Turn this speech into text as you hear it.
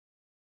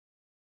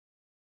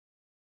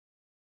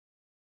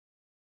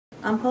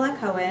I'm Paulette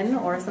Cohen,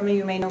 or some of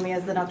you may know me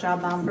as the Nut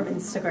Job Mom from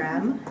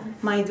Instagram.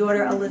 My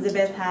daughter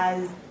Elizabeth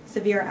has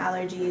severe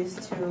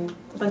allergies to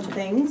a bunch of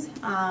things.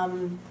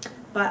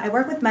 But I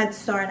work with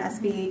MedStar and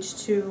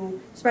SBH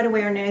to spread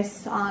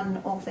awareness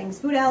on all things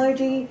food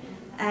allergy.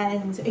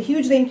 And a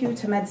huge thank you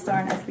to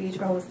MedStar and SBH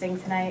for hosting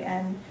tonight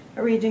and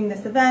arranging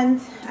this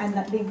event. And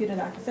thank you to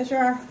Dr.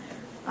 Sicherer.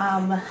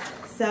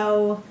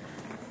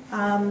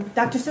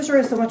 Dr. Sicherer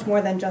is so much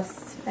more than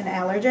just an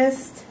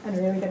allergist, and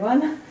a really good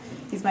one.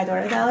 He's my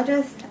daughter's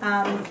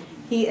allergist.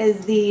 He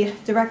is the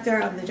director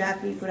of the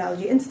Jaffe Food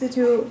Allergy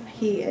Institute.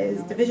 He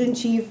is division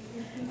chief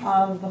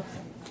of, I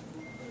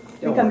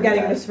think I'm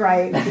getting this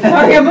right.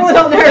 Sorry, I'm a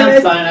little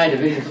nervous. Mount Sinai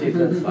division chief,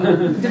 that's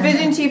fine.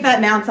 Division chief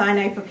at Mount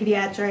Sinai for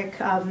pediatric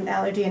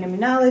allergy and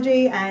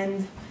immunology.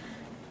 And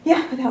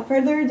yeah, without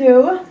further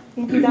ado,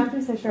 thank you, Dr.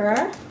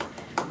 Sicherer.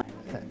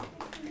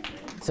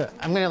 So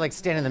I'm going to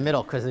stand in the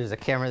middle because there's a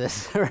camera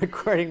that's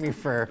recording me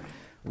for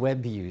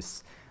web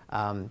use.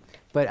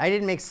 But I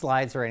didn't make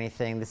slides or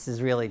anything. This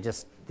is really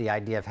just the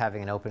idea of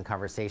having an open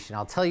conversation.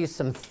 I'll tell you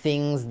some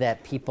things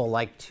that people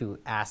like to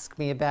ask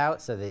me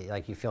about so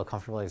that you feel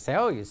comfortable to say,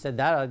 oh, you said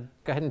that,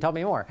 go ahead and tell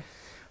me more.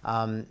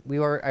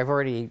 I've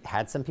already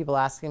had some people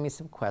asking me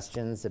some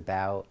questions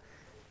about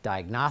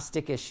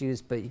diagnostic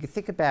issues, but you can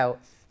think about,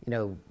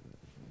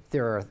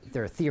 there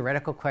are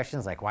theoretical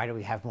questions like why do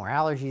we have more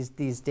allergies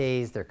these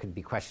days? There could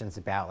be questions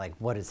about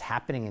what is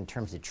happening in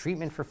terms of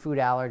treatment for food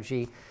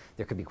allergy.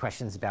 There could be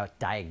questions about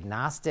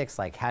diagnostics,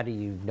 like how do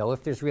you know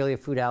if there's really a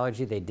food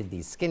allergy? They did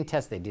these skin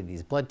tests, they did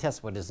these blood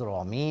tests, what does it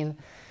all mean?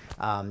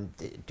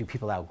 Do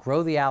people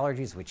outgrow the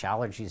allergies? Which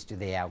allergies do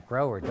they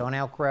outgrow or don't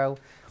outgrow?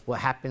 What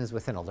happens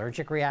with an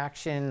allergic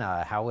reaction?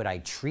 How would I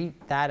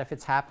treat that if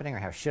it's happening, or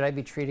how should I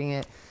be treating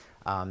it?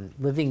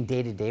 Living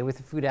day to day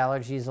with a food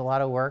allergy is a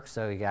lot of work,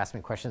 so you can ask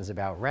me questions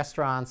about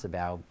restaurants,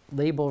 about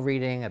label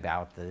reading,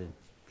 about the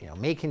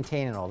may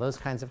contain and all those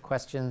kinds of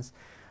questions.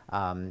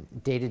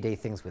 Day-to-day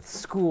things with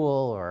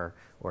school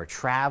or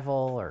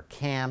travel or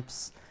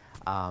camps,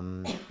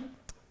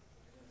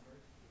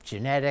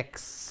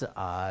 genetics,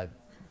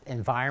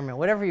 environment,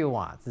 whatever you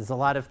want. There's a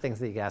lot of things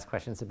that you can ask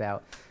questions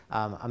about.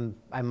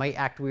 I might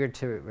act weird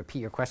to repeat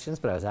your questions,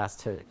 but I was asked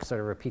to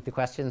sort of repeat the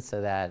questions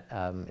so that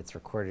it's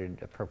recorded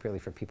appropriately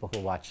for people who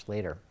watch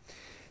later.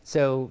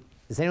 So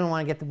does anyone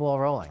want to get the ball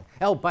rolling?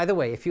 Oh, by the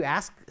way, if you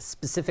ask a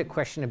specific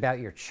question about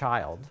your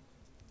child,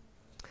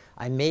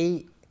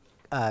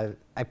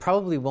 I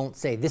probably won't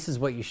say this is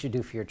what you should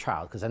do for your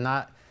child, because I'm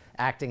not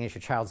acting as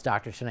your child's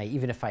doctor tonight,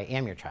 even if I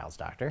am your child's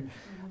doctor,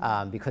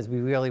 because we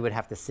really would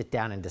have to sit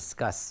down and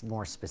discuss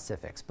more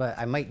specifics. But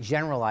I might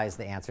generalize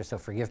the answer, so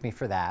forgive me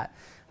for that,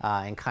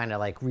 and kind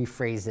of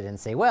rephrase it and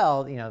say,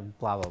 well,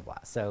 blah, blah, blah.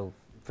 So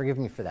forgive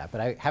me for that.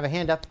 But I have a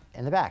hand up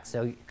in the back.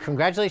 So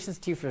congratulations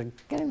to you for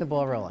getting the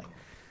ball rolling.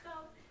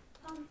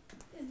 So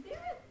is there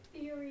a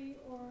theory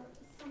or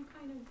some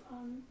kind of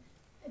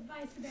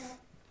advice about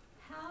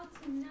how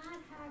to not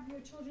have your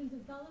children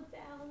develop the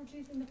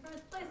allergies in the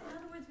first place? In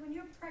other words, when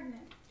you're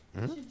pregnant,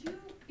 should you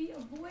be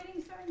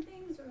avoiding certain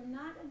things or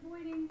not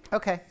avoiding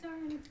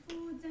certain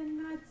foods and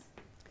nuts?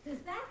 Does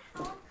that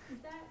help?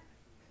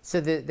 So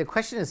the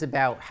question is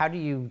about how do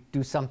you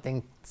do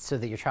something so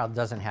that your child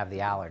doesn't have the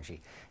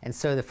allergy? And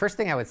so the first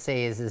thing I would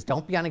say is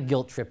don't be on a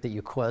guilt trip that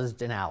you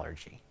caused an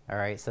allergy. All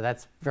right, so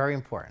that's very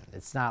important.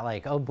 It's not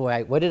like, oh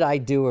boy, what did I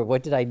do or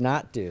what did I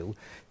not do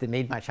that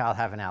made my child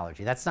have an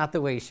allergy? That's not the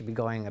way you should be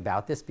going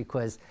about this,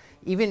 because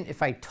even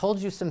if I told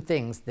you some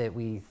things that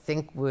we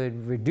think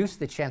would reduce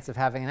the chance of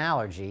having an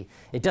allergy,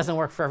 it doesn't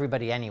work for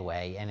everybody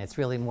anyway, and it's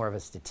really more of a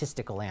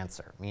statistical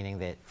answer, meaning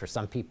that for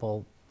some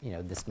people,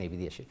 this may be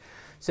the issue.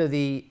 So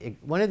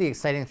one of the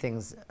exciting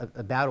things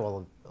about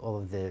all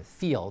of the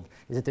field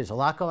is that there's a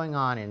lot going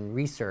on in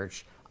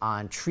research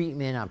on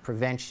treatment, on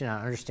prevention,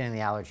 on understanding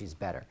the allergies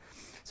better.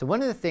 So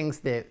one of the things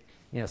that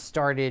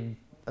started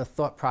a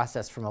thought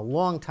process from a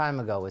long time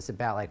ago was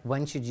about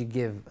when should you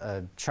give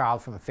a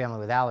child from a family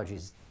with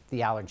allergies the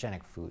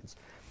allergenic foods.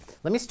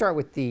 Let me start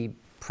with the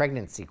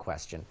pregnancy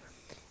question.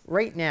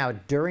 Right now,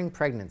 during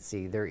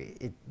pregnancy,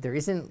 there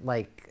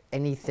isn't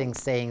anything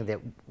saying that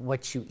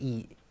what you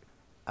eat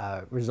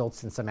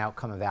results in some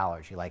outcome of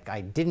allergy. Like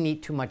I didn't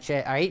eat too much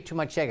egg, I ate too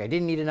much egg, I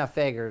didn't eat enough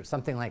egg, or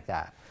something like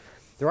that.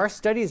 There are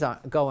studies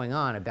going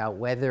on about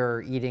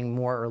whether eating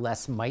more or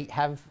less might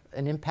have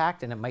an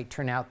impact, and it might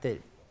turn out that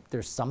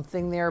there's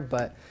something there,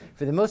 but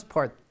for the most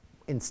part,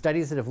 in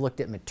studies that have looked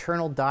at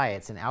maternal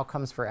diets and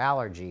outcomes for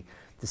allergy,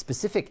 the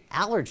specific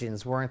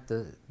allergens weren't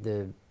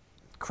the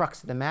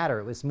crux of the matter.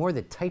 It was more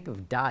the type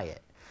of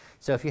diet.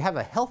 So if you have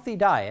a healthy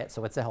diet,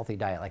 so what's a healthy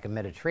diet? Like a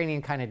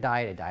Mediterranean kind of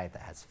diet, a diet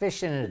that has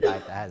fish in it, a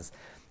diet that has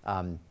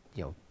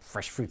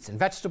fresh fruits and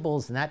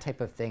vegetables and that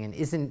type of thing, and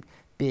isn't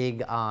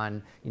big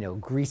on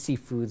greasy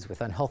foods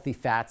with unhealthy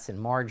fats and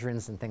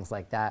margarines and things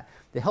like that.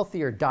 The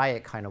healthier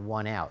diet kind of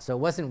won out. So it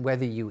wasn't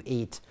whether you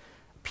ate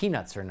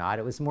peanuts or not,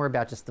 it was more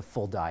about just the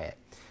full diet.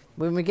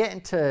 When we get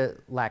into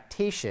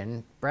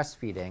lactation,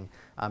 breastfeeding,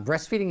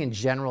 breastfeeding in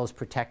general is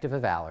protective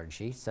of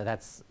allergy, so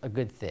that's a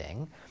good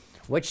thing.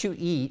 What you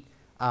eat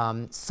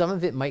Some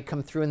of it might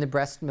come through in the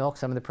breast milk.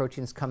 Some of the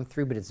proteins come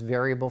through, but it's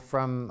variable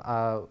from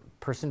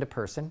person to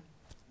person.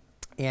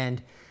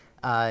 And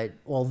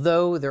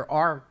although there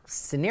are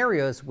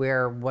scenarios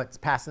where what's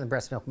passed in the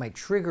breast milk might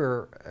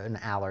trigger an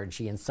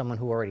allergy in someone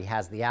who already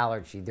has the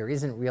allergy, there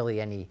isn't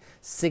really any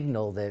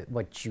signal that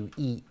what you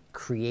eat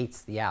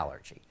creates the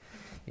allergy.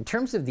 In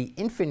terms of the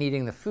infant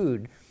eating the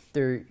food,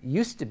 there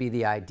used to be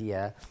the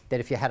idea that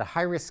if you had a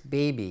high-risk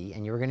baby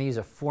and you were going to use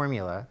a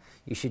formula,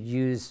 you should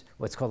use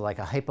what's called like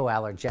a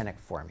hypoallergenic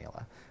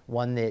formula,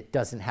 one that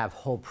doesn't have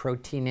whole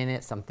protein in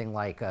it, something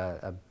like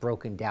a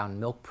broken down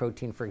milk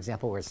protein, for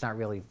example, where it's not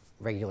really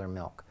regular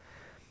milk.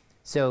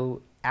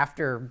 So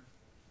after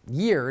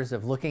years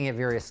of looking at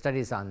various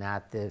studies on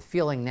that, the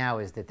feeling now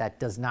is that that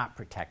does not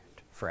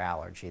protect for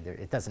allergy.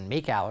 It doesn't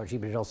make allergy,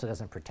 but it also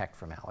doesn't protect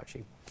from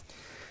allergy.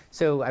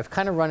 So I've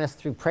kind of run us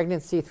through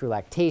pregnancy, through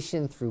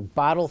lactation, through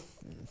bottle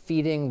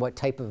feeding, what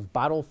type of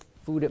bottle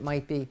food it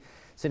might be.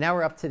 So now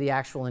we're up to the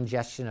actual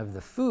ingestion of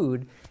the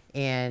food,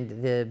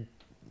 and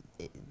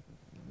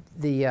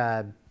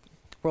the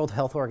World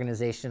Health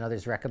Organization and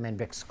others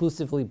recommend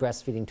exclusively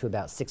breastfeeding to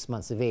about 6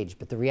 months of age,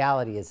 but the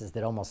reality is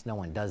that almost no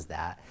one does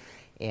that,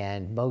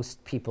 and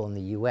most people in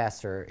the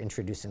US are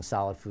introducing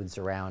solid foods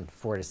around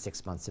 4 to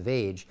 6 months of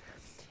age.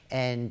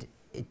 And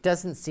it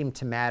doesn't seem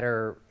to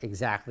matter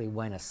exactly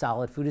when a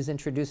solid food is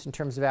introduced in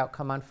terms of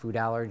outcome on food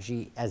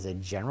allergy as a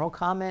general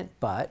comment,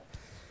 but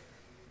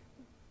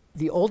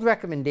the old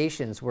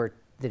recommendations were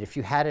that if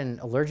you had an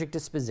allergic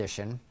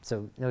disposition,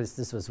 so notice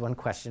this was one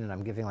question and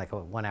I'm giving like a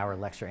 1-hour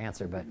lecture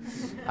answer, but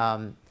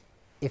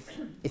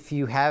if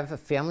you have a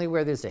family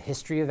where there's a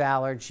history of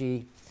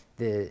allergy,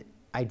 the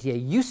idea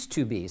used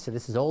to be, so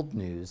this is old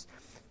news,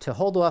 to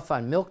hold off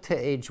on milk to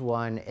age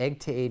 1, egg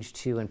to age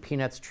 2, and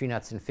peanuts, tree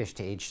nuts, and fish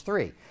to age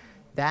 3.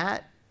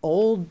 That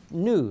old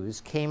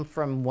news came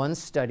from one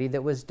study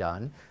that was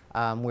done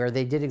where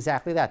they did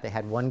exactly that. They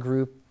had one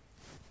group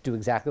do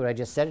exactly what I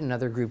just said,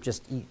 another group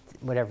just eat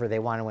whatever they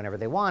wanted whenever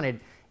they wanted,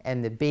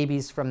 and the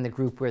babies from the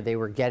group where they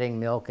were getting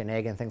milk and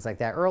egg and things like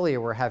that earlier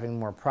were having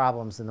more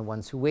problems than the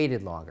ones who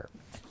waited longer.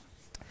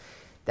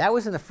 That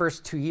was in the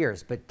first 2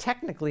 years, but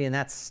technically in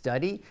that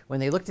study,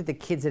 when they looked at the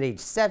kids at age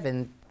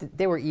 7,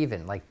 they were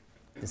even, like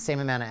the same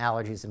amount of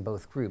allergies in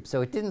both groups.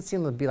 So it didn't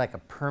seem to be like a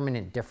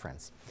permanent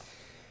difference.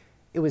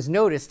 It was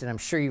noticed, and I'm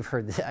sure you've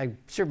heard, I'm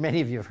sure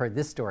many of you have heard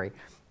this story,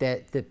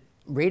 that the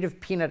rate of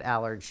peanut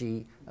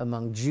allergy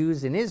among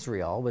Jews in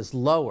Israel was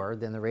lower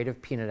than the rate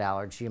of peanut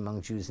allergy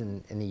among Jews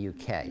in the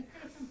UK.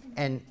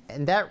 And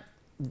that,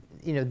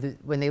 you know,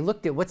 when they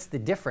looked at what's the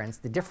difference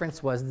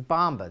was the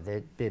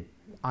Bamba.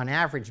 On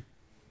average,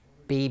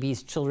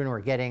 babies, children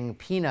were getting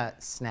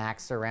peanut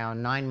snacks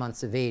around 9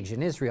 months of age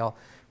in Israel,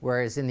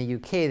 whereas in the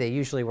UK, they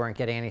usually weren't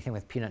getting anything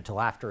with peanut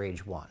until after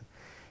age 1.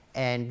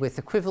 And with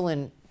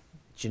equivalent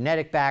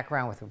genetic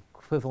background, with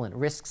equivalent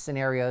risk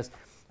scenarios,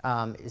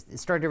 it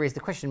started to raise the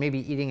question, maybe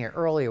eating it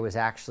earlier was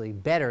actually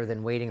better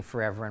than waiting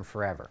forever and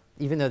forever,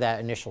 even though that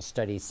initial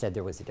study said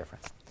there was a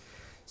difference.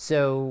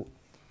 So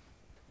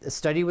a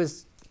study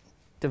was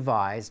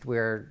devised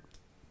where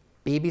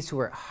babies who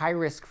were at high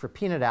risk for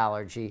peanut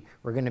allergy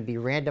were going to be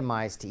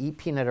randomized to eat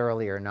peanut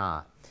early or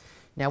not.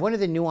 Now, one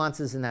of the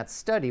nuances in that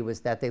study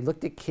was that they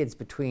looked at kids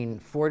between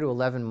 4 to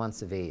 11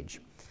 months of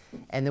age.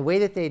 And the way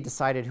that they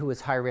decided who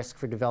was high risk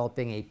for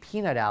developing a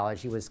peanut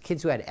allergy was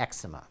kids who had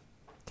eczema.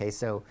 Okay,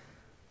 so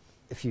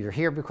if you're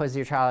here because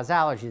your child has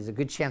allergies, there's a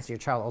good chance your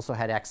child also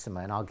had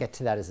eczema, and I'll get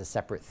to that as a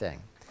separate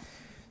thing.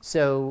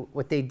 So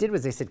what they did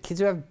was they said kids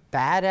who have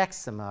bad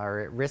eczema are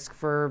at risk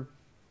for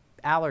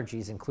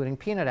allergies, including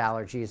peanut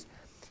allergies.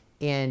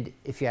 And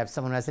if you have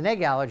someone who has an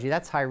egg allergy,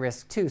 that's high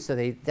risk too. So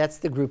that's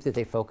the group that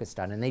they focused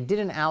on. And they did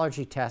an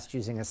allergy test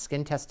using a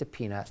skin test of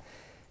peanut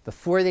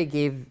before they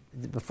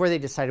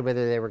decided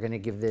whether they were going to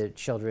give the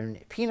children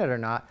peanut or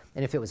not.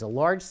 And if it was a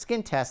large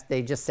skin test,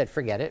 they just said,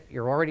 forget it.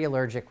 You're already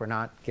allergic. We're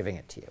not giving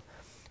it to you.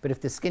 But if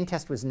the skin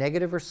test was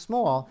negative or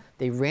small,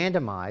 they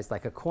randomized,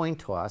 like a coin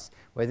toss,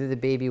 whether the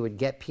baby would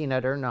get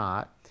peanut or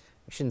not.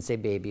 I shouldn't say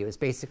baby. It was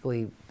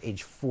basically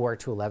age 4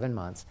 to 11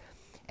 months.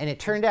 And it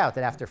turned out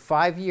that after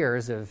 5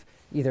 years of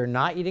either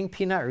not eating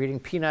peanut or eating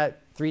peanut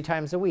 3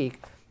 times a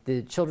week,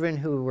 the children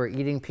who were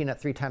eating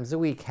peanut 3 times a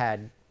week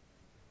had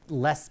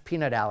less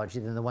peanut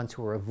allergy than the ones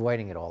who were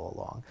avoiding it all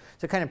along.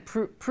 So it kind of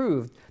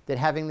proved that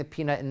having the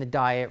peanut in the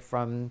diet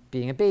from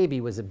being a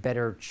baby was a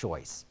better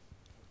choice.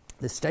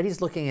 The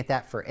studies looking at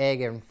that for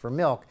egg and for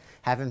milk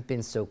haven't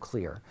been so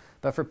clear.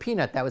 But for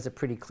peanut, that was a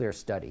pretty clear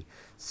study.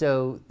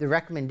 So the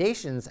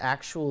recommendations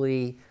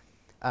actually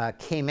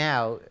came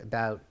out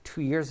about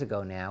 2 years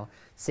ago now,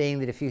 saying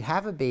that if you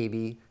have a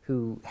baby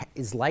who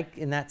is like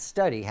in that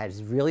study,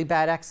 has really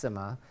bad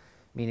eczema,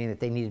 meaning that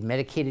they needed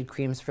medicated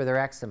creams for their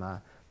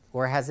eczema,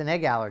 or has an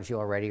egg allergy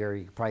already, or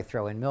you could probably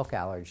throw in milk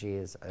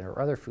allergies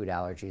or other food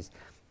allergies,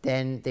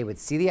 then they would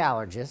see the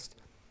allergist,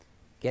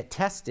 get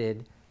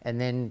tested, and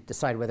then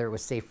decide whether it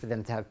was safe for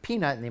them to have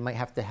peanut, and they might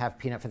have to have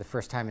peanut for the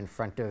first time in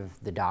front of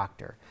the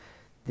doctor.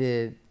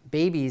 The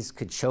babies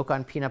could choke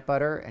on peanut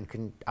butter and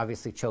can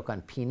obviously choke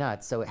on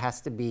peanuts, so it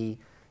has to be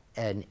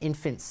an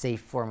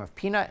infant-safe form of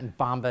peanut, and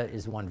Bamba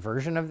is one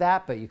version of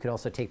that, but you could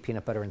also take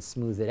peanut butter and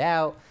smooth it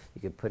out.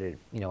 You could put it,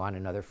 on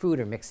another food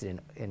or mix it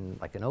in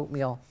like an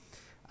oatmeal.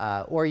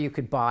 Or you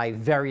could buy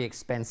very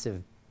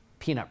expensive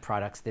peanut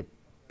products that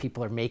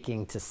people are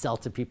making to sell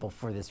to people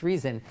for this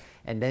reason,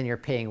 and then you're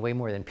paying way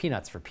more than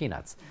peanuts for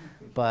peanuts.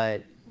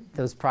 But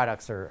those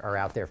products are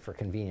out there for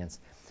convenience.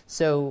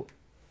 So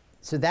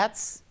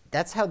that's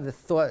how the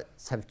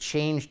thoughts have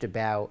changed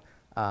about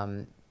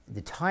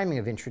the timing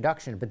of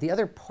introduction. But the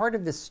other part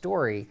of this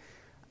story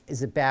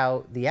is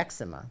about the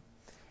eczema.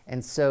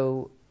 And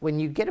so when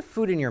you get a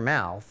food in your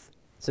mouth,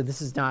 so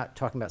this is not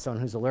talking about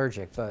someone who's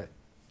allergic, but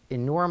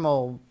in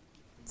normal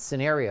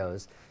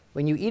scenarios,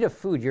 when you eat a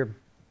food, your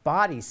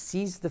body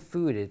sees the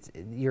food. It's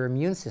your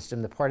immune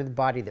system, the part of the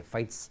body that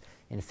fights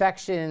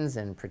infections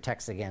and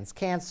protects against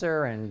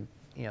cancer and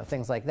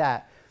things like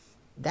that.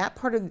 That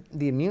part of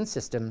the immune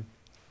system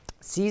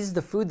sees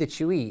the food that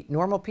you eat.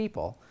 Normal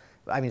people,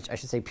 I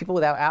should say people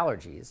without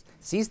allergies,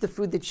 sees the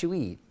food that you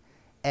eat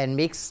and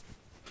makes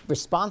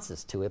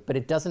responses to it, but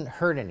it doesn't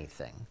hurt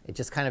anything. It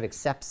just kind of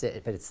accepts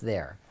it, but it's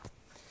there.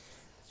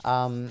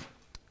 When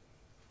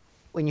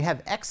you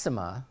have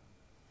eczema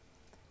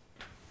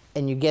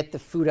and you get the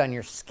food on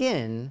your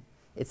skin,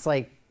 it's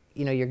like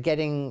you're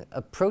getting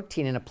a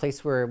protein in a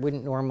place where it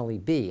wouldn't normally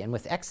be. And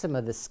with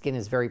eczema, the skin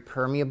is very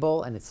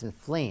permeable and it's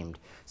inflamed.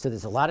 So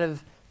there's a lot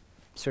of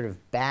sort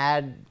of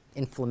bad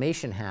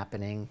inflammation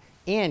happening,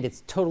 and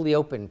it's totally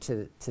open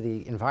to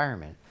the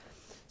environment.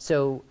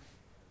 So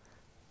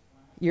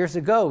years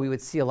ago, we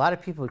would see a lot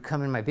of people who'd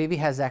come in, my baby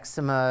has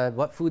eczema,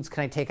 what foods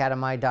can I take out of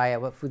my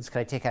diet? What foods can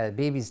I take out of the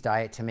baby's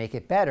diet to make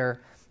it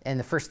better? And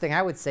the first thing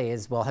I would say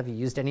is, well, have you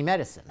used any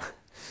medicine?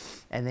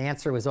 And the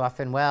answer was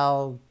often,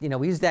 well,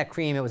 we used that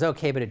cream, it was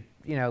okay, but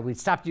we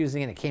stopped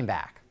using it and it came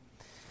back.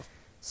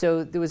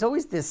 So there was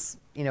always this,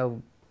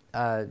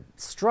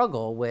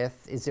 struggle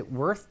with, is it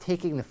worth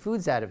taking the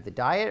foods out of the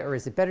diet, or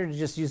is it better to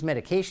just use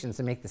medications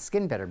and make the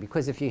skin better?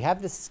 Because if you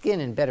have the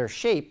skin in better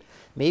shape,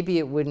 maybe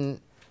it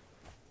wouldn't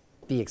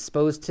be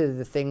exposed to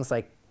the things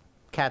like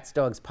cats,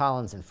 dogs,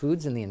 pollens, and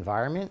foods in the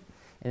environment.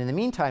 And in the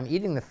meantime,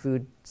 eating the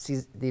food,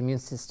 the immune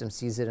system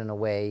sees it in a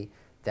way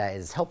that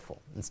is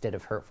helpful instead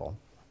of hurtful.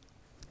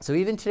 So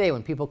even today,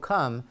 when people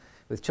come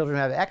with children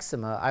who have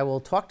eczema, I will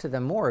talk to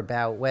them more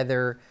about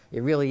whether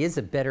it really is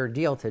a better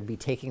deal to be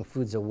taking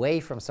foods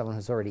away from someone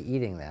who's already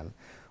eating them,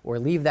 or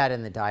leave that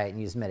in the diet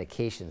and use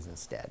medications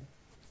instead.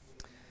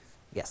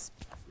 Yes?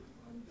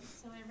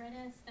 So I read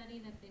a study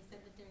that they said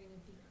that they're going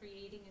to be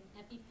creating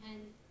an EpiPen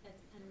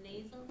that's a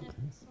nasal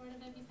sort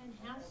of EpiPen.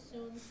 How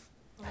soon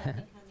will that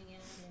be coming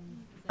out?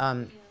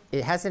 And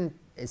it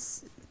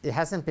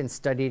hasn't been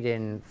studied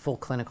in full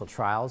clinical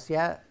trials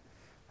yet,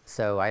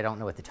 so I don't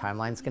know what the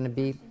timeline's going to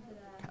be.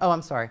 Oh,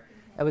 I'm sorry.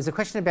 It was a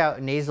question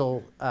about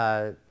nasal.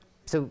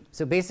 So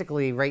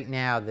basically, right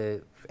now,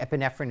 the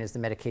epinephrine is the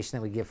medication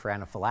that we give for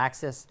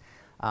anaphylaxis.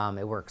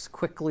 It works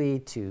quickly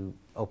to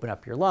open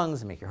up your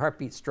lungs and make your heart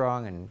beat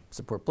strong and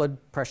support blood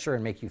pressure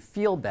and make you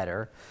feel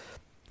better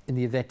in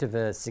the event of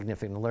a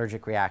significant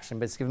allergic reaction.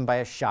 But it's given by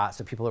a shot,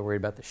 so people are worried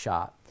about the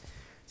shot.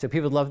 So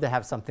people would love to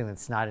have something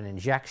that's not an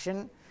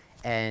injection.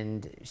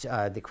 And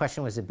the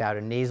question was about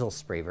a nasal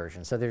spray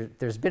version. So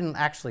there's been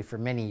actually for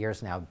many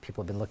years now,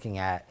 people have been looking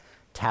at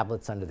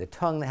tablets under the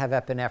tongue that have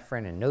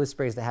epinephrine and nose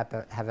sprays that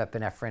have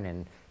epinephrine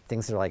and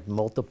things that are like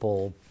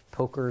multiple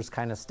pokers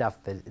kind of stuff,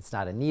 but it's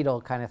not a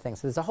needle kind of thing.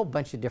 So there's a whole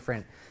bunch of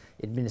different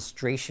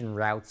administration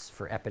routes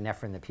for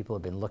epinephrine that people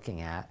have been looking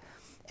at.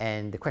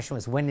 And the question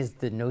was, when is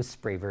the nose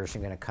spray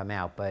version going to come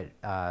out? But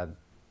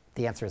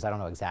the answer is I don't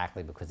know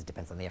exactly, because it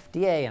depends on the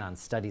FDA and on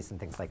studies and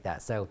things like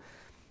that. So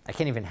I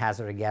can't even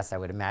hazard a guess. I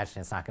would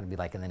imagine it's not going to be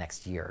like in the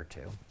next year or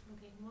two.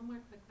 Okay, one more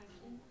quick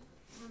question.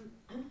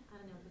 I don't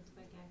know if it's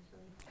quick,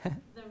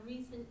 actually. The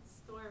recent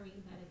story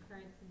that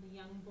occurred to the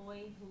young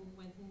boy who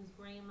went to his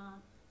grandma,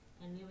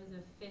 and there was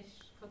a fish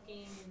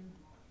cooking, and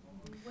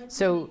what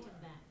do you think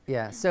of that?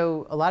 Yeah,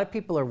 so a lot of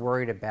people are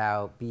worried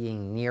about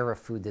being near a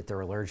food that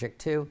they're allergic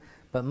to,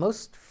 but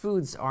most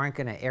foods aren't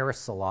going to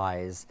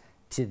aerosolize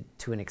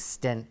to an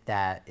extent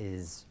that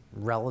is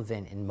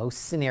relevant in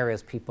most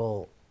scenarios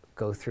people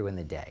go through in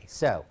the day.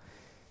 So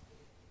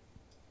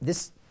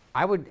this,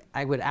 I would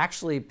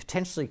actually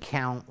potentially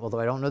count, although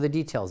I don't know the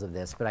details of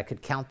this, but I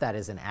could count that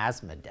as an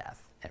asthma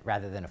death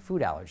rather than a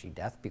food allergy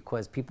death,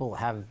 because people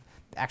have,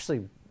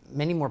 actually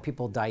many more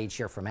people die each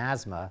year from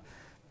asthma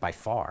by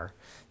far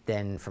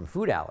than from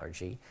food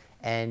allergy.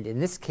 And in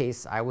this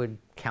case, I would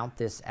count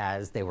this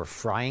as they were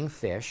frying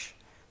fish,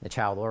 the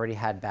child already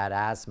had bad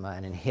asthma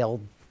and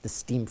inhaled the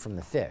steam from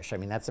the fish. I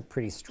mean, that's a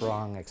pretty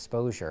strong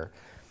exposure.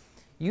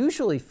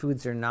 Usually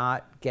foods are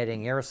not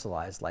getting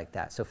aerosolized like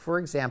that. So for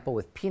example,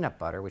 with peanut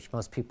butter, which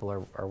most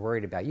people are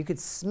worried about, you could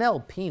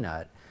smell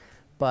peanut,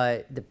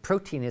 but the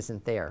protein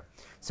isn't there.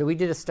 So we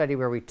did a study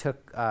where we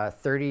took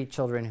 30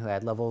 children who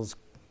had levels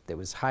that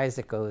was high as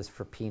it goes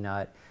for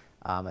peanut.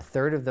 A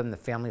third of them, the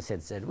families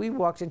had said, we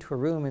walked into a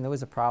room and there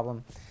was a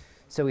problem.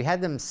 So we had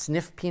them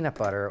sniff peanut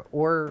butter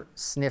or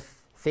sniff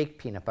fake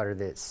peanut butter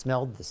that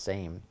smelled the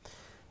same.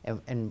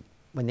 And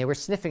when they were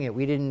sniffing it,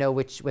 we didn't know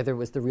whether it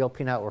was the real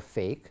peanut or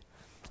fake,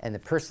 and the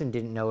person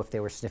didn't know if they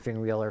were sniffing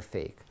real or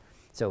fake.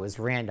 So it was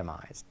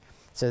randomized.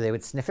 So they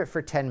would sniff it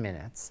for 10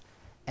 minutes,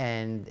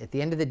 and at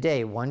the end of the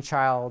day, one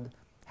child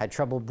had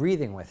trouble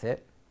breathing with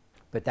it,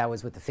 but that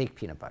was with the fake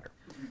peanut butter.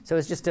 So it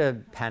was just a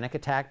panic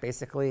attack,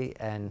 basically,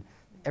 and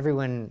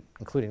everyone,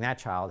 including that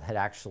child, had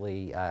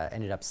actually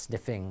ended up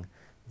sniffing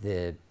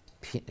the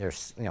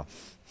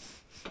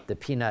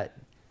peanut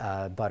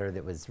butter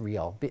that was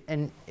real.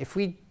 And if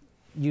we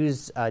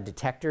use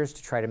detectors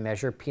to try to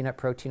measure peanut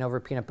protein over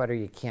peanut butter,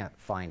 you can't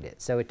find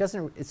it. So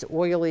it's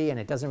oily and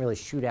it doesn't really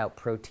shoot out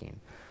protein.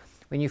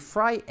 When you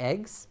fry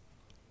eggs,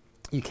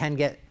 you can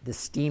get, the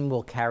steam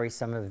will carry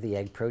some of the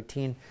egg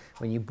protein.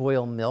 When you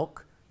boil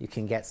milk, you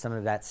can get some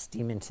of that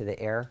steam into the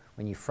air.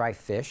 When you fry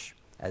fish,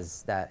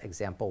 as that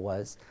example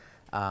was,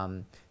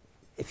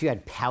 if you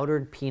had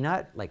powdered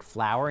peanut, like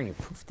flour, and you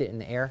poofed it in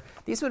the air,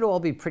 these would all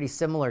be pretty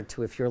similar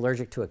to if you're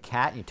allergic to a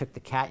cat, and you took the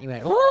cat and you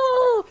went,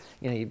 "Whoa!"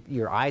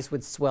 Your eyes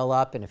would swell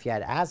up, and if you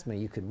had asthma,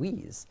 you could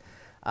wheeze.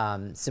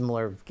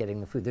 Similar getting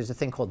the food. There's a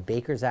thing called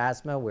baker's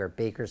asthma, where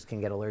bakers can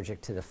get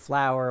allergic to the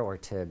flour or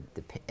to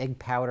the egg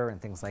powder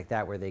and things like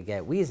that, where they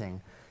get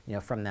wheezing,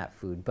 from that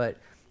food. But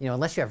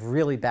unless you have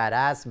really bad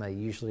asthma, you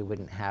usually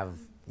wouldn't have,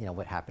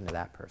 what happened to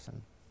that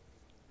person.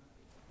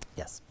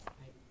 Yes.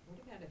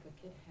 What about if a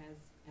kid has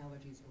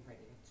allergies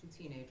already, like 2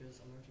 teenagers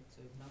allergic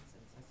to nuts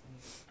and sesame?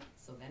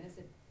 So then is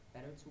it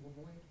better to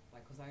avoid?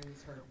 Like, because I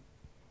always heard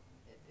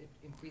it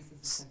increases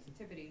the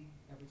sensitivity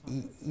every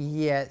time.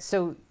 Yeah.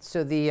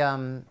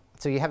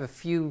 So you have a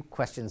few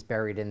questions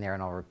buried in there,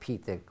 and I'll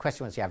repeat. The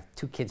question was, you have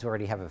 2 kids who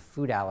already have a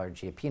food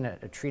allergy,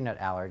 a tree nut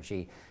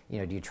allergy. Do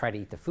you try to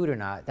eat the food or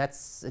not?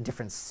 That's a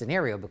different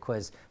scenario,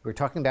 because we're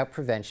talking about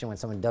prevention when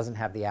someone doesn't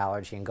have the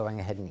allergy and going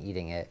ahead and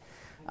eating it.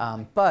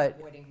 But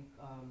avoiding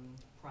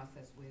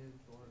processed with,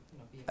 or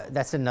being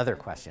that's another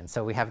question.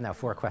 So we have now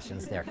 4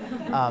 questions there.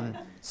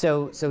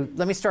 So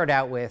let me start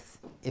out with,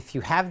 if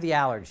you have the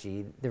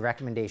allergy, the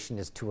recommendation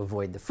is to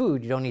avoid the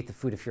food. You don't eat the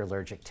food if you're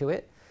allergic to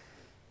it.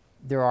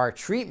 There are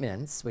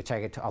treatments, which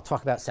I'll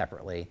talk about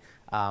separately,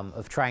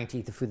 of trying to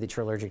eat the food that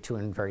you're allergic to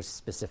in very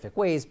specific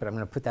ways, but I'm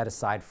going to put that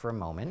aside for a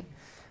moment.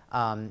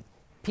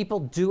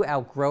 People do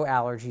outgrow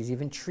allergies,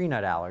 even tree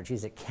nut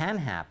allergies. It can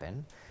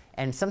happen.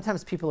 And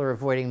sometimes people are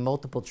avoiding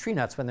multiple tree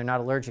nuts when they're not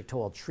allergic to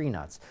all tree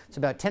nuts. So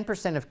about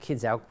 10% of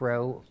kids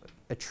outgrow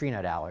a tree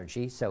nut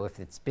allergy. So if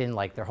it's been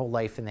like their whole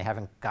life and they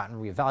haven't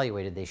gotten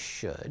reevaluated, they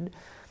should.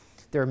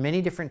 There are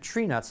many different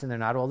tree nuts, and they're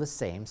not all the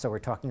same. So we're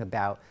talking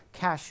about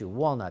cashew,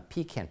 walnut,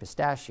 pecan,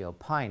 pistachio,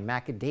 pine,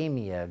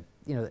 macadamia,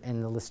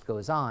 and the list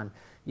goes on.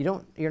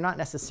 You're not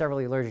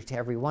necessarily allergic to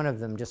every one of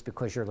them just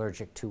because you're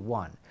allergic to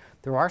one.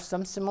 There are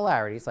some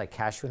similarities, like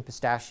cashew and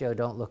pistachio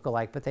don't look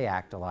alike, but they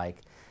act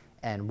alike.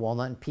 And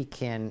walnut and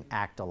pecan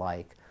act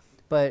alike.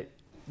 But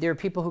there are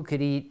people who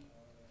could eat,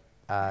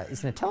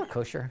 is Nutella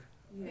kosher?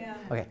 Yeah.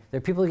 Okay, there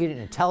are people who can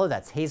eat Nutella,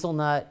 that's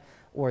hazelnut,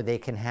 or they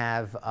can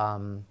have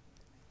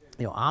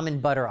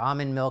almond butter,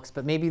 almond milks,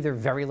 but maybe they're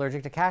very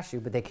allergic to cashew,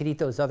 but they could eat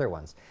those other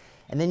ones.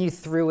 And then you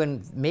threw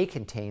in may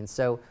contain.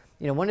 So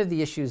one of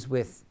the issues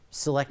with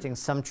selecting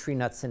some tree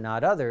nuts and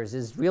not others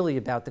is really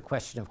about the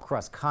question of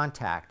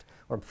cross-contact,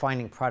 or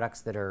finding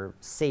products that are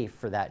safe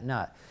for that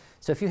nut.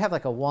 So if you have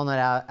like a walnut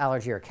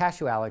allergy or a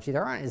cashew allergy,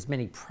 there aren't as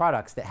many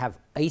products that have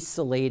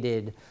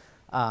isolated,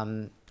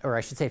 or I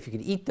should say if you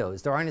could eat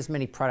those, there aren't as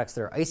many products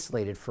that are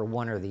isolated for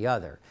one or the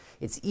other.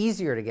 It's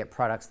easier to get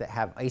products that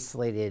have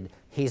isolated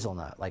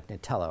hazelnut, like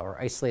Nutella, or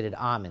isolated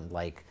almond,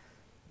 like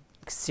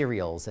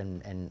cereals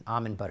and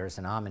almond butters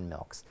and almond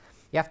milks.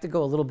 You have to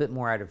go a little bit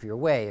more out of your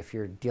way if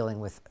you're dealing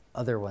with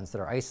other ones that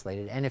are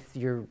isolated. And if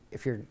you're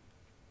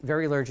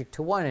very allergic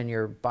to one and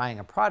you're buying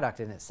a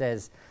product and it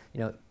says,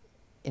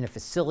 in a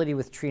facility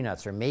with tree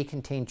nuts or may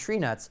contain tree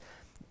nuts,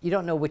 you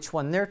don't know which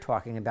one they're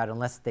talking about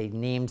unless they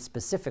named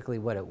specifically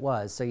what it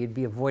was. So you'd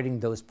be avoiding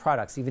those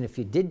products even if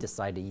you did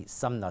decide to eat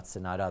some nuts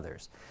and not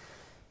others.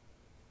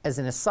 As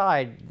an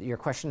aside, your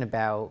question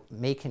about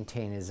may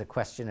contain is a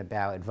question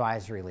about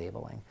advisory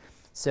labeling.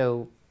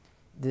 So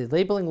the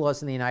labeling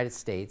laws in the United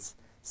States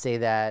say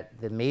that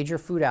the major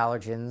food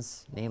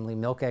allergens, namely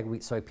milk, egg,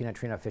 wheat, soy, peanut,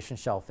 tree nut, fish, and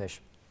shellfish,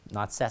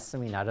 not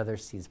sesame, not other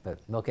seeds, but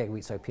milk, egg,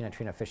 wheat, soy, peanut,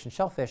 tree nut, fish, and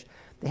shellfish,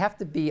 they have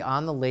to be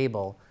on the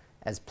label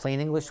as plain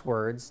English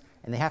words,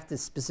 and they have to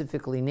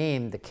specifically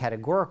name the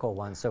categorical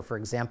ones. So for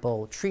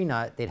example, tree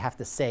nut, they'd have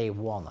to say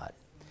walnut.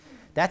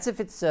 That's if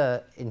it's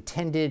an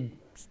intended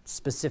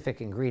specific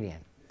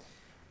ingredient.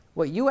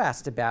 What you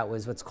asked about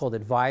was what's called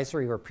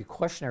advisory or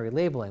precautionary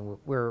labeling,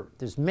 where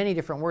there's many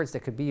different words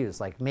that could be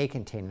used, like may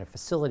contain, in a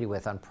facility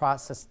with, on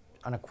process,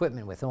 on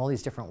equipment with, and all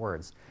these different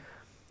words.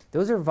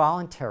 Those are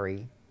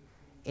voluntary.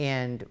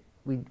 And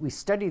we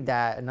studied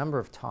that a number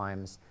of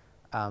times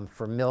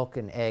for milk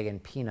and egg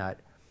and peanut.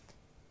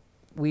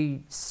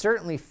 We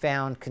certainly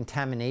found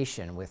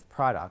contamination with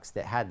products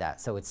that had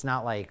that. So it's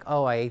not like,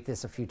 oh, I ate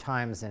this a few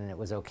times and it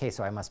was okay,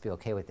 so I must be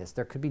okay with this.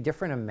 There could be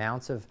different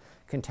amounts of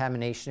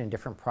contamination in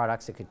different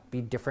products. It could be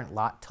different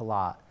lot to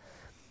lot.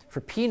 For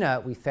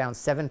peanut, we found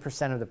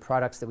 7% of the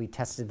products that we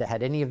tested that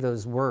had any of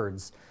those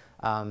words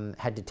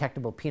had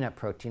detectable peanut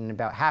protein, and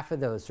about half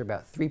of those, or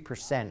about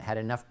 3%, had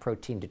enough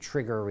protein to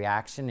trigger a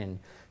reaction in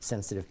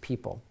sensitive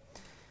people.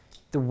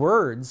 The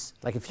words,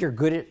 like if you're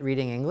good at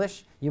reading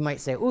English, you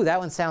might say, ooh, that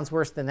one sounds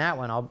worse than that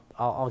one,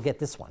 I'll get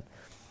this one.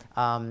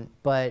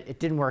 But it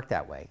didn't work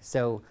that way.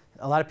 So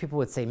a lot of people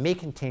would say may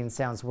contain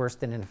sounds worse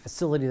than in a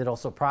facility that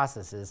also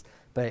processes,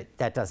 but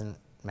that doesn't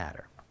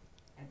matter.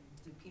 And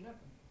do peanut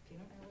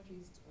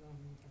allergies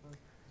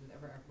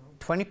ever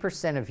outgrow?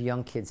 20% of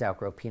young kids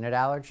outgrow peanut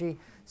allergy.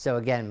 So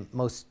again,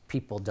 most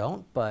people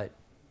don't, but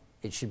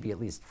it should be at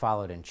least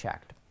followed and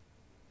checked.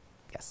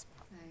 Yes?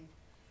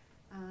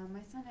 Hi.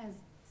 My son has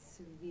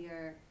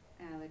severe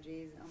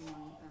allergies,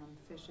 among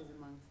fish is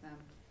amongst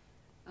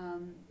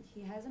them.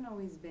 He hasn't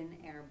always been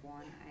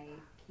airborne. I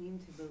came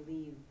to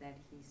believe that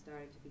he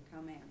started to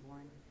become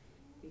airborne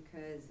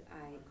because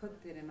I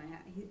cooked it in my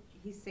house.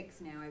 He's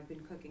 6 now. I've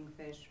been cooking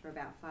fish for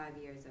about 5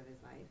 years of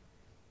his life,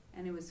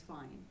 and it was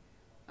fine.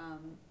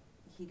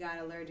 He got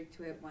allergic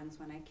to it once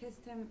when I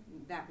kissed him.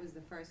 That was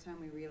the first time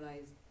we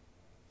realized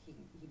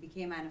he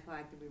became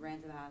anaphylactic. We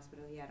ran to the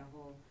hospital. He had a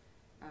whole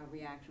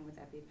reaction with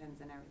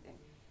EpiPens and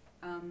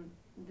everything.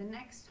 The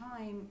next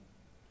time,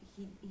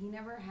 he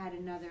never had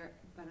another,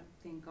 but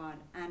thank God,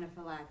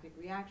 anaphylactic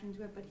reaction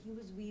to it, but he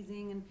was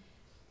wheezing. And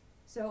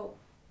so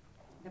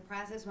the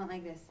process went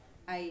like this.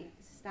 I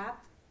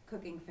stopped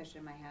cooking fish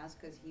in my house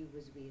because he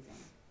was wheezing.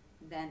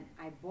 Then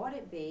I bought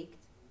it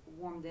baked,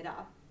 warmed it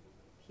up.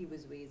 He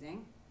was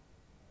wheezing.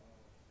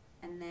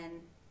 And then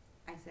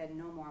I said,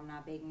 no more, I'm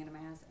not baking it in my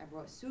house. I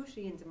brought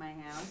sushi into my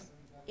house,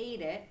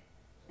 ate it,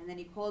 and then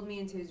he called me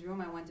into his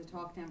room. I went to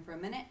talk to him for a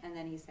minute, and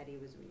then he said he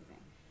was wheezing.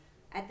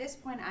 At this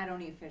point, I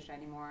don't eat fish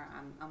anymore.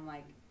 I'm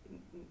like,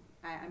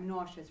 I'm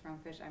nauseous from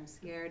fish. I'm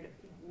scared.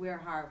 We're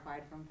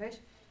horrified from fish.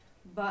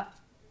 But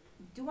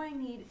do I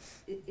need,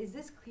 is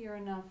this clear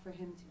enough for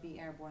him to be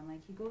airborne?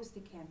 Like, he goes to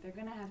camp. They're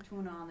going to have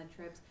tuna on the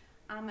trips.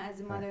 I'm, as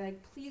a mother, like,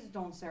 please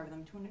don't serve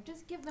them tuna.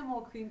 Just give them all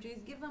cream cheese.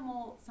 Give them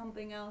all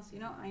something else. You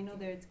know, I know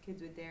there's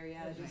kids with dairy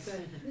allergies.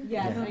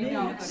 Yes, I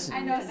know. I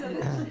know.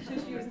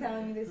 So she was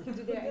telling me there's kids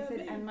with dairy. I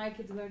said, and my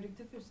kid's allergic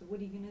to fish. So what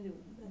are you gonna do?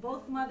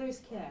 Both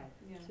mothers care.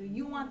 So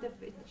you want the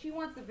fish. She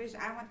wants the fish.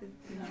 I want the.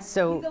 You know.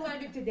 So he's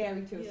allergic to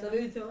dairy too. So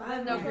there's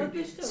no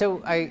fish too.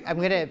 So I'm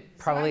gonna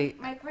probably.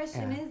 So my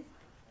question is,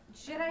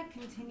 should I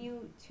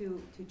continue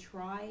to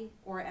try,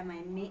 or am I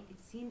it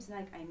seems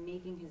like I'm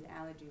making his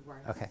allergy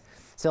worse. Okay,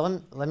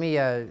 so let me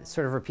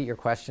sort of repeat your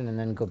question and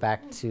then go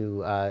back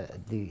to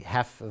the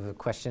half of a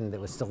question that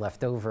was still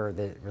left over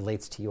that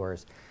relates to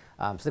yours.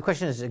 So the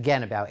question is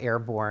again about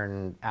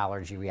airborne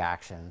allergy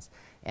reactions,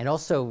 and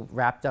also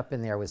wrapped up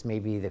in there was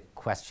maybe the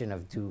question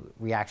of do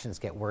reactions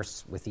get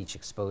worse with each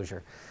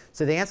exposure.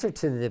 So the answer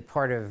to the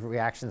part of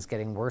reactions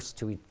getting worse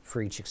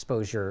for each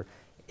exposure,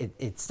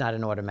 it's not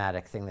an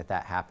automatic thing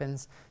that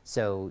happens.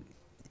 So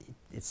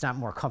it's not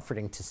more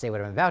comforting to say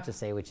what I'm about to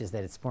say, which is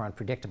that it's more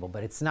unpredictable.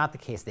 But it's not the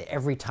case that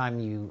every time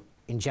you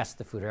ingest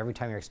the food or every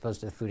time you're exposed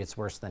to the food, it's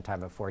worse than the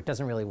time before. It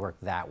doesn't really work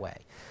that way.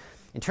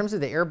 In terms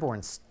of the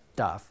airborne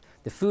stuff,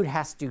 the food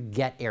has to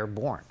get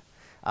airborne.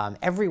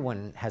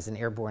 Everyone has an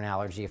airborne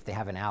allergy if they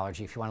have an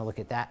allergy, if you want to look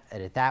at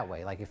it that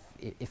way. Like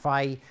if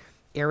I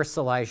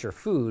aerosolize your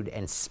food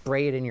and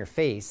spray it in your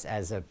face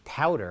as a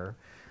powder,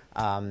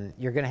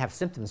 you're going to have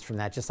symptoms from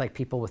that, just like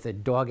people with a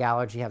dog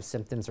allergy have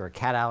symptoms, or a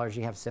cat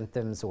allergy have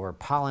symptoms, or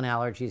pollen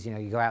allergies. You know,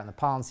 you go out in the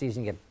pollen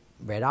season, you get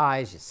red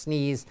eyes, you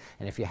sneeze,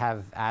 and if you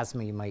have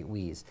asthma, you might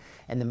wheeze.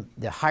 And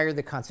the higher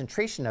the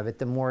concentration of it,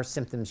 the more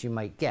symptoms you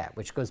might get,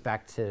 which goes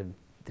back to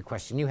the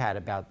question you had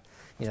about,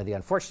 you know, the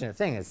unfortunate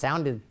thing. It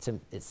sounded,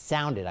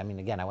 I mean,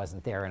 again, I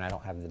wasn't there and I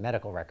don't have the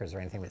medical records or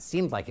anything, but it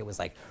seemed like it was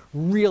like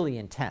really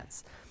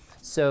intense.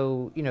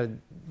 So, you know,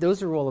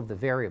 those are all of the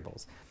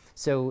variables.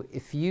 So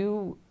if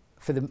you,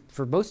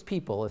 for most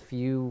people, if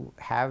you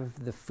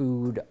have the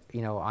food,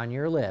 you know, on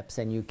your lips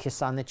and you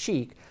kiss on the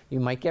cheek, you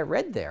might get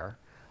red there.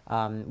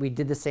 We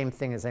did the same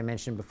thing, as I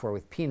mentioned before,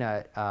 with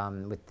peanut,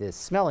 with the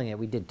smelling it,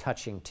 we did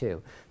touching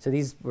too. So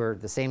these were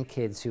the same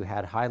kids who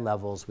had high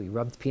levels. We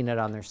rubbed peanut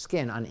on their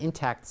skin, on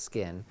intact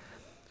skin.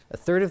 A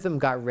third of them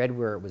got red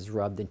where it was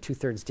rubbed, and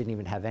 2/3 didn't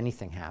even have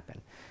anything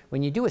happen.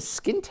 When you do a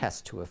skin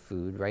test to a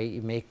food, right,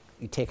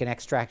 you take an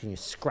extract and you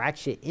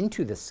scratch it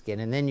into the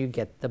skin, and then you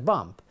get the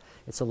bump.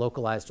 It's a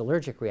localized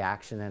allergic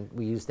reaction, and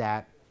we use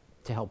that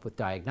to help with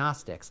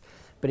diagnostics.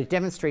 But it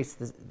demonstrates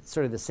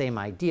sort of the same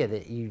idea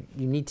that you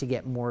need to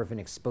get more of an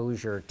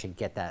exposure to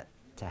get that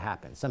to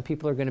happen. Some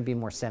people are going to be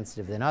more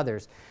sensitive than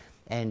others,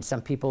 and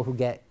some people who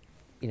get,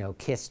 you know,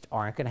 kissed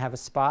aren't going to have a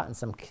spot, and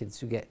some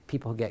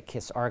people who get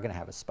kissed are going to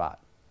have a spot.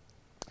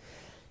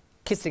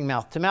 Kissing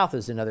mouth to mouth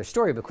is another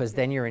story, because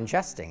then you're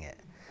ingesting it.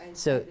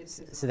 So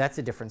that's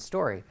a different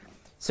story.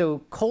 So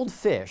cold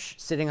fish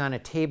sitting on a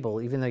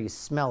table, even though you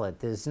smell it,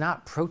 there's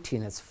not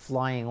protein that's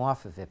flying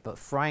off of it, but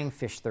frying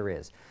fish there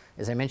is.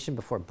 As I mentioned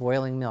before,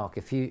 boiling milk.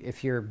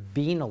 If you're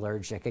bean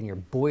allergic and you're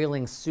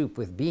boiling soup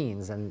with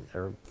beans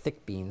or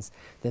thick beans,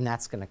 then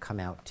that's going to come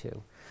out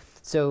too.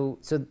 So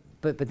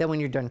but then when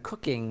you're done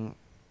cooking,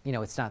 you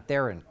know, it's not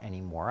there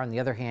anymore. On the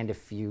other hand,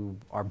 if you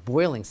are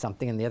boiling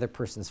something and the other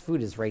person's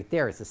food is right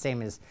there, it's the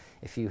same as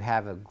if you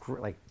have a,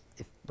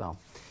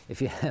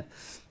 if you have,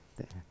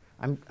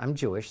 I'm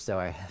Jewish, so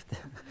I have to,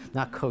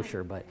 not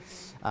kosher, but,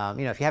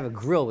 you know, if you have a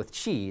grill with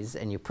cheese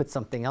and you put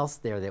something else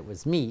there that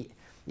was meat,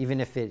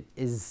 even if it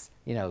is,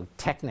 you know,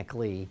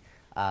 technically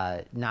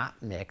not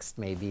mixed,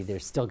 maybe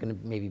there's still going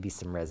to maybe be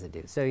some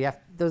residue. So you have,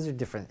 those are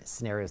different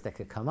scenarios that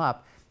could come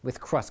up with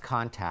cross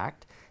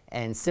contact.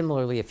 And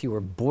similarly, if you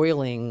were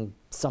boiling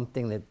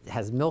something that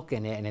has milk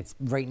in it and it's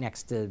right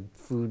next to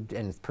food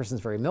and the person's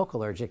very milk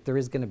allergic, there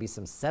is going to be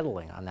some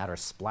settling on that or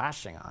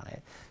splashing on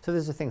it. So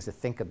those are things to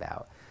think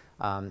about.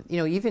 You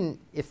know, even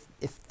if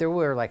there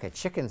were like a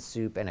chicken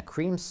soup and a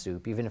cream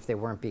soup, even if they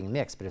weren't being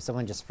mixed, but if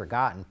someone just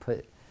forgot and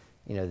put,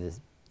 you know,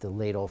 the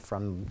ladle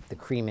from the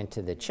cream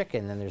into the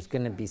chicken, then there's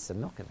going to be some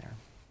milk in there.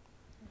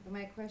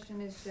 My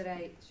question is, should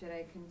I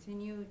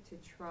continue to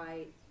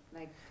try,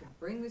 like, to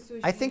bring the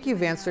sushi? I think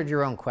you've answered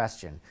your own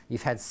question.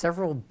 You've had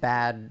several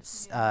bad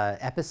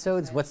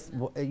episodes.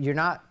 You're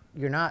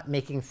not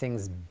making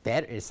things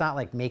better. It's not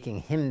like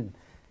making him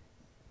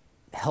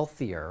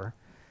healthier,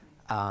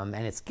 and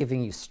it's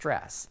giving you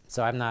stress.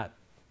 So I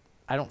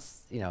don't,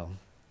 you know,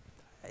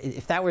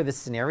 if that were the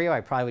scenario,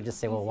 I probably would just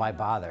say, well, why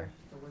bother?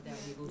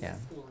 Yeah.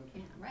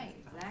 Right,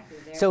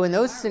 exactly. So in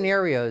those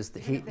scenarios,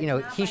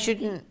 he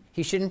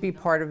shouldn't be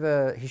part of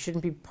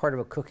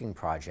a cooking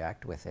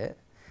project with it.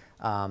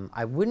 I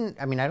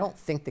don't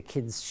think the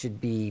kids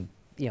should be,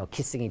 you know,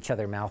 kissing each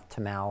other mouth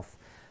to mouth.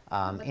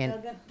 But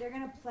they're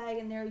gonna play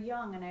and they're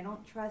young, and I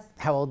don't trust.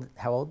 How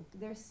old?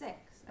 They're 6.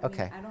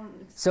 Okay. I don't.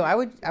 So I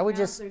would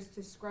just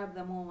to scrub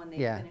them all when they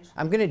finish.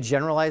 I'm going to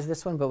generalize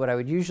this one, but what I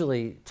would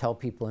usually tell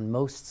people in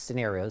most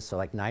scenarios, so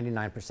like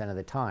 99% of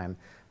the time,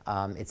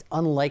 it's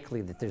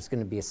unlikely that there's going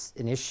to be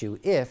an issue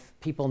if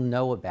people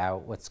know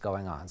about what's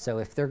going on. So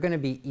if they're going to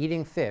be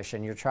eating fish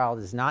and your child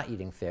is not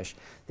eating fish,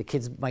 the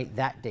kids might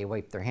that day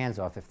wipe their hands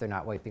off if they're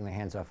not wiping their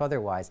hands off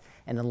otherwise.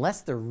 And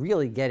unless they're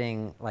really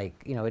getting,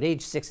 like, you know, at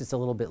age 6 it's a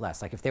little bit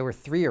less. Like if they were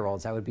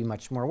 3-year-olds, I would be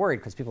much more worried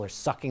because people are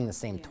sucking the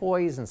same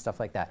toys and stuff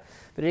like that.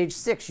 But at age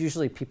 6,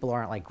 usually people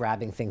aren't like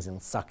grabbing things and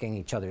sucking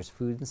each other's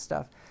food and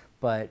stuff.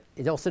 But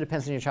it also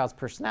depends on your child's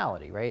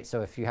personality, right?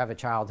 So if you have a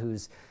child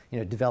who's, you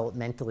know,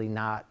 developmentally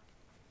not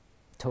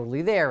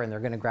totally there and they're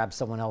going to grab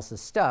someone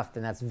else's stuff,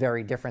 then that's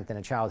very different than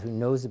a child who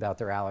knows about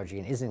their allergy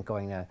and isn't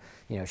going to,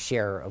 you know,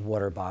 share a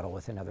water bottle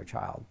with another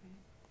child.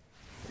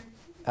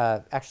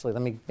 Actually,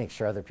 let me make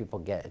sure other people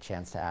get a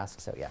chance to ask.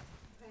 So yeah.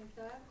 Okay,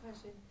 so I have a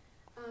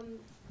question.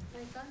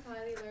 My son's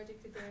highly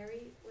allergic to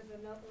dairy with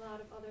a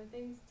lot of other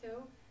things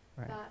too.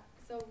 Right.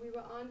 So we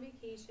were on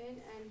vacation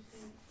and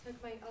he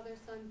took my other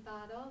son's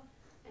bottle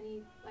and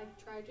he like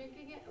tried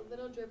drinking it. A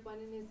little drip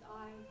went in his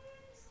eye.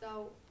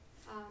 So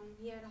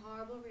he had a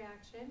horrible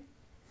reaction,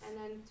 and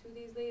then 2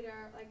 days later,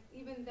 like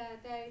even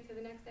that day to the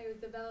next day, he was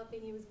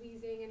developing, he was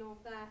wheezing and all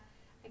that.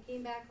 I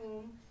came back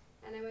home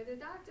and I went to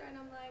the doctor and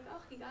I'm like,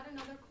 oh, he got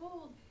another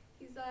cold.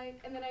 He's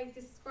like, and then I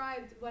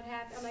described what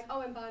happened. I'm like,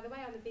 oh, and by the way,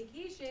 on the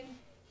vacation,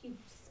 he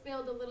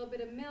spilled a little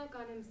bit of milk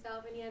on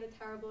himself and he had a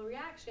terrible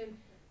reaction.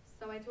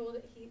 So I told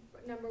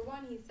number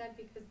one, he said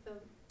because the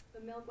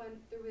milk went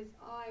through his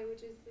eye,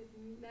 which is his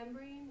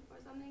membrane or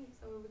something,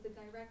 so it was a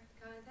direct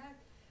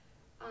contact.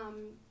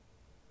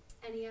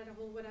 And he had a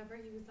whole whatever,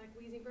 he was like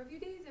wheezing for a few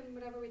days and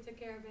whatever, we took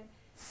care of it.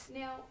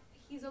 Now,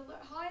 he's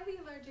highly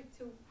allergic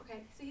to,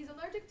 okay, so he's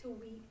allergic to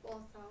wheat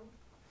also.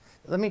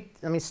 Let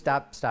me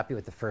stop you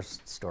with the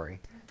first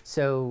story.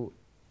 So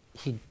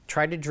he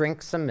tried to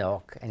drink some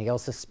milk and he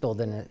also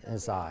spilled in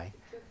his eye.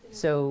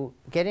 So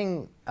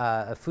getting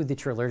a food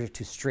that you're allergic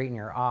to straight in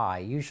your eye,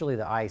 usually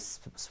the eye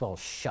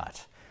swells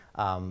shut.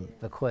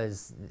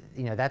 Because,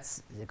 you know,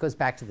 it goes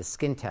back to the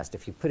skin test.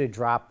 If you put a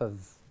drop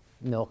of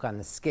milk on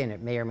the skin, it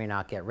may or may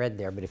not get red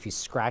there, but if you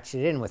scratch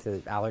it in with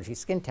an allergy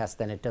skin test,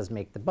 then it does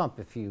make the bump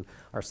if you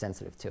are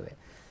sensitive to it.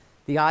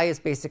 The eye is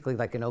basically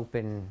like an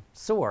open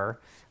sore,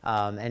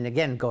 and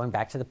again, going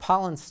back to the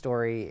pollen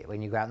story,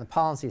 when you go out in the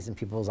pollen season,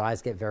 people's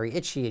eyes get very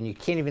itchy and you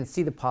can't even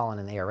see the pollen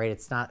in the air, right?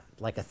 It's not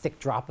like a thick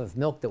drop of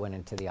milk that went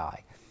into the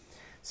eye.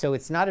 So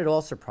it's not at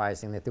all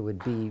surprising that there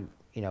would be,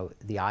 you know,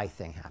 the eye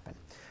thing happen.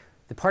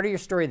 The part of your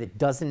story that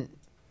doesn't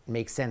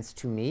make sense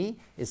to me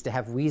is to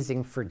have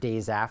wheezing for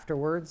days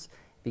afterwards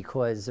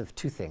because of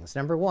 2 things.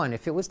 Number one,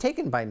 if it was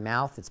taken by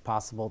mouth, it's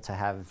possible to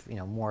have, you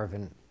know, more of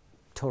a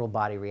total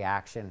body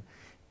reaction,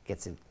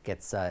 gets you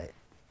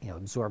know,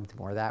 absorbed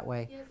more that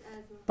way. He has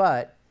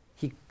asthma.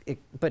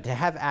 But to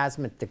have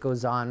asthma that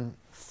goes on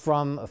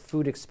from a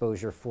food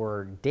exposure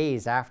for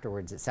days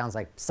afterwards, it sounds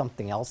like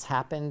something else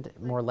happened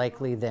more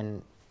likely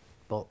than,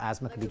 well,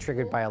 asthma could be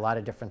triggered by a lot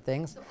of different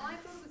things. So I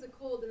thought it was a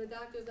cold, and the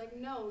doctor's like,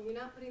 no, you're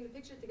not putting the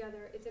picture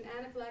together. It's an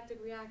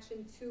anaphylactic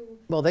reaction to.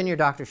 Well, then your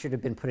doctor should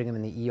have been putting him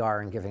in the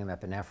ER and giving him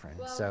epinephrine.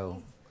 Well,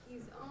 so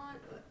he's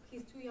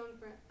too young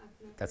for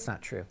epinephrine. that's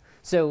not true.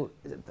 So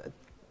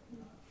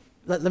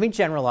let me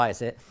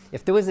generalize it.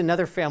 If there was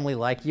another family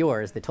like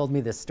yours that told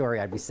me this story,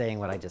 I'd be saying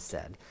what I just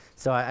said.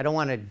 So I don't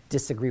want to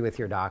disagree with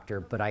your doctor,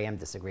 but I am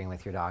disagreeing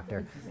with your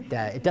doctor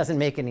that it doesn't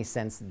make any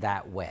sense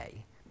that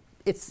way.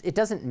 It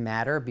doesn't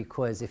matter,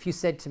 because if you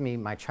said to me,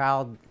 my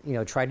child,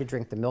 tried to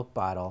drink the milk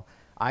bottle,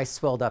 I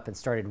swelled up and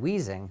started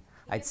wheezing,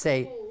 I'd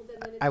say,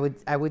 I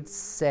would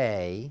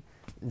say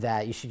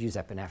that you should use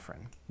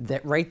epinephrine.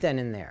 That right then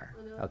and there,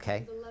 okay?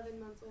 He's 11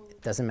 months old.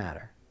 It doesn't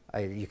matter.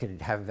 You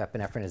could have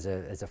epinephrine as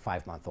a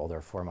 5-month-old or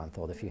a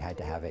 4-month-old if you had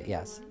to have it,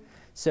 yes.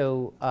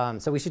 So,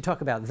 so we should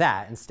talk about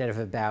that instead of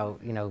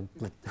about,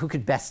 who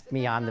could best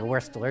me on the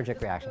worst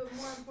allergic reaction. The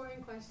more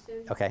important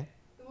question. Okay.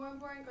 The more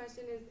important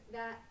question is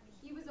that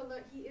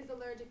he is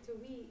allergic to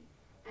wheat,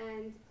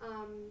 and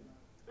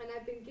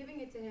I've been giving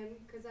it to him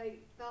because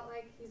I felt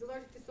like he's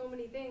allergic to so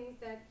many things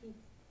that he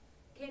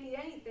can't eat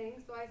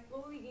anything. So I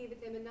slowly gave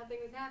it to him, and nothing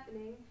was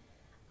happening.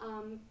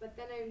 But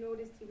then I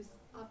noticed he was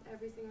up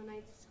every single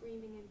night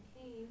screaming in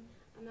pain.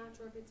 I'm not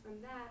sure if it's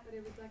from that, but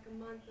it was like a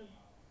month of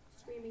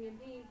screaming in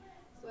pain.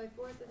 So I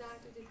forced the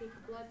doctor to take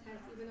a blood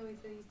test, even though he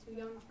said he's too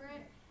young for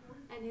it.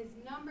 And his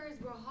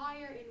numbers were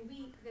higher in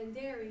wheat than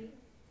dairy,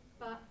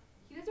 but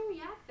he doesn't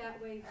react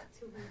that way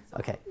to wheat. So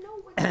Okay. I don't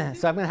know what to do.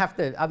 So I'm going to have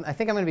to, I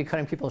think I'm going to be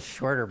cutting people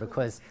shorter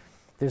because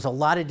there's a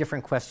lot of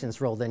different questions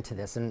rolled into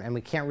this, and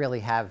we can't really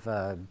have,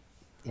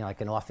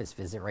 like an office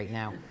visit right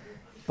now.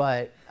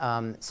 But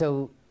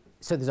so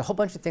there's a whole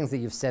bunch of things that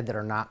you've said that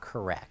are not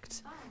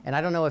correct. And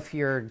I don't know if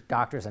your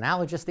doctor's an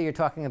allergist that you're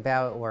talking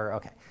about or,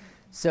 okay.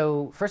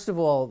 So first of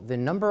all, the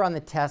number on the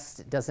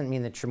test doesn't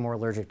mean that you're more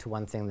allergic to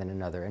one thing than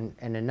another.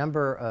 And a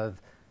number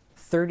of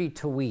 30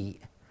 to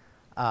wheat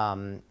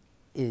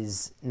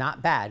is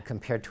not bad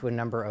compared to a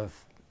number of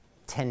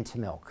 10 to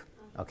milk,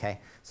 okay?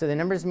 So the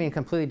numbers mean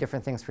completely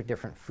different things for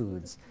different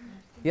foods.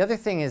 The other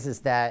thing is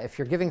that if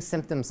you're giving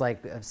symptoms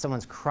like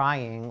someone's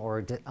crying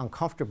or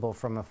uncomfortable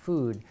from a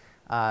food,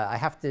 I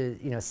have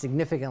to,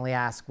 significantly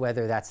ask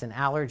whether that's an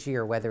allergy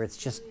or whether it's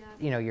just,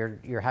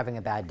 you're having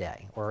a bad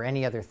day or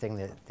any other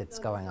thing that's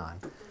going on.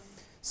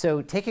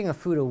 So taking a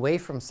food away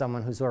from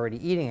someone who's already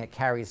eating it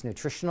carries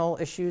nutritional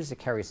issues, it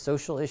carries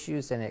social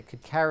issues, and it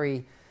could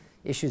carry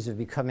issues of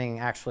becoming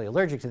actually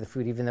allergic to the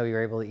food even though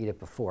you're able to eat it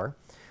before.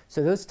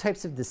 So those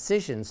types of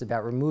decisions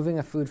about removing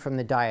a food from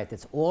the diet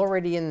that's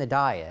already in the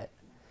diet,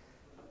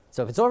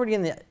 so if it's already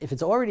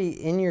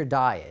in your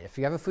diet, if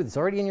you have a food that's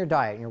already in your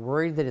diet and you're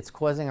worried that it's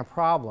causing a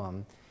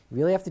problem, you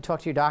really have to talk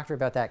to your doctor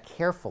about that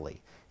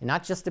carefully. And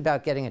not just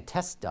about getting a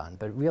test done,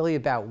 but really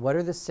about what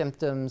are the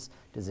symptoms,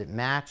 does it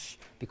match?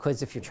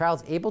 Because if your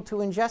child's able to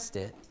ingest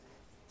it,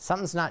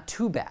 something's not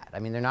too bad. I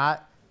mean, they're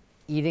not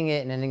eating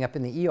it and ending up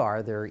in the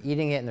ER, they're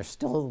eating it and they're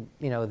still,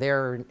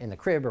 there in the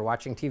crib or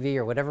watching TV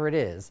or whatever it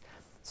is.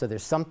 So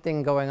there's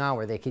something going on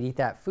where they could eat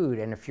that food,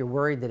 and if you're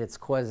worried that it's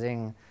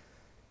causing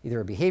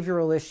either a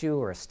behavioral issue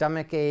or a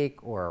stomach ache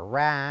or a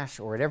rash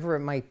or whatever it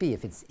might be,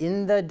 if it's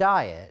in the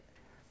diet,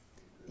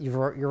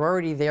 you're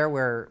already there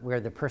where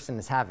the person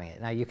is having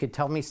it. Now you could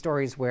tell me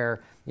stories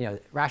where,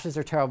 rashes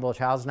are terrible,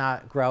 child's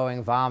not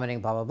growing, vomiting,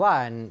 blah, blah,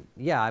 blah, and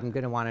yeah, I'm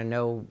gonna wanna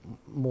know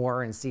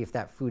more and see if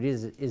that food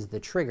is the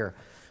trigger.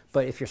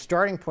 But if your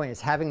starting point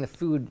is having the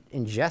food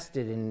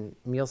ingested in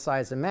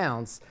meal-sized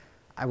amounts,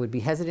 I would be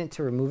hesitant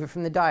to remove it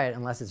from the diet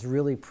unless it's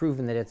really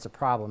proven that it's a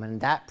problem. And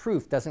that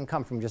proof doesn't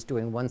come from just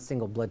doing one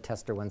single blood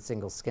test or one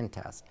single skin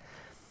test.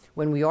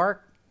 When we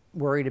are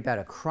worried about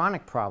a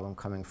chronic problem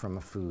coming from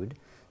a food,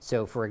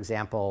 so for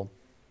example,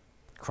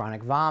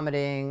 chronic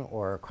vomiting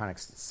or chronic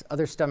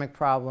other stomach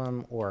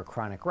problem or a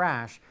chronic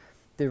rash,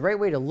 the right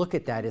way to look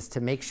at that is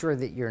to make sure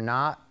that you're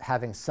not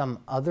having some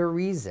other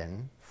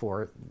reason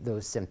for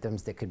those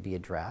symptoms that could be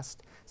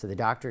addressed. So the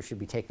doctor should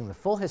be taking the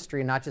full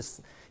history, not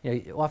just,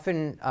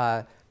 often,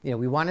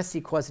 we want to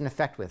see cause and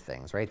effect with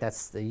things, right?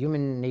 That's the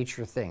human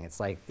nature thing. It's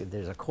like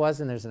there's a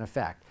cause and there's an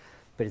effect.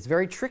 But it's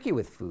very tricky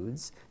with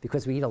foods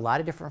because we eat a lot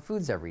of different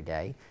foods every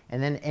day.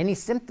 And then any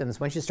symptoms,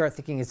 once you start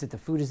thinking, is it the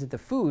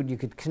food, you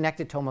could connect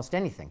it to almost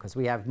anything because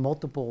we have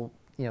multiple,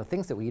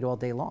 things that we eat all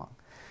day long.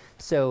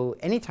 So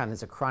anytime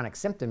there's a chronic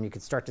symptom, you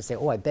could start to say,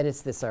 oh, I bet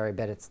it's this or I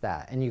bet it's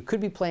that. And you could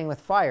be playing with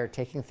fire,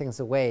 taking things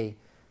away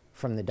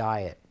from the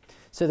diet.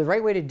 So the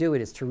right way to do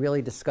it is to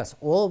really discuss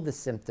all of the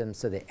symptoms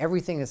so that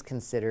everything is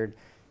considered.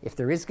 If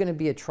there is going to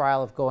be a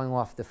trial of going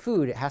off the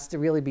food, it has to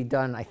really be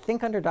done, I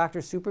think, under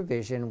doctor's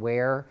supervision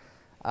where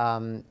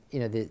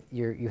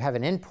you have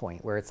an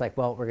endpoint where it's like,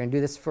 well, we're going to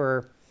do this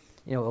for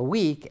a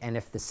week, and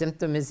if the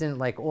symptom isn't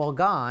like all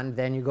gone,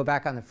 then you go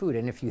back on the food.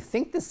 And if you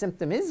think the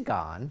symptom is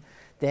gone,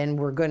 then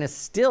we're going to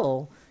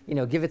still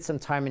give it some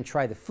time and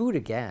try the food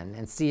again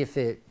and see if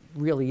it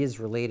really is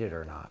related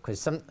or not.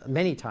 Because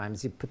many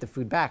times you put the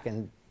food back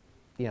and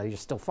you're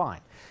still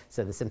fine.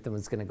 So the symptom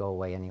is going to go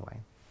away anyway.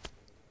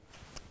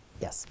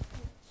 Yes?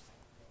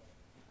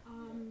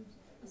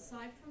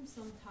 Aside from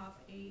some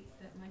top 8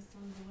 that my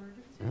son's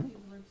allergic to, he's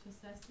allergic to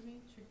sesame,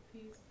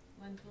 chickpeas,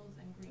 lentils,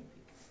 and green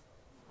peas.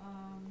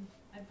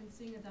 I've been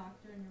seeing a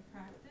doctor in your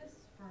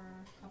practice for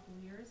a couple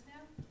years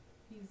now.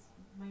 He's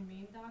my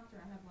main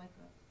doctor. I have like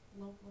a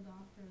local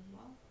doctor as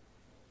well.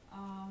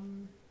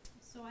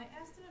 So I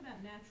asked him about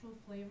natural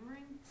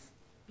flavoring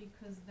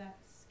because that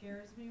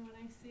scares me when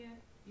I see it,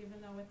 even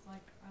though it's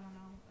like, I don't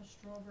know, a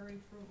strawberry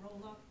fruit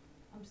roll-up.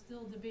 I'm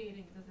still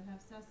debating, does it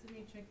have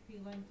sesame, chickpea,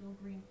 lentil,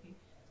 green pea?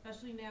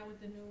 Especially now with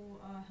the new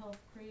health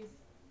craze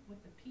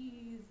with the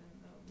peas and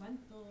the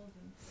lentils.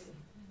 And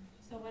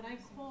so when I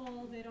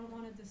call, they don't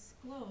want to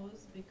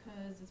disclose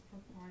because it's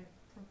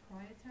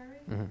proprietary.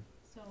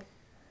 So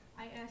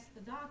I asked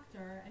the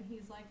doctor, and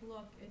he's like,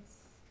 look, it's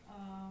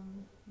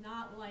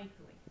not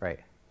likely. Right.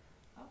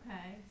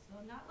 Okay, so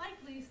not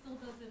likely still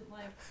doesn't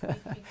like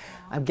make me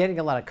calm. I'm getting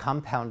a lot of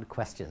compound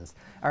questions.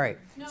 All right,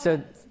 No, so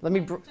but let me.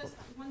 just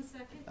 1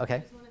 second. Okay. I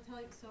just want to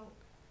tell you. So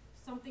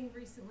something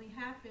recently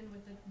happened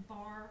with the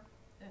bar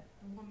that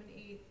the woman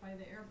ate by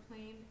the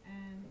airplane,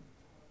 and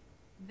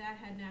that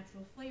had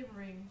natural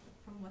flavoring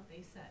from what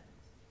they said.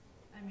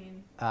 I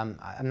mean,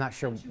 I'm not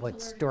sure that she was what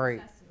allergic to story.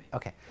 sesame.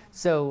 Okay,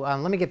 so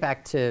let me get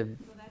back to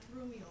So that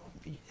threw me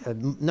off. a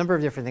number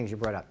of different things you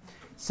brought up.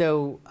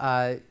 So,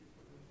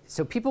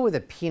 so people with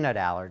a peanut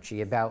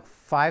allergy, about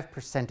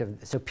 5% of,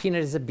 so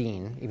peanut is a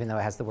bean, even though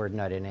it has the word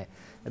nut in it.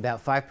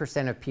 About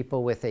 5% of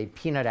people with a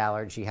peanut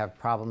allergy have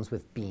problems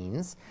with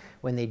beans.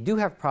 When they do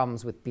have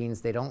problems with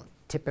beans, they don't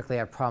typically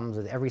have problems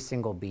with every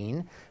single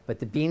bean, but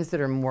the beans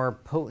that are more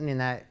potent in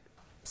that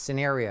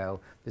scenario,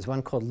 there's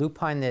one called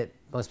lupine that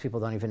most people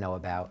don't even know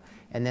about,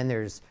 and then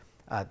there's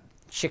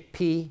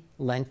chickpea,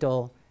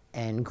 lentil,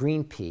 and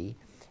green pea.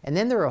 And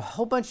then there are a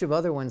whole bunch of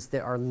other ones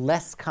that are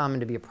less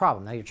common to be a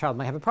problem. Now, your child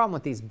might have a problem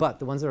with these, but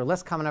the ones that are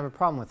less common have a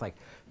problem with, like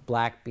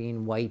black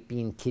bean, white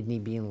bean, kidney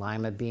bean,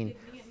 lima bean.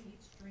 Kidney and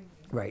each string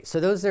bean. Right.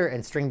 So those are,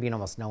 and string bean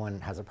almost no one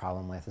has a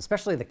problem with,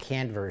 especially the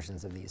canned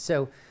versions of these.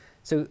 So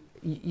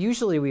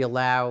usually we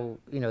allow,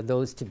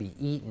 those to be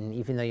eaten,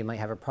 even though you might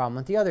have a problem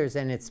with the others.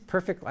 And it's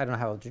perfect. I don't know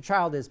how old your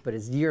child is, but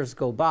as years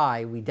go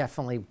by, we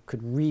definitely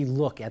could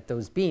re-look at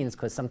those beans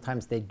because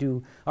sometimes they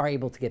are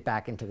able to get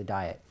back into the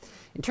diet.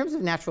 In terms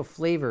of natural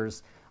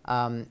flavors,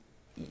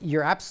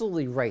 you're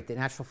absolutely right that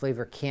natural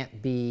flavor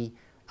can't be,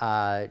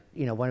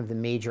 one of the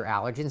major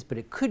allergens, but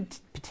it could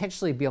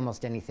potentially be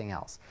almost anything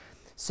else.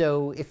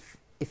 So if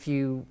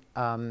you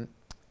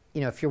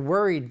if you're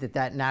worried that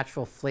that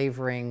natural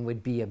flavoring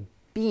would be a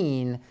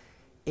bean,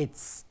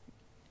 it's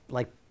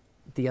like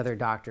the other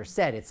doctor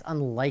said, it's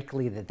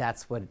unlikely that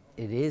that's what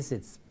it is.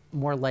 It's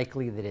more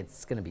likely that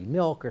it's going to be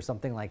milk or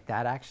something like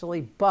that,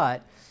 actually.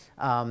 But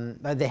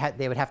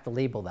they would have to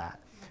label that.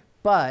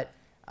 But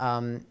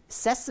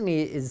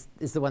sesame is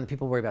the one that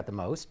people worry about the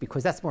most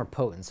because that's more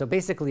potent. So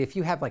basically, if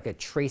you have like a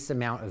trace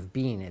amount of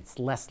bean, it's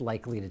less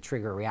likely to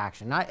trigger a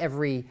reaction. Not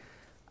every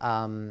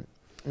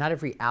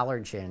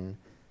allergen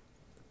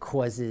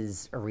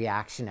causes a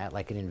reaction at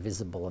like an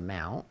invisible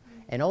amount.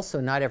 And also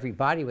not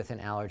everybody with an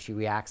allergy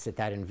reacts at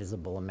that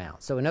invisible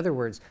amount. So in other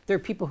words, there are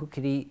people who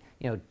could eat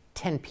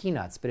 10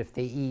 peanuts, but if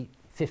they eat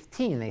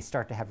 15, they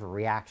start to have a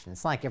reaction.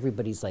 It's not like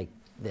everybody's like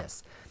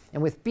this.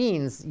 And with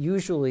beans,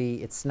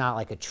 usually it's not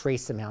like a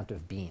trace amount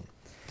of bean.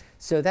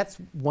 So that's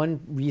one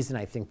reason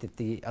I think that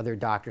the other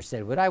doctor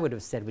said what I would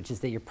have said, which is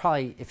that you're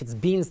probably, if it's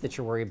beans that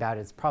you're worried about,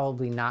 it's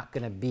probably not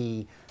going to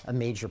be a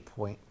major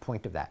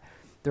point of that.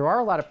 There are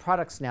a lot of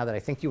products now that I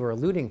think you were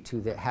alluding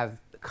to that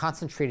have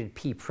concentrated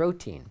pea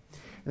protein.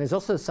 And there's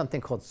also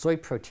something called soy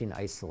protein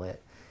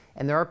isolate.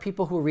 And there are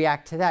people who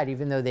react to that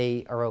even though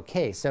they are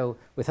okay. So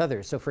with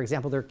others, so for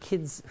example, there are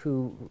kids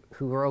who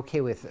are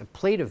okay with a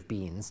plate of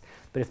beans,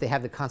 but if they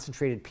have the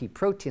concentrated pea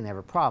protein, they have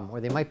a problem. Or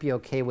they might be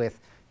okay with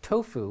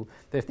tofu,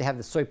 but if they have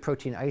the soy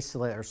protein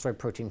isolate or soy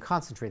protein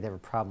concentrate, they have a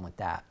problem with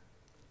that.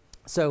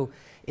 So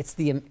it's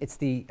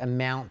the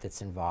amount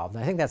that's involved.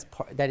 And I think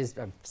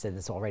I've said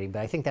this already,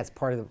 but I think that's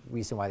part of the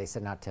reason why they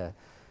said not to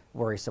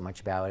worry so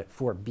much about it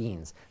for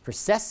beans. For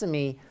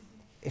sesame,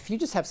 if you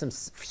just have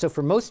so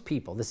for most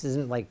people, this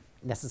isn't like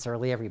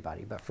necessarily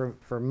everybody, but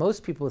for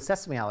most people with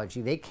sesame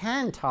allergy, they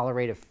can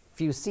tolerate a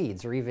few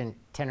seeds or even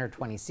 10 or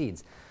 20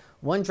 seeds.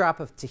 One drop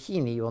of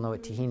tahini, you all know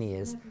what tahini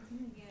is.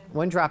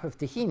 One drop of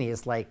tahini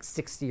is like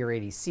 60 or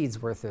 80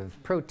 seeds worth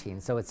of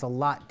protein, so it's a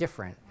lot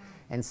different.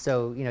 And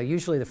so,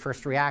 usually the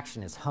first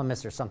reaction is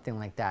hummus or something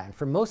like that. And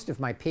for most of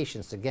my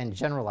patients, again,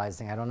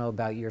 generalizing, I don't know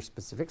about your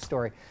specific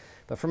story,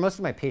 but for most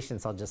of my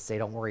patients, I'll just say,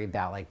 don't worry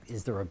about, like,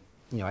 is there a,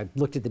 I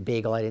looked at the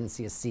bagel, I didn't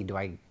see a seed, do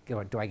I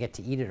get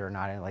to eat it or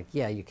not? And like,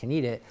 yeah, you can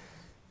eat it,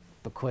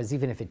 because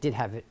even if it did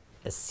have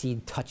a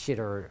seed touch it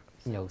or,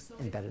 So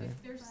embedded in it.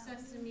 if there's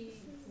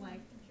sesame,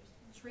 like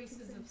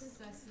traces of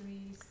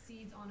sesame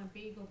seeds on a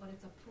bagel, but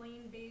it's a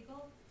plain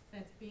bagel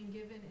that's being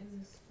given in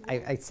the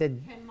school, I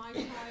said, can my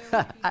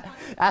child be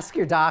touched? ask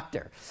your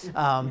doctor.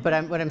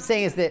 But what I'm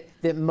saying is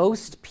that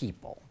most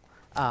people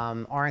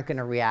aren't going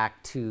to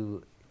react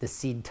to the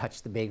seed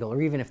touch the bagel,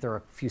 or even if there are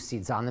a few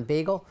seeds on the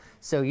bagel.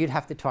 So you'd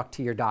have to talk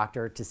to your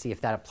doctor to see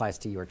if that applies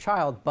to your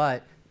child,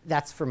 but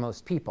that's for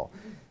most people.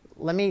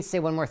 Let me say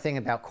one more thing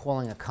about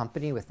calling a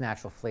company with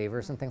natural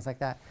flavors and things like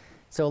that.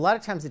 So a lot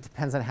of times it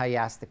depends on how you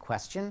ask the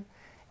question,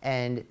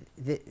 and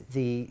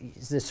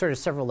there's sort of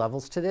several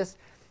levels to this.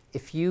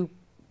 If you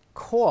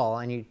call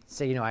and you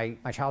say, you know,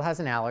 my child has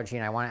an allergy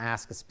and I want to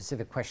ask a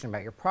specific question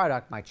about your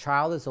product. My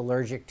child is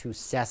allergic to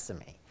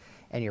sesame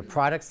and your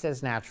product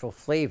says natural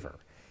flavor.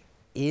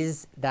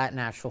 Is that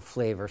natural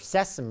flavor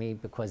sesame?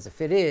 Because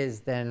if it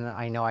is, then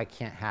I know I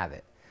can't have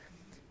it.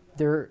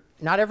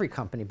 Not every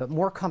company, but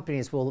more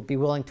companies will be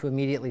willing to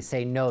immediately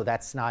say, no,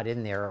 that's not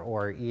in there,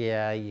 or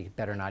yeah, you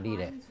better not eat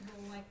it.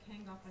 Will, like,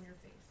 hang up on your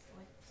face.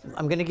 Like,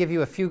 I'm going to give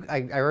you a few.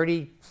 I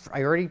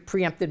already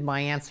preempted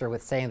my answer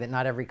with saying that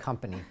not every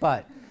company,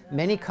 but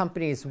many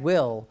companies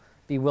will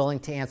be willing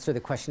to answer the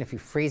question if you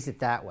phrase it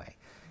that way.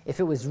 If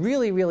it was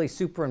really, really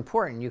super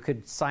important, you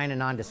could sign a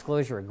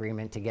non-disclosure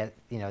agreement to get,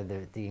 you know,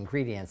 the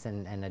ingredients,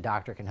 and a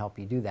doctor can help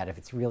you do that if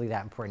it's really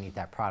that important to eat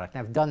that product.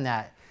 And I've done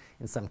that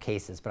in some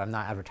cases, but I'm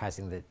not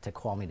advertising to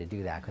call me to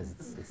do that because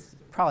it's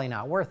probably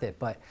not worth it.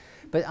 But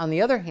on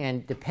the other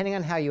hand, depending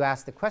on how you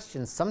ask the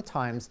question,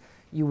 sometimes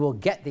you will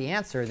get the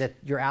answer that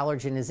your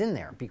allergen is in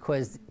there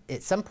because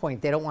at some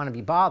point they don't want to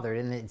be bothered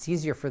and it's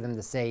easier for them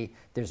to say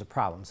there's a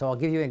problem. So I'll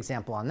give you an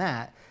example on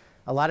that.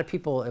 A lot of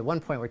people at one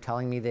point were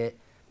telling me that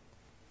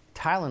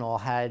Tylenol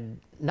had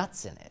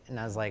nuts in it. And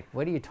I was like,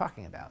 what are you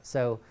talking about?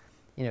 So,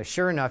 you know,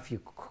 sure enough,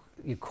 you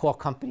call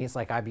companies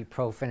like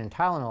ibuprofen and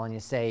Tylenol and you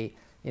say,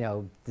 you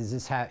know,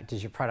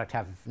 does your product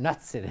have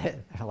nuts in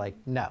it? They're like,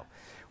 no.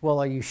 Well,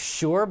 are you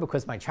sure?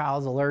 Because my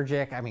child's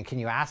allergic. I mean, can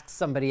you ask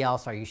somebody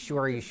else? Are you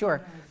sure? Are you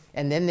sure?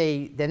 And then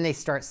they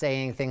start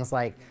saying things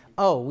like,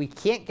 oh, we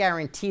can't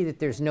guarantee that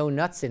there's no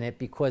nuts in it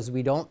because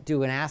we don't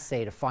do an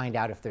assay to find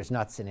out if there's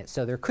nuts in it.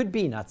 So there could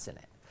be nuts in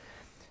it.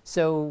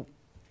 So,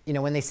 you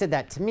know, when they said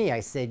that to me, I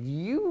said,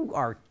 you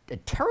are a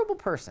terrible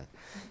person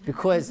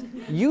because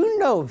you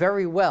know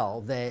very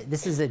well that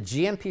this is a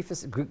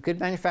GMP, good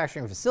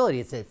manufacturing facility.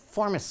 It's a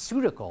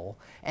pharmaceutical,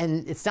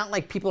 and it's not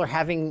like people are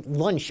having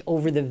lunch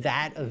over the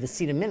vat of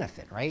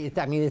acetaminophen, right?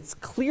 I mean, it's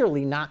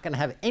clearly not going to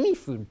have any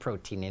food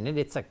protein in it.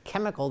 It's a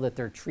chemical that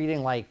they're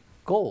treating like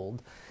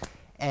gold.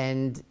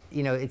 And,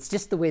 you know, it's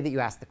just the way that you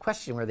ask the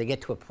question where they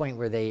get to a point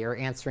where they are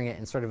answering it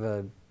in sort of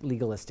a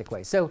legalistic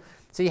way. So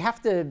you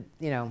have to,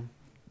 you know,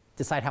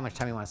 decide how much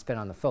time you want to spend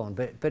on the phone,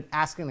 but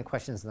asking the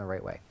questions in the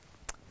right way.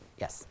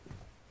 Yes?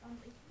 If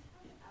you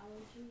have an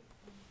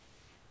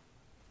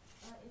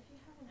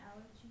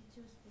allergy,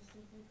 to a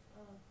specific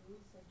food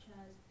such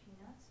as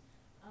peanuts,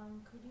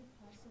 could you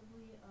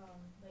possibly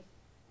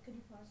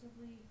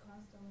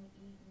constantly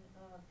eat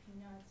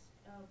peanuts?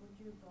 Would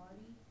your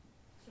body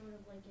sort of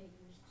like get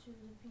used to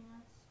the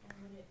peanuts, and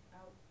would you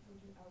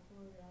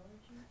outgrow the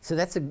allergy? So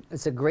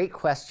it's a great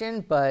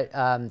question, but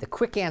the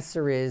quick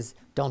answer is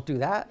don't do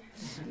that.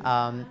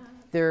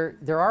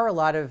 There are a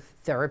lot of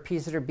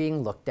therapies that are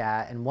being looked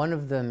at, and one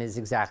of them is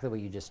exactly what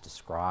you just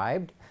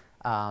described.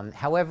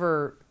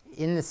 However,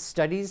 in the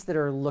studies that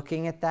are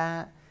looking at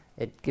that,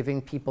 at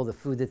giving people the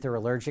food that they're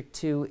allergic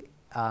to,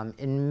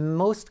 in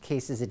most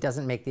cases it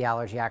doesn't make the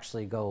allergy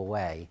actually go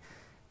away.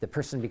 The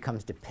person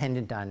becomes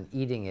dependent on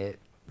eating it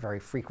very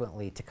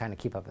frequently to kind of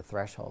keep up a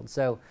threshold.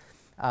 So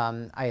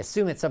I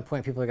assume at some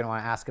point people are going to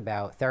want to ask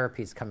about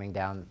therapies coming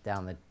down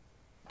the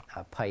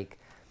pike.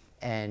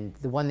 And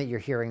the one that you're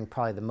hearing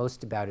probably the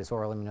most about is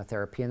oral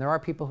immunotherapy. And there are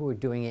people who are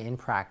doing it in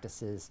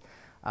practices.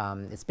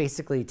 It's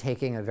basically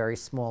taking a very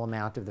small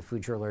amount of the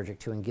food you're allergic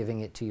to and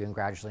giving it to you in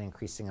gradually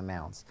increasing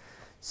amounts.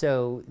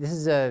 So this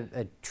is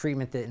a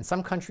treatment that in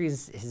some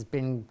countries has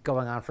been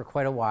going on for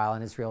quite a while.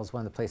 And Israel is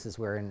one of the places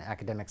where in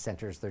academic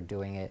centers they're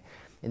doing it.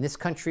 In this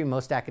country,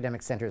 most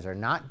academic centers are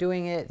not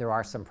doing it. There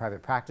are some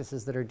private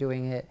practices that are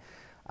doing it.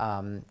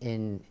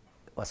 In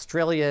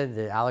Australia,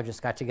 the allergists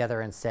got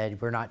together and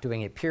said, we're not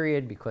doing it,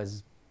 period,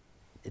 because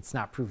it's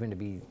not proven to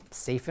be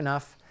safe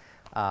enough.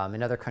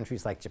 In other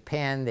countries like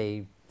Japan,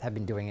 they have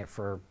been doing it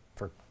for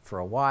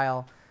a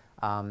while.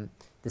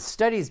 The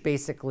studies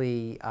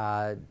basically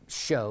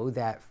show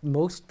that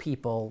most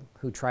people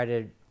who try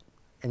to,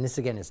 and this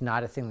again is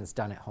not a thing that's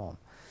done at home,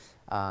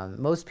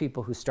 most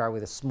people who start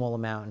with a small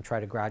amount and try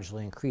to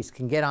gradually increase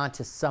can get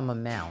onto some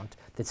amount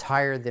that's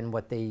higher than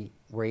what they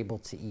were able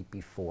to eat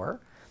before.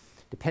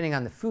 Depending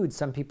on the food,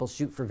 some people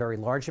shoot for very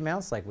large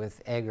amounts, like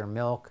with egg or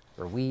milk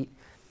or wheat.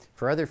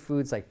 For other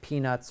foods like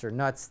peanuts or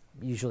nuts,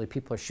 usually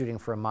people are shooting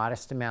for a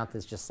modest amount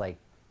that's just like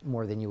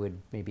more than you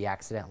would maybe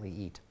accidentally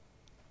eat.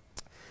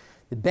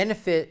 The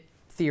benefit,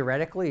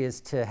 theoretically, is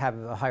to have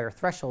a higher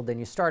threshold than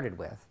you started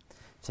with,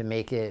 to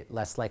make it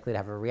less likely to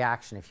have a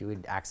reaction if you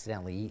had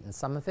accidentally eaten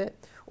some of it,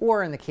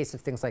 or in the case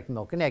of things like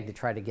milk and egg, to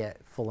try to get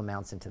full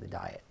amounts into the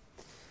diet.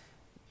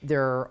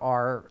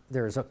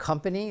 There's a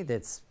company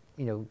that's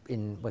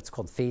in what's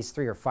called phase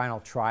 3 or final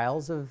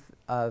trials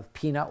of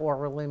peanut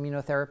oral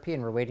immunotherapy,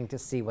 and we're waiting to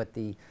see what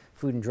the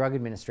Food and Drug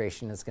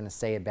Administration is going to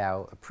say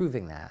about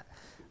approving that.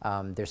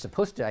 They're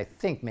supposed to, I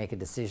think, make a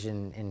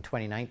decision in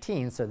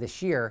 2019, so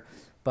this year,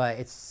 but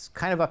it's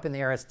kind of up in the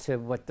air as to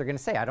what they're going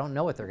to say. I don't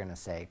know what they're going to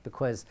say,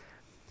 because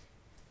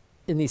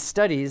in these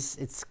studies,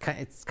 it's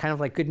kind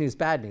of like good news,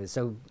 bad news.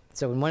 So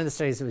in one of the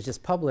studies that was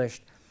just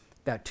published,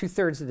 about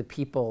 2/3 of the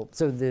people,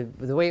 so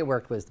the way it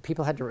worked was the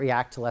people had to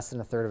react to less than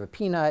 1/3 of a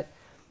peanut.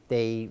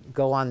 They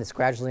go on this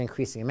gradually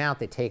increasing amount.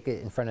 They take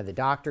it in front of the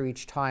doctor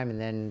each time, and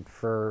then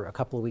for a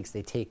couple of weeks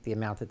they take the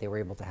amount that they were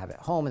able to have at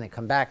home, and they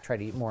come back, try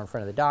to eat more in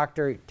front of the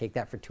doctor, take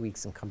that for 2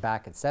 weeks and come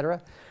back,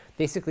 etc.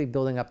 Basically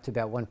building up to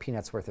about 1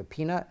 peanut's worth of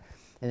peanut.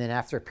 And then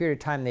after a period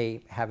of time,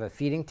 they have a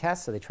feeding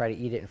test, so they try to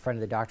eat it in front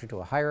of the doctor to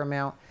a higher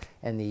amount.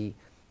 And the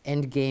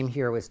end game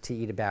here was to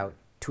eat about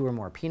 2 or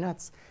more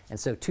peanuts. And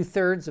so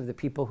 2/3 of the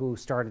people who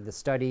started the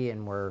study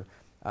and were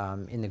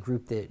in the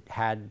group that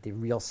had the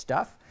real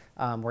stuff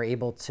were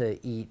able to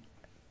eat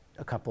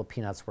a couple of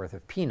peanuts worth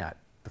of peanut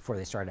before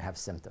they started to have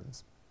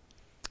symptoms.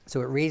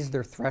 So it raised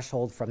their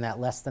threshold from that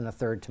less than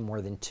 1/3 to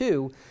more than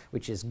 2,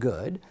 which is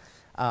good.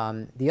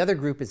 The other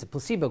group is a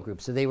placebo group,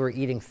 so they were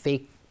eating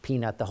fake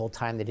peanut the whole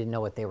time. They didn't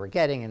know what they were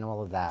getting and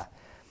all of that.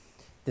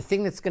 The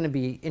thing that's going to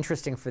be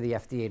interesting for the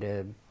FDA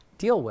to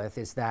deal with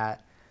is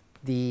that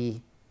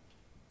the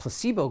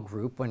placebo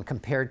group, when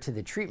compared to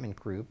the treatment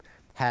group,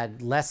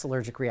 had less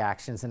allergic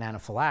reactions and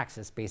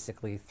anaphylaxis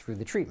basically through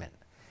the treatment.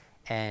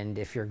 And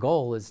if your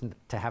goal is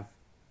to have,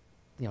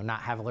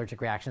 not have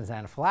allergic reactions and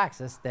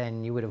anaphylaxis,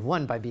 then you would have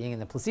won by being in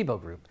the placebo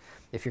group.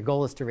 If your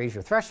goal is to raise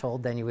your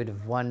threshold, then you would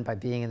have won by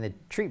being in the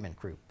treatment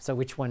group. So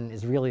which one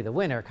is really the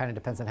winner kind of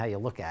depends on how you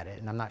look at it,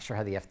 and I'm not sure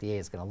how the FDA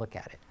is going to look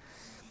at it.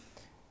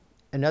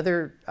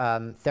 Another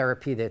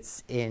therapy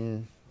that's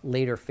in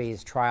later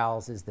phase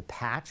trials is the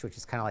patch, which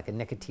is kind of like a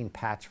nicotine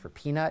patch for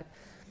peanut.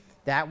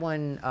 That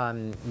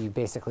one you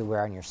basically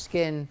wear on your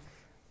skin.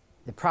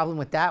 The problem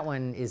with that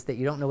one is that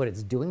you don't know what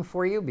it's doing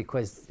for you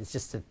because it's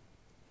just a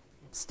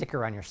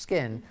sticker on your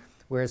skin.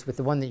 Whereas with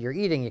the one that you're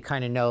eating, you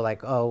kind of know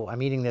like, oh,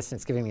 I'm eating this and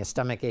it's giving me a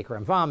stomach ache or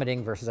I'm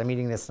vomiting, versus I'm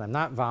eating this and I'm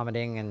not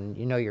vomiting, and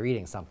you know you're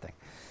eating something.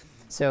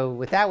 So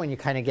with that one, you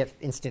kind of get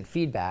instant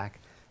feedback.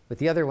 With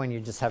the other one, you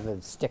just have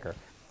a sticker.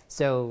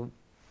 So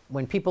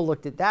when people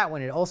looked at that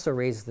one, it also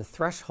raised the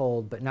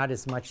threshold, but not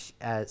as much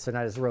as, so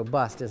not as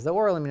robust as the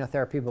oral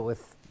immunotherapy, but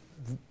with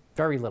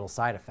very little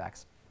side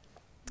effects.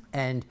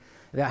 And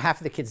about half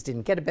of the kids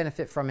didn't get a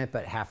benefit from it,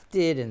 but half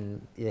did,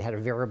 and it had a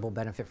variable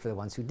benefit for the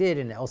ones who did.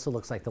 And it also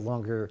looks like the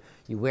longer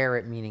you wear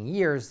it, meaning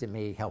years, it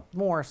may help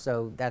more.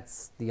 So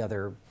that's the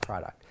other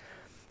product.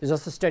 There's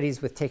also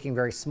studies with taking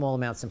very small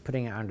amounts and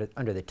putting it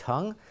under the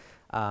tongue.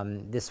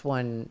 This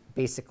one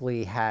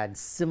basically had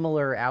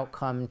similar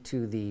outcome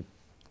to the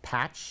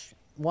patch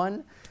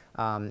one,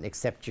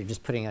 except you're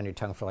just putting it on your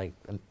tongue for like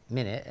a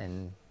minute,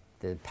 and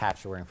the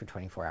patch you're wearing for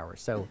 24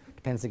 hours. So it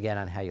depends again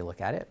on how you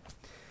look at it.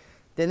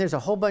 Then there's a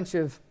whole bunch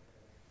of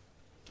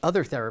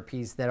other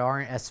therapies that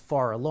aren't as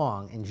far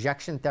along.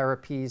 Injection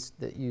therapies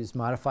that use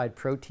modified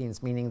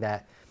proteins, meaning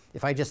that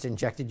if I just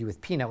injected you with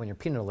peanut when you're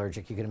peanut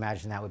allergic, you can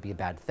imagine that would be a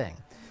bad thing.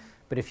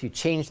 But if you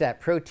change that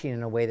protein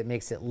in a way that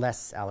makes it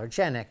less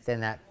allergenic,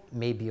 then that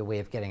may be a way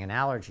of getting an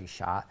allergy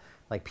shot.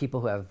 Like people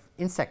who have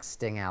insect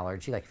sting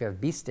allergy, like if you have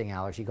bee sting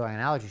allergy, going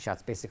on allergy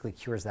shots basically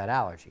cures that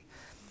allergy.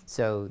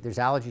 So there's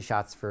allergy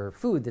shots for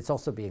food that's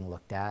also being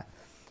looked at.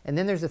 And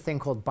then there's a thing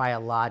called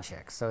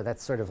biologics. So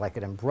that's sort of like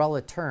an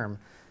umbrella term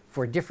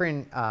for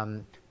different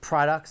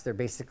products. They're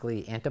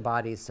basically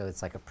antibodies, so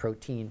it's like a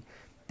protein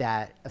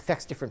that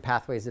affects different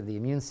pathways of the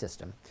immune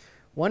system.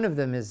 One of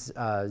them is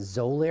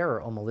Xolair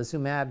or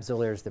omalizumab.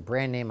 Xolair is the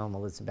brand name.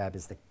 Omalizumab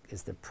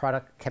is the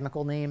product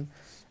chemical name.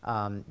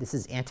 This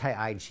is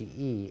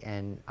anti-IgE,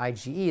 and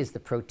IgE is the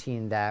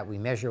protein that we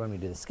measure when we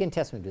do the skin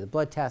test, when we do the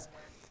blood test.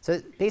 So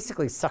it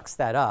basically sucks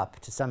that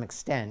up to some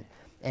extent,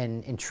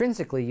 and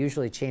intrinsically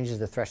usually changes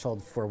the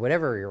threshold for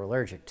whatever you're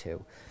allergic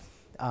to.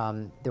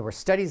 There were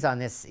studies on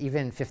this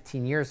even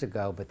 15 years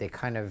ago, but they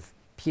kind of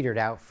petered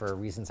out for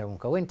reasons I won't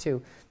go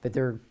into, but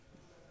they're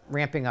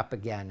ramping up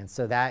again. And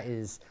so that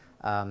is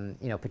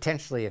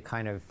potentially a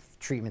kind of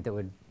treatment that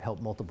would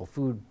help multiple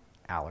food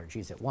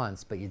allergies at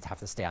once, but you'd have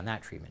to stay on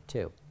that treatment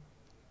too.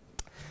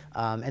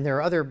 And there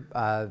are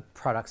other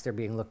products that are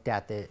being looked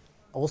at that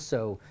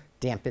also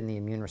dampen the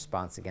immune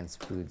response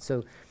against food.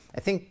 So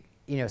I think,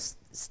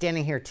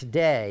 standing here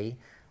today,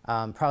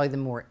 probably the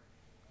more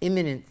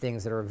imminent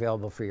things that are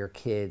available for your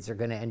kids are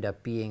going to end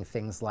up being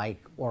things like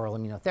oral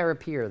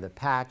immunotherapy or the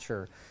patch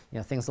or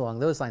things along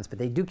those lines, but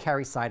they do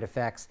carry side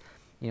effects.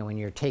 When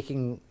you're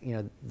taking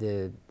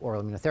the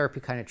oral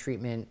immunotherapy kind of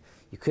treatment,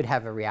 you could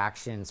have a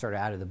reaction sort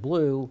of out of the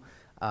blue.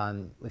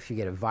 If you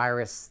get a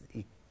virus,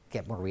 you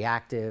get more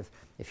reactive.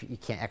 If you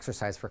can't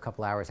exercise for a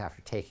couple hours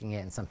after taking it,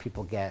 and some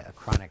people get a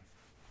chronic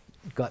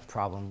gut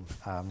problem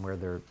where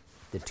the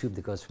tube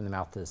that goes from the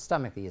mouth to the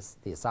stomach,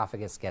 the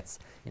esophagus gets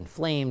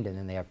inflamed, and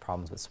then they have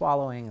problems with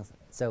swallowing.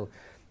 So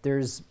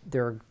there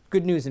are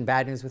good news and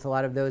bad news with a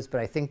lot of those, but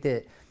I think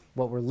that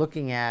what we're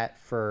looking at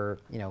for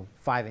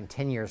 5 and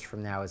 10 years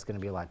from now is going to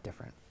be a lot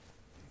different.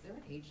 Is there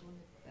an age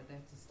limit that they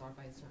have to start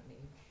by a certain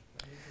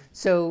age?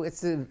 So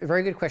it's a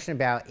very good question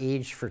about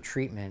age for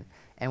treatment.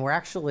 And we're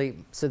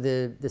actually, so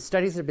the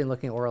studies that have been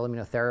looking at oral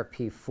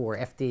immunotherapy for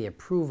FDA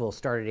approval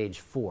started at age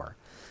 4.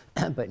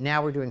 But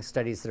now we're doing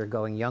studies that are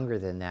going younger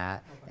than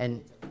that.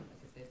 And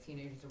If they're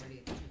teenagers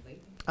already, it's too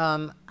late?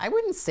 I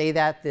wouldn't say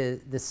that.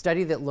 The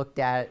study that looked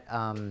at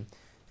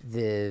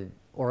the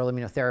oral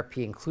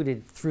immunotherapy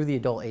included through the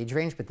adult age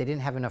range, but they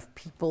didn't have enough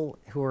people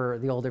who are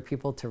the older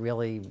people to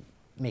really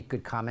make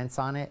good comments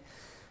on it.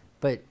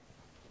 But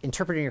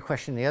interpreting your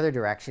question in the other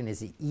direction,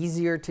 is it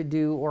easier to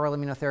do oral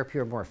immunotherapy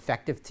or more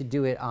effective to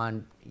do it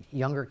on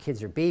younger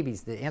kids or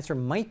babies? The answer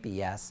might be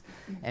yes,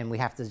 and we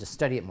have to just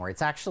study it more.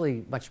 It's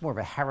actually much more of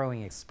a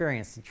harrowing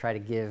experience to try to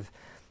give,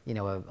 you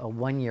know, a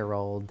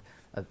 1-year-old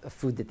a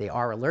food that they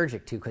are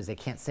allergic to because they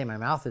can't say my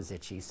mouth is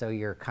itchy. So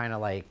you're kind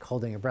of like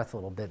holding your breath a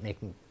little bit,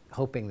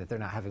 hoping that they're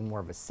not having more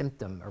of a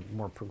symptom or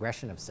more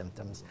progression of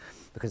symptoms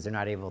because they're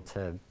not able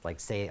to like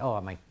say, oh,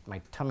 my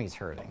tummy's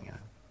hurting. You know?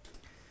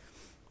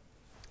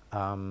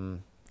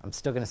 I'm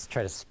still going to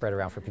try to spread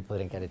around for people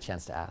who didn't get a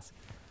chance to ask.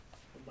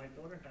 My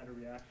daughter had a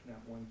reaction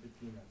at 1 to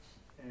peanuts,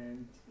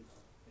 and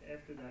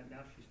after that,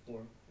 now she's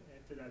 4.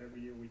 After that, every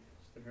year we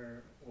tested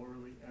her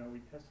orally. We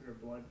tested her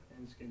blood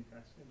and skin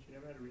tests, and she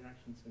never had a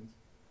reaction since.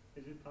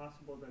 Is it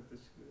possible that the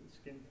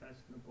skin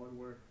test and the blood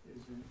work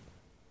isn't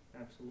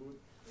absolute?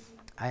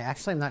 I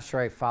actually am not sure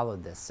I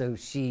followed this. So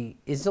she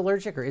is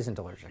allergic or isn't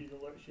allergic?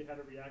 She had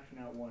a reaction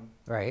at 1.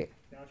 Right.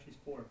 Now she's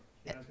 4.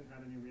 She hasn't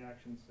had any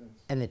reaction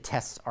since. And the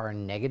tests are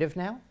negative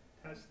now?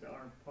 Tests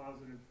are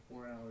positive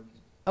for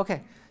allergy.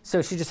 Okay,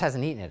 so she just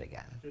hasn't eaten it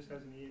again. Just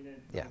hasn't eaten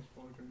it, Yeah. no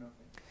exposure,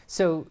 nothing.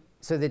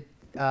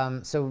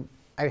 So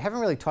I haven't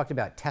really talked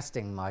about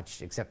testing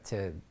much, except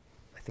to,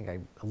 I think I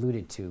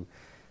alluded to,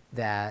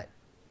 that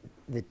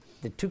the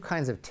 2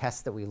 kinds of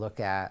tests that we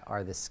look at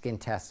are the skin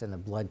test and the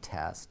blood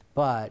test.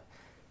 But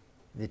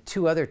the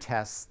 2 other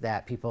tests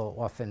that people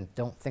often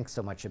don't think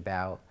so much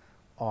about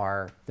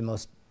are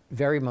the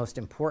very most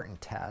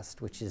important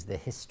test, which is the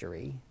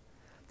history,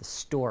 the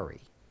story,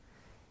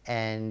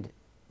 and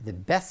the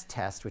best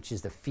test, which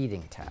is the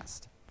feeding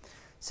test.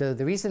 So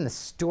the reason the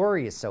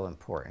story is so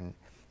important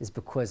is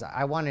because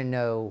I want to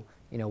know,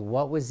 you know,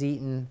 what was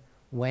eaten,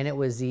 when it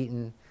was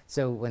eaten.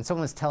 So when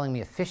someone's telling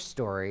me a fish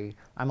story,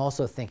 I'm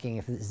also thinking,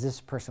 is this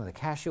a person with a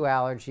cashew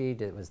allergy?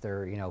 Was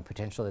there, you know,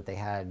 potential that they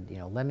had, you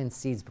know, lemon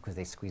seeds because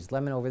they squeezed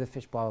lemon over the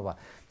fish, blah, blah,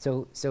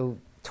 blah. So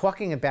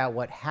talking about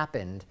what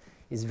happened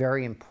is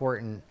very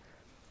important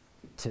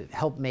to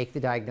help make the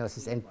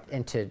diagnosis and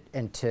to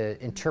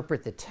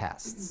interpret the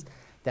tests.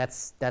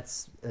 That's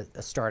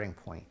a starting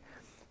point.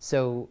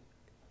 So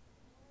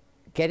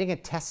getting a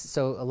test,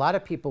 so a lot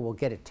of people will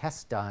get a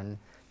test done,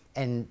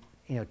 and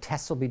you know,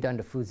 tests will be done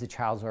to foods the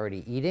child's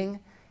already eating,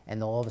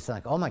 and they'll all of a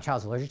sudden like, oh, my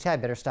child's allergic to that, I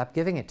better stop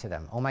giving it to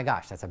them. Oh my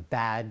gosh, that's a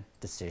bad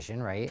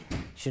decision, right?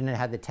 Shouldn't have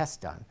had the test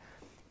done.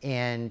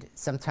 And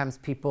sometimes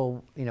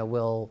people, you know,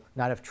 will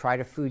not have tried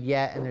a food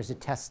yet, and there's a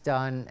test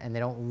done, and they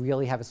don't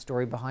really have a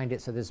story behind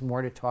it, so there's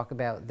more to talk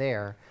about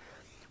there.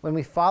 When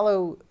we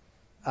follow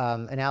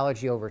an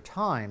allergy over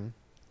time,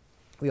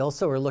 we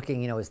also are looking,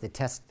 you know, is the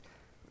test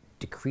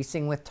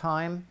decreasing with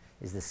time?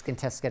 Is the skin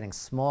test getting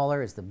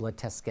smaller? Is the blood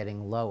test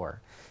getting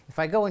lower? If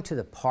I go into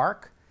the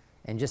park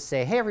and just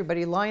say, hey,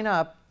 everybody, line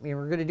up,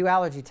 we're going to do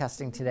allergy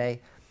testing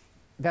today,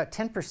 about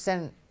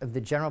 10% of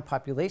the general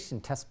population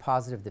test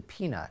positive to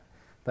peanut.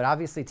 But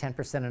obviously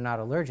 10% are not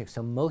allergic,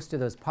 so most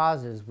of those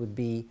positives would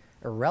be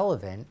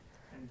irrelevant.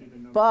 And do the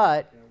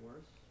numbers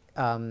get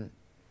worse?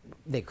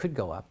 They could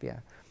go up, yeah.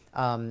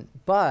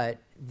 But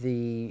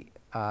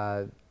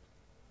I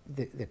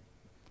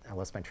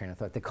lost my train of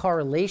thought. The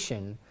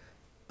correlation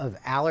of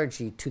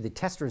allergy to the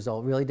test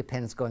result really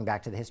depends, going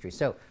back to the history.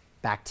 So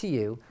back to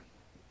you,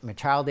 my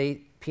child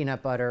ate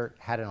peanut butter,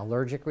 had an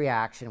allergic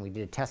reaction, we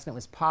did a test and it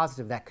was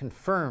positive, that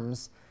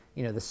confirms,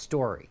 you know, the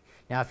story.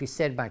 Now, if you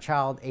said my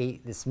child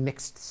ate this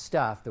mixed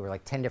stuff, there were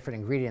like 10 different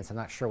ingredients, I'm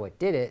not sure what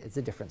did it, it's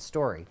a different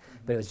story.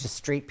 But it was just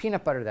straight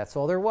peanut butter, that's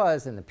all there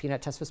was, and the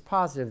peanut test was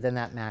positive, then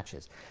that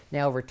matches.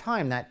 Now, over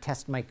time, that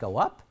test might go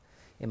up,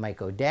 it might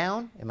go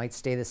down, it might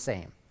stay the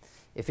same.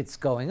 If it's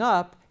going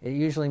up, it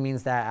usually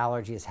means that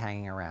allergy is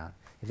hanging around.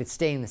 If it's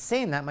staying the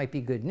same, that might be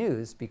good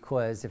news,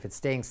 because if it's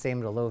staying same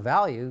at a low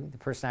value, the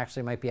person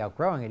actually might be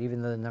outgrowing it,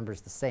 even though the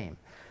number's the same.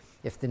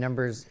 If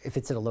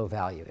it's at a low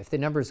value. If the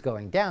number's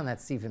going down,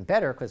 that's even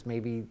better, because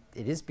maybe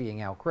it is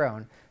being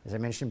outgrown. As I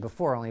mentioned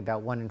before, only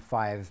about 1 in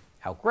 5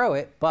 outgrow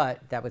it,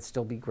 but that would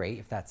still be great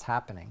if that's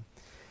happening.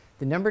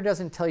 The number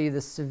doesn't tell you the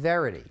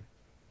severity.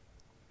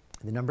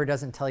 The number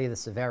doesn't tell you the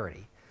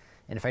severity.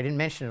 And if I didn't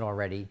mention it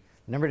already,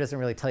 the number doesn't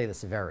really tell you the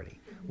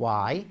severity.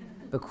 Why?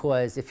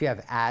 Because if you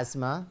have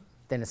asthma,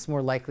 then it's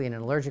more likely in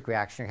an allergic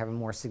reaction you have a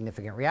more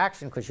significant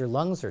reaction because your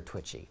lungs are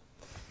twitchy.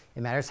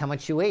 It matters how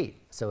much you ate.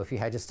 So if you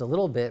had just a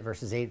little bit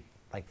versus ate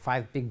like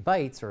 5 big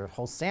bites or a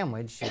whole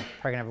sandwich, you're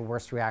probably gonna have a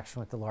worse reaction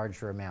with the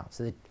larger amount.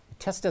 So the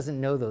test doesn't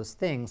know those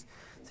things,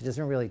 so it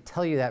doesn't really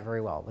tell you that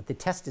very well. What the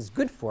test is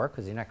good for,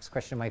 because your next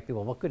question might be,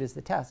 well, what good is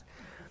the test?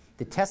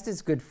 The test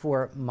is good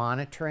for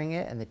monitoring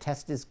it, and the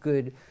test is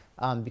good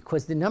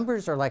because the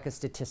numbers are like a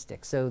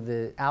statistic. So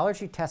the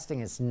allergy testing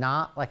is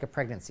not like a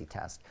pregnancy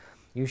test.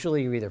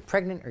 Usually you're either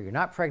pregnant or you're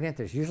not pregnant.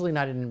 There's usually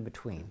not an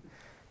in-between.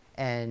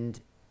 And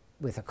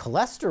with a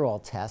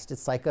cholesterol test,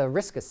 it's like a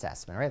risk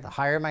assessment, right? The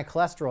higher my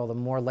cholesterol, the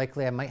more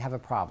likely I might have a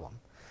problem.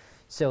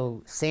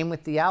 So same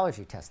with the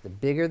allergy test. The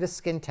bigger the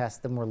skin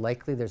test, the more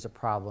likely there's a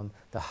problem.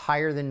 The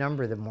higher the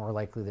number, the more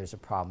likely there's a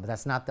problem. But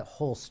that's not the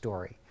whole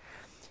story.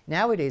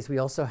 Nowadays, we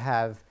also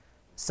have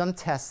some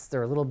tests that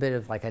are a little bit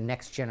of like a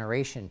next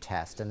generation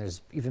test, and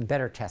there's even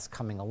better tests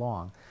coming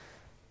along.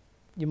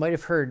 You might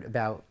have heard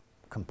about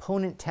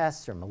component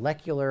tests or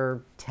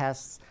molecular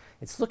tests.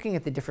 It's looking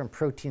at the different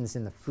proteins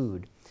in the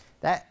food.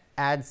 That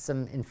adds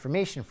some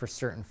information for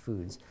certain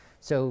foods.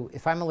 So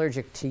if I'm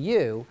allergic to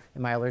you,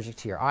 am I allergic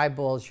to your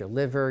eyeballs, your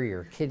liver,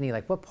 your kidney?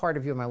 Like, what part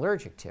of you am I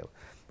allergic to?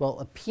 Well,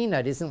 a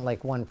peanut isn't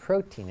like one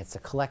protein. It's a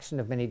collection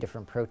of many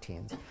different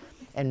proteins.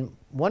 And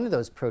one of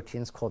those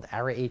proteins called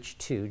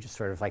ARA-H2, just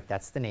sort of like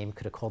that's the name,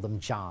 could have called him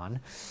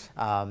John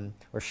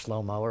or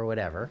Shlomo or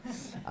whatever.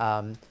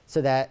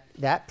 So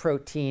that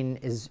protein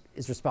is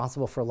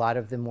responsible for a lot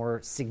of the more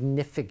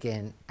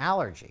significant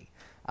allergy.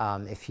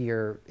 If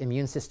your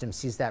immune system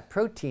sees that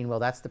protein, well,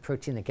 that's the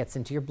protein that gets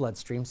into your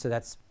bloodstream, so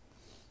that's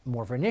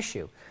more of an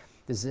issue.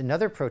 There's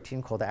another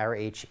protein called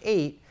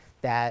ARA-H8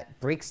 that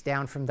breaks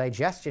down from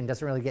digestion,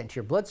 doesn't really get into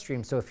your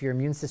bloodstream, so if your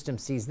immune system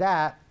sees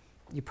that,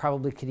 you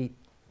probably could eat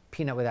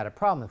peanut without a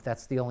problem if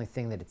that's the only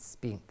thing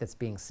that's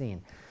being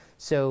seen.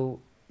 So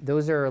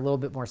those are a little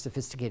bit more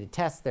sophisticated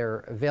tests. They're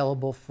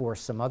available for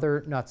some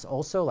other nuts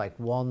also, like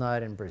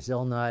walnut and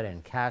Brazil nut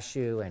and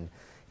cashew and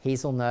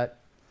hazelnut,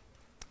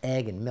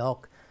 egg and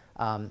milk,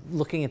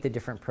 looking at the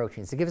different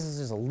proteins. It gives us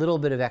just a little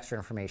bit of extra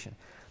information.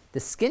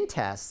 The skin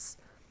tests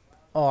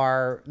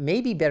are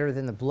maybe better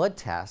than the blood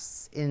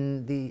tests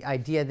in the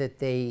idea that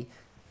they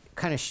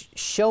kind of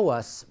show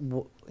us,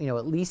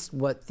 at least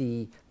what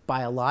the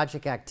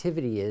biologic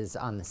activity is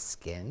on the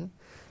skin.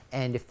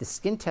 And if the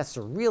skin tests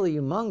are really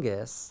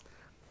humongous,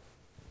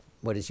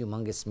 what does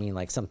humongous mean?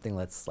 Like something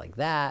that's like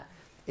that.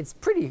 It's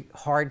pretty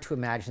hard to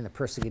imagine the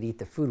person could eat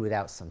the food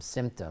without some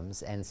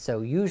symptoms. And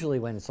so usually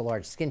when it's a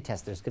large skin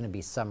test, there's going to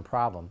be some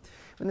problem.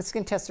 When the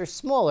skin tests are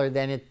smaller,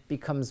 then it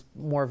becomes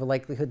more of a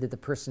likelihood that the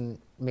person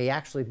may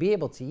actually be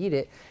able to eat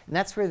it. And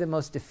that's where the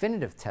most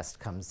definitive test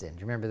comes in. Do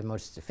you remember the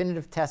most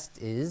definitive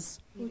test is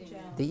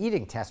the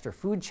eating test or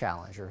food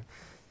challenge, or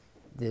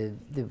the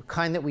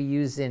kind that we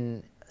use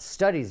in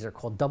studies are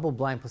called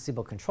double-blind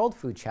placebo-controlled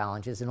food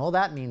challenges, and all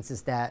that means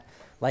is that,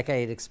 like I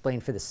had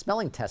explained for the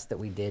smelling test that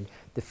we did,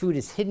 the food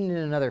is hidden in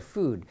another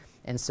food.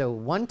 And so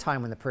one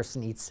time when the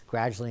person eats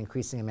gradually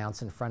increasing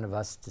amounts in front of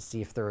us to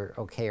see if they're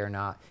okay or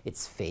not,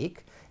 it's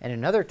fake. And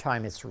another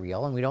time it's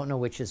real, and we don't know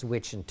which is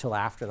which until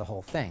after the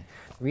whole thing.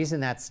 The reason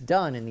that's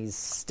done in these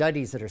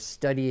studies that are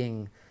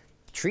studying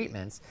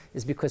treatments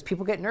is because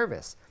people get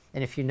nervous.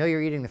 And if you know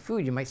you're eating the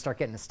food, you might start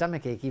getting a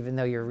stomach ache even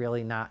though you're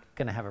really not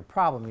going to have a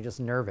problem. You're just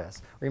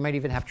nervous. Or you might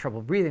even have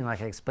trouble breathing, like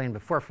I explained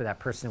before, for that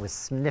person who was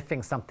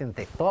sniffing something that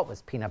they thought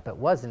was peanut but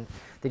wasn't.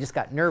 They just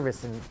got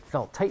nervous and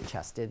felt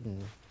tight-chested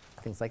and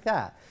things like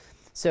that.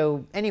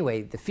 So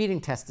anyway, the feeding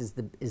test is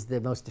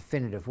the most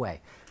definitive way.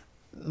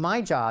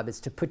 My job is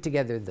to put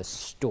together the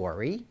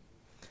story,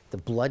 the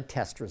blood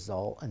test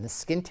result, and the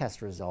skin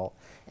test result,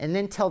 and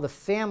then tell the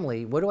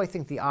family, what do I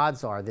think the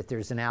odds are that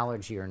there's an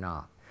allergy or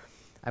not?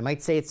 I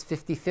might say it's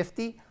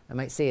 50-50, I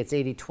might say it's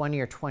 80-20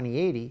 or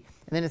 20-80, and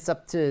then it's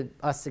up to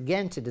us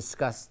again to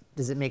discuss,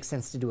 does it make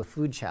sense to do a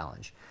food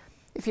challenge?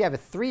 If you have a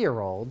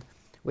 3-year-old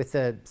with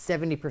a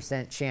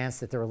 70% chance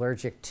that they're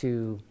allergic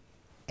to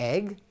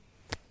egg,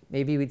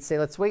 maybe we'd say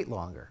let's wait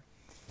longer.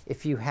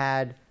 If you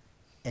had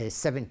a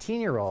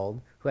 17-year-old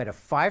who had a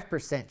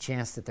 5%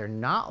 chance that they're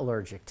not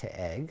allergic to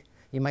egg,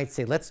 you might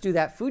say, let's do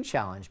that food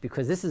challenge,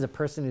 because this is a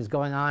person who's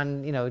going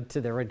on,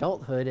 to their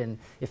adulthood, and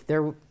if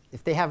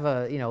they have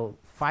a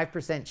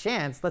 5%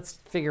 chance, let's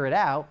figure it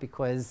out,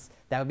 because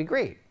that would be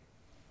great.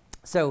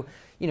 So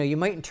you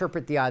might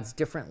interpret the odds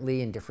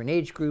differently in different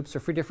age groups or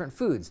for different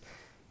foods.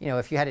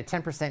 If you had a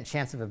 10%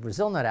 chance of a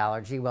Brazil nut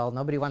allergy, well,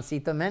 nobody wants to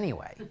eat them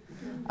anyway.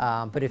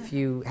 But if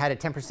you had a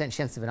 10%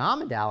 chance of an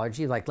almond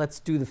allergy, like, let's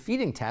do the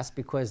feeding test,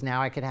 because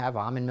now I could have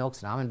almond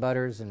milks and almond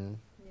butters and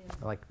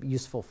like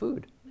useful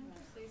food.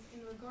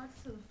 In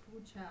regards to the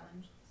food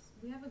challenge,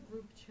 we have a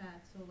group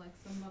chat, so like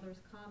some mothers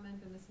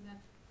comment and this and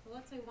that. So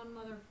let's say one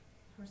mother,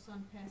 her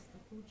son passed the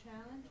food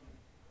challenge.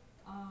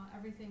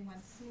 Everything went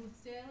smooth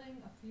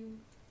sailing. A few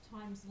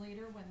times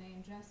later, when they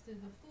ingested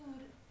the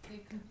food,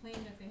 they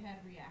complained that they had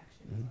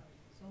reactions.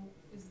 So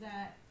is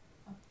that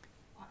an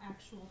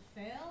actual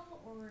fail,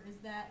 or is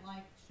that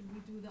like, should we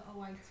do the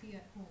OIT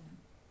at home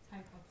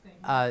type of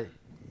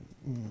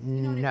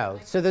thing? No.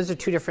 So those are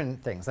two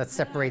different things. Let's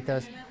separate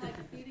those. I meant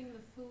like feeding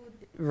the food.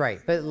 Right,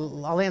 but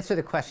I'll answer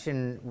the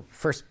question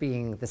first,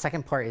 being the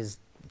second part is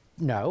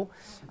no.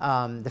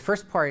 The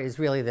first part is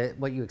really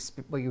what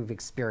you've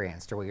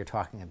experienced or what you're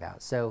talking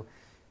about. So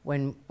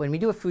when we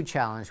do a food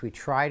challenge, we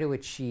try to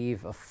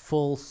achieve a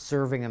full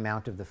serving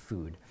amount of the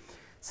food.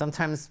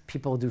 Sometimes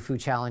people do food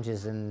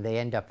challenges and they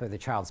end up where the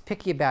child's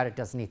picky about it,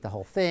 doesn't eat the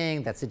whole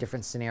thing. That's a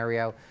different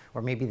scenario.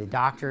 Or maybe the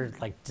doctor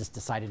just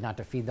decided not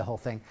to feed the whole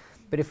thing.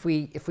 But if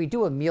we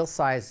do a meal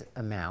size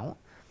amount,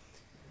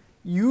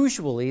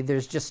 usually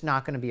there's just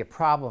not going to be a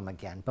problem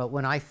again. But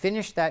when I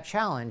finish that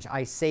challenge,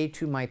 I say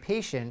to my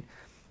patient,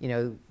 you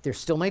know, there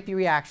still might be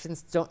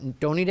reactions.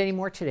 Don't eat any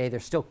more today.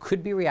 There still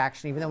could be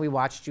reaction, even though we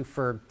watched you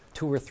for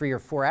 2 or 3 or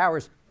 4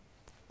 hours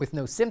with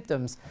no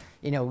symptoms.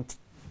 You know,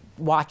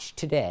 watch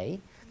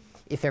today.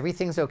 If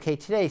everything's okay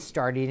today,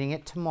 start eating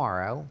it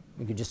tomorrow.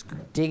 You could just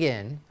dig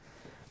in.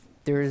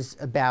 There's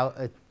about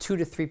a 2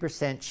 to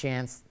 3%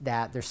 chance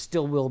that there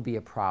still will be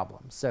a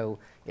problem. So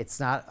it's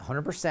not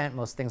 100%.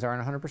 Most things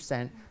aren't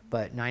 100%,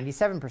 but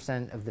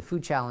 97% of the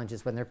food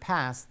challenges, when they're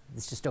passed,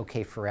 it's just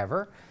okay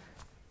forever.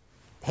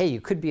 Hey,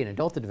 you could be an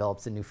adult that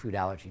develops a new food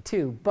allergy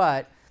too,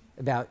 but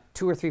about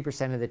 2 or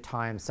 3% of the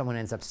time, someone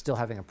ends up still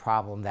having a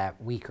problem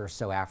that week or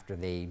so after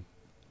they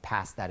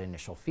pass that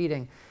initial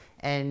feeding.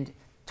 And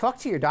talk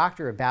to your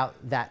doctor about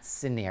that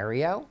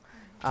scenario.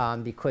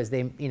 Because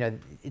they, you know,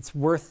 it's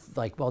worth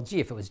like, well, gee,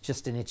 if it was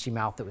just an itchy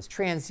mouth that was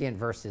transient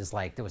versus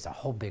like there was a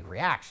whole big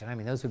reaction. I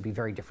mean, those would be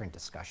very different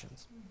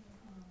discussions.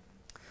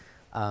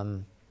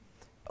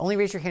 Only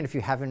raise your hand if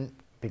you haven't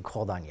been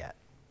called on yet.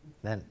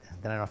 Then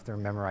I don't have to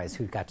memorize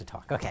who got to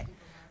talk. Okay.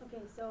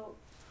 Okay, so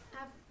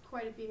I have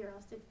quite a few here.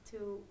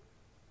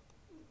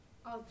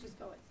 I'll just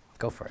go with.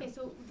 Go for it. Okay,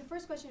 so the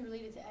first question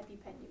related to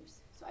EpiPen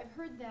use. So I've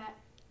heard that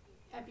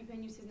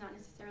EpiPen use is not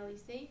necessarily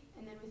safe,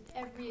 and then with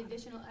every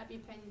additional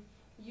EpiPen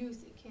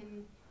use, it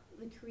can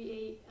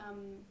create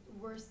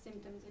worse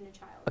symptoms in a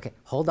child. Okay,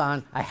 hold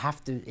on. I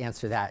have to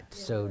answer that,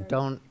 so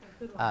don't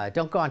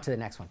go on to the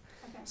next one.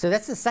 Okay. So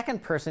that's the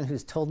second person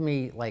who's told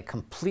me like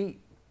complete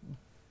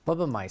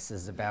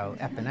bubba-mices about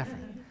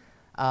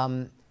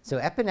epinephrine. So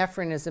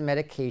epinephrine is a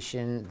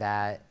medication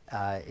that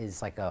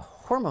is like a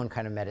hormone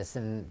kind of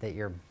medicine that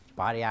your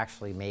body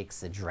actually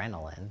makes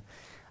adrenaline.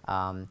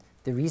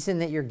 The reason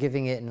that you're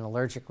giving it an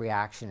allergic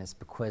reaction is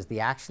because the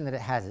action that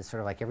it has is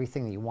sort of like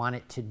everything that you want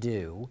it to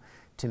do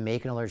to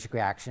make an allergic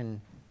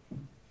reaction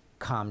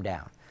calm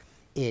down.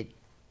 It,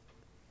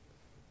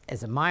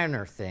 as a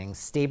minor thing,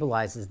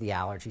 stabilizes the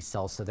allergy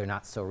cells so they're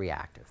not so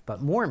reactive.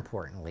 But more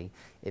importantly,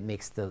 it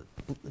makes the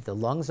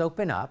lungs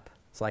open up.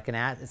 It's like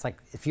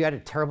if you had a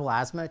terrible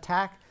asthma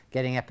attack,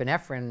 getting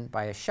epinephrine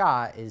by a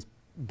shot is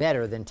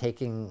better than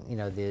taking, you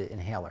know, the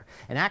inhaler.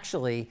 And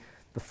actually,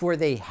 before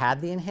they had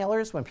the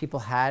inhalers, when people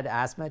had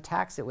asthma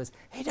attacks, it was,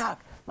 hey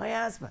doc, my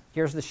asthma,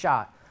 here's the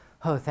shot.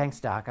 Oh, thanks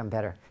doc, I'm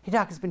better. Hey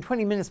doc, it's been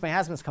 20 minutes, my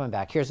asthma's coming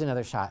back, here's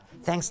another shot.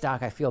 Thanks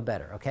doc, I feel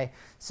better, okay?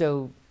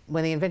 So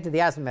when they invented the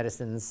asthma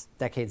medicines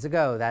decades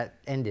ago, that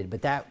ended,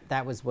 but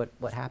that was what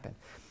happened.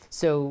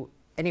 So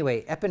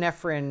anyway,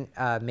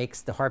 epinephrine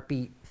makes the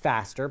heartbeat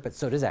faster, but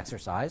so does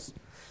exercise.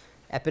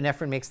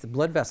 Epinephrine makes the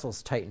blood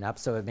vessels tighten up,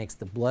 so it makes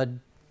the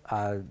blood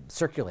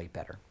circulate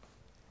better.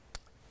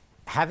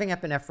 Having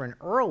epinephrine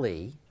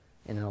early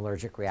in an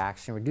allergic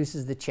reaction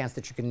reduces the chance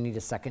that you're going to need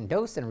a second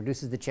dose and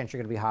reduces the chance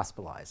you're going to be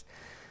hospitalized.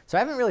 So I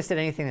haven't really said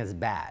anything that's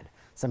bad.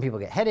 Some people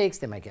get headaches,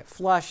 they might get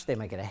flushed, they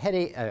might get a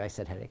headache. I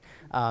said headache.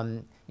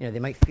 You know, they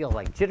might feel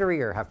like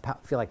jittery or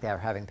feel like they're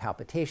having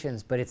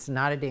palpitations, but it's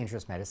not a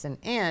dangerous medicine.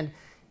 And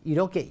you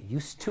don't get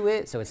used to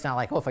it, so it's not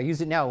like, oh, if I use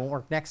it now, it won't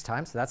work next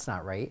time, so that's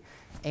not right.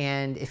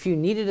 And if you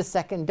needed a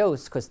second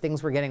dose because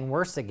things were getting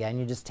worse again,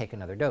 you just take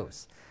another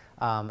dose.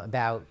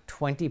 About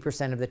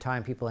 20% of the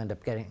time, people end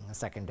up getting a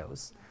second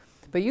dose.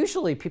 But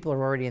usually, people are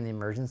already in the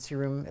emergency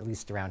room, at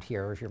least around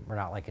here, if we're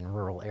not like in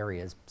rural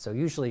areas. So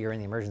usually, you're in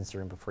the emergency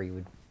room before you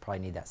would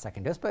probably need that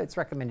second dose, but it's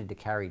recommended to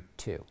carry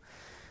 2.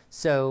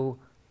 So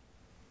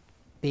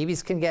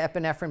babies can get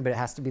epinephrine, but it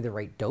has to be the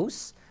right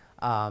dose.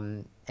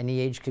 Any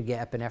age could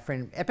get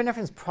epinephrine.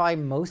 Epinephrine is probably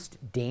most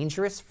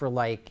dangerous for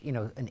like, you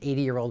know, an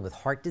 80-year-old with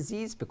heart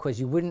disease because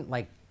you wouldn't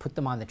like put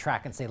them on the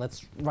track and say,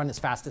 let's run as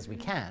fast as we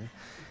can.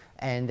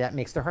 And that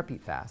makes their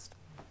heartbeat fast.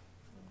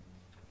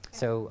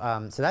 So,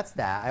 so that's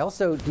that. I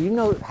also, do you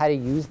know how to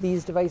use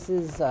these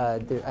devices? I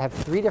have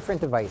 3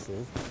 different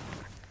devices.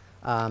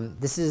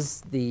 This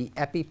is the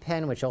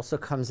EpiPen, which also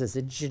comes as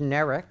a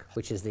generic,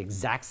 which is the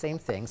exact same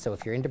thing. So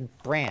if you're into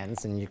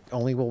brands and you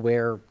only will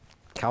wear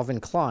Calvin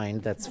Klein,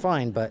 that's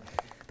fine. But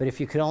if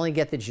you could only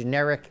get the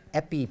generic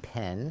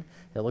EpiPen,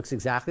 it looks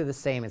exactly the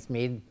same. It's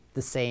made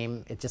the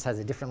same. It just has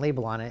a different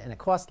label on it, and it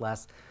costs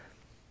less.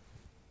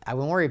 I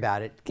won't worry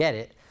about it. Get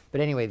it.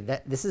 But anyway,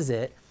 this is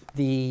it.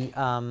 The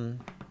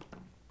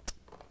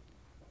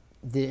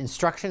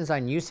instructions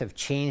on use have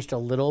changed a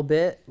little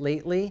bit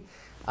lately.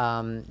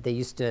 They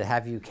used to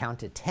have you count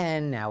to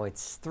 10. Now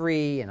it's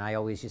 3. And I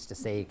always used to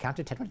say, count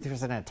to 10,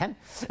 23% out of 10.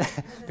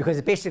 Because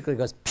it basically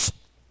goes, psh,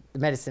 the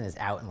medicine is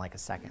out in like a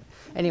second.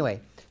 Anyway,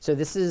 so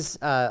this is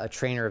a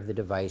trainer of the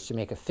device. You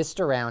make a fist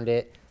around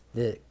it.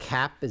 The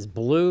cap is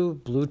blue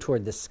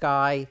toward the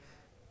sky.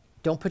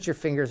 Don't put your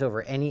fingers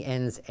over any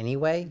ends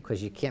anyway,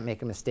 because you can't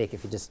make a mistake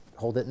if you just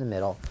hold it in the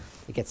middle.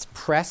 It gets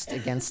pressed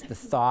against the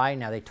thigh.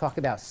 Now, they talk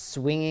about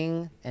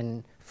swinging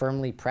and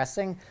firmly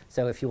pressing.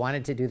 So if you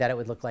wanted to do that, it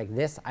would look like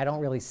this. I don't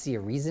really see a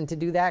reason to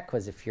do that,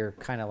 because if you're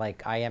kind of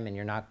like I am and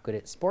you're not good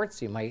at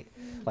sports, you might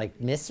like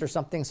miss or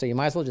something. So you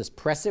might as well just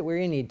press it where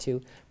you need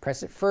to.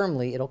 Press it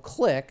firmly. It'll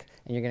click,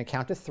 and you're going to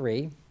count to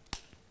 3.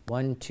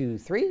 1, 2,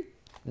 3,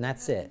 and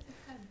that's it.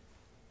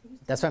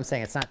 That's what I'm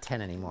saying. It's not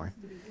 10 anymore.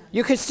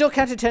 You could still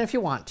count to 10 if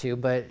you want to,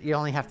 but you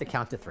only have to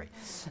count to 3.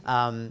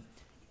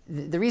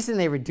 The reason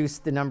they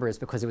reduced the number is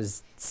because it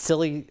was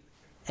silly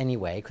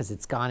anyway, because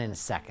it's gone in a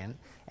second.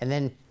 And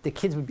then the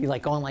kids would be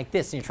like going like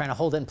this, and you're trying to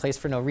hold it in place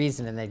for no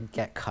reason, and they'd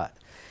get cut.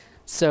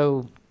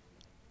 So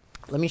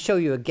let me show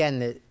you again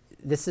that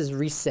this is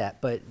reset,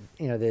 but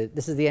you know,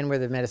 this is the end where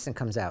the medicine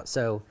comes out.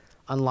 So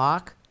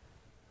unlock,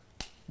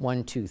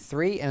 1, 2,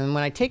 3. And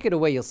when I take it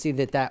away, you'll see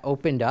that that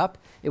opened up.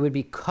 It would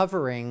be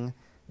covering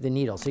the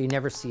needle, so you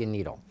never see a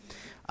needle.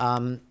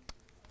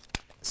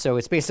 So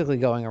it's basically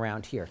going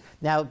around here.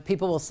 Now,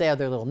 people will say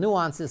other little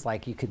nuances,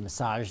 like you could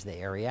massage the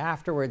area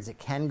afterwards. It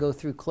can go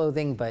through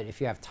clothing, but if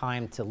you have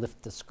time to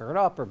lift the skirt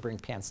up or bring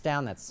pants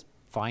down, that's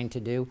fine to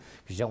do,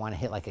 because you don't want to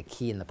hit like a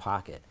key in the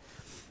pocket.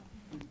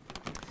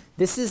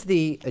 This is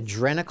the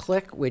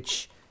Adrenaclick,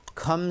 which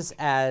comes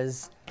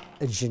as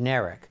a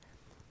generic.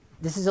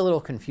 This is a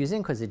little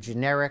confusing, because a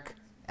generic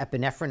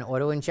epinephrine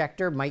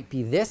auto-injector might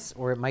be this,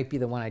 or it might be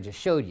the one I just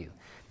showed you.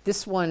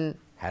 This one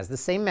has the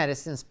same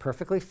medicines,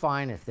 perfectly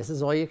fine. If this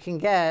is all you can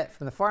get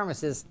from the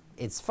pharmacist,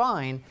 it's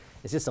fine.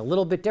 It's just a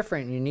little bit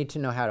different, and you need to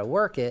know how to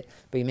work it.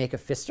 But you make a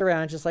fist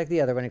around just like the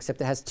other one, except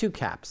it has 2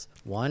 caps,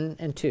 1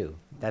 and 2.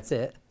 That's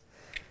it.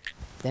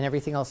 Then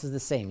everything else is the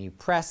same. You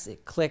press,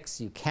 it clicks,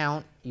 you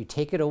count, you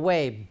take it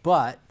away,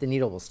 but the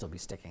needle will still be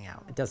sticking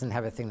out. It doesn't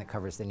have a thing that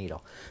covers the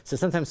needle. So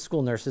sometimes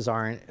school nurses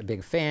aren't a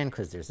big fan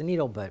because there's a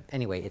needle, but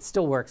anyway, it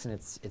still works, and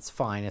it's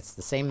fine. It's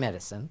the same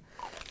medicine.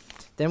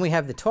 Then we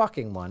have the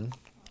talking one.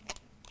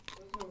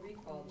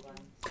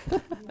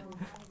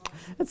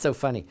 That's so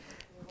funny.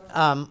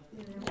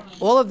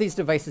 All of these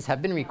devices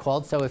have been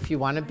recalled, so if you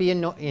want to be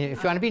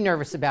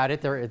nervous about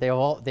it,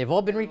 they've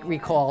all been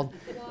recalled.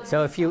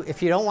 So if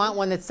you don't want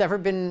one that's ever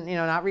been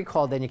not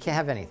recalled, then you can't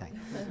have anything.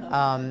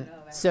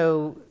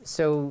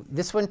 So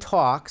this one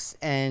talks,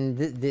 and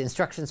the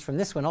instructions from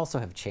this one also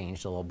have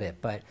changed a little bit.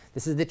 But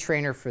this is the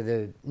trainer for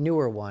the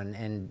newer one,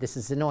 and this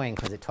is annoying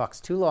because it talks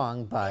too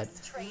long. But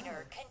this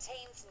trainer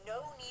contains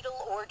no needle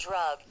or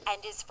drug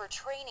and is for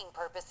training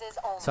purposes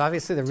only. So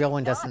obviously the real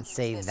one doesn't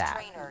say that.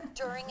 Trainer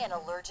during an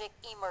allergic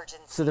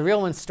emergency. So the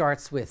real one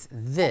starts with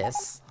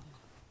this.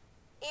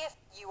 If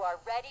you are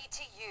ready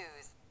to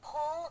use,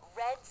 pull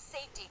red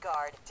safety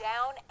guard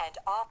down and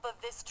off of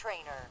this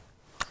trainer.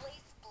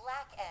 Place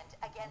black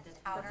end against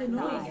outer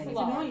thigh. It's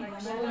annoying.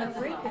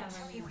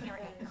 You hear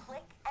a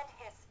click and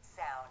hiss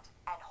sound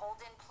and hold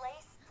in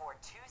place for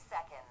 2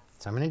 seconds.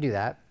 So I'm going to do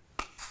that.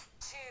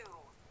 2,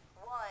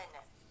 1.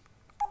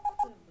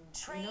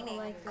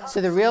 Training. So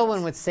the real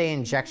one would say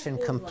injection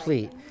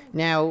complete.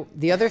 Now,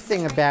 the other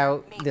thing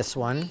about this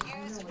one,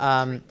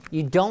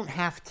 you don't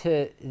have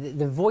to,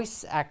 the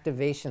voice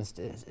activations,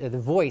 the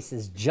voice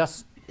is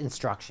just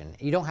instruction.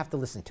 You don't have to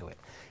listen to it.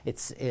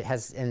 It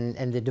has,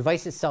 and the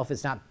device itself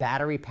is not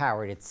battery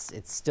powered.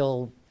 It's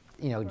still,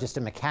 just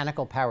a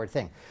mechanical powered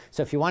thing.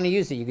 So if you want to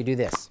use it, you could do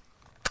this.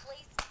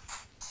 Place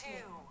 2,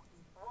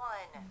 1.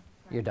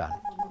 You're done.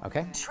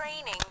 Okay?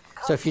 Training.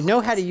 So if you know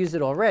how to use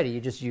it already,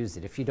 you just use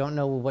it. If you don't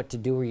know what to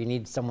do or you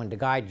need someone to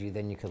guide you,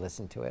 then you can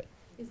listen to it.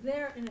 Is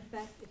there an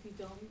effect if you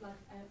don't, like,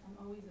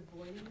 I'm always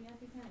avoiding the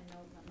EpiPen? I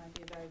know that might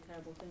be a very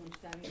terrible thing when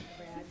she's having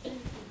a reaction.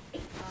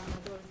 My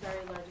daughter's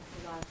very allergic to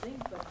a lot of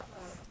things, but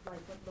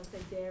like, let's say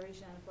dairy,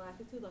 she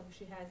anaphylactic to, like, if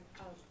she has,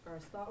 or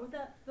start with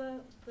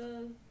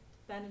the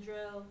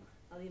Benadryl,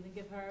 I'll even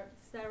give her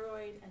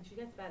steroid, and she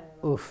gets better.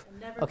 Like, Oof.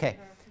 never Okay. give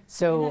her,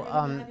 So,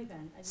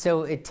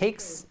 so it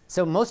takes,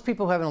 so most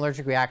people who have an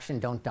allergic reaction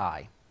don't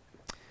die.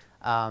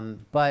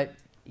 But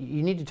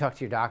you need to talk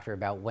to your doctor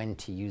about when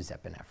to use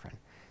epinephrine.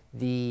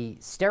 The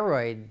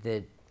steroid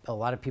that a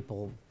lot of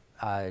people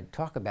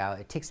talk about,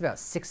 it takes about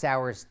 6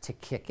 hours to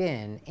kick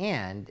in,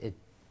 and it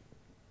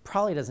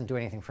probably doesn't do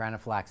anything for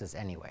anaphylaxis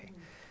anyway.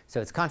 So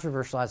it's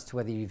controversial as to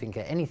whether you even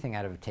get anything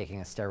out of taking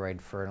a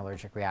steroid for an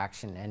allergic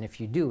reaction, and if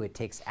you do, it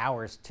takes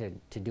hours to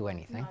do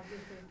anything.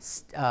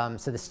 So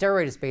the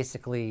steroid is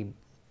basically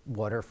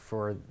water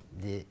for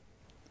the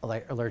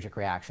allergic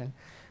reaction.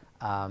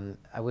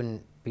 I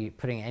wouldn't be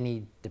putting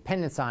any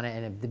dependence on it,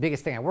 and the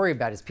biggest thing I worry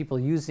about is people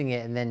using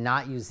it and then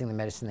not using the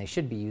medicine they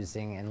should be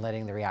using and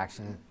letting the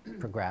reaction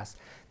progress.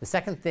 The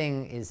second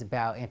thing is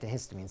about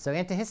antihistamines. So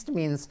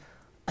antihistamines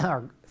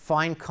are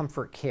fine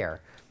comfort care.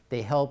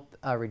 They help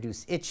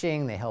reduce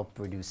itching, they help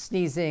reduce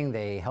sneezing,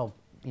 they help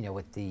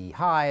with the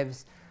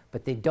hives,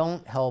 but they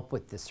don't help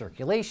with the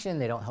circulation,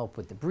 they don't help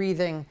with the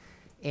breathing,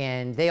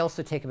 and they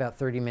also take about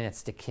 30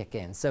 minutes to kick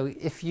in. So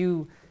if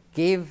you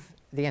gave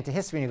the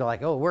antihistamine, you go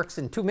like, oh, it works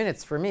in 2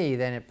 minutes for me,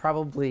 then it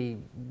probably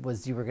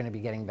was you were going to be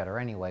getting better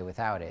anyway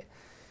without it.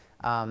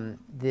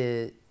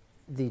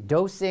 The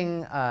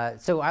dosing,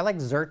 so I like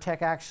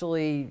Zyrtec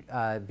actually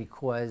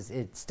because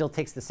it still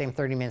takes the same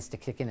 30 minutes to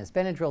kick in as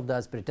Benadryl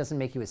does, but it doesn't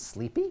make you as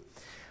sleepy,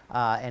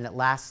 and it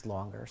lasts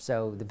longer.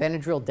 So the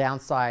Benadryl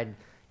downside,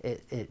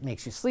 it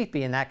makes you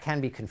sleepy, and that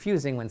can be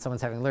confusing when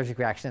someone's having an allergic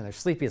reaction and they're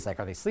sleepy. It's like,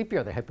 are they sleepy?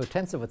 Are they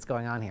hypotensive? What's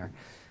going on here?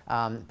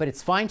 But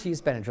it's fine to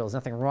use Benadryl. There's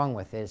nothing wrong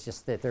with it. It's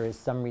just that there is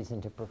some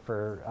reason to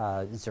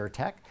prefer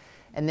Zyrtec.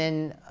 And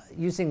then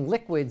using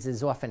liquids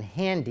is often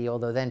handy,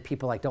 although then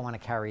people like don't want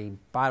to carry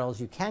bottles.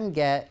 You can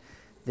get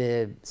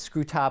the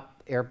screw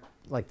top air,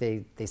 like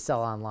they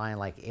sell online,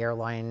 like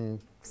airline,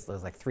 so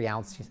it's like 3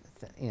 ounce,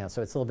 you know,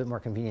 so it's a little bit more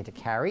convenient to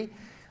carry.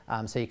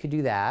 So you could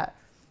do that.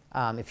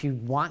 If you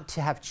want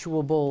to have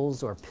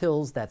chewables or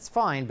pills, that's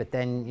fine, but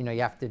then you know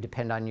you have to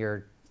depend on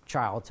your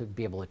child to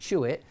be able to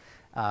chew it.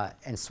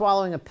 And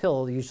swallowing a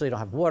pill, you usually don't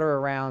have water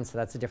around, so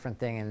that's a different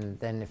thing. And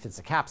then if it's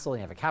a capsule,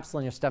 you have a capsule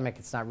in your stomach,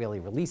 it's not really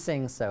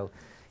releasing. So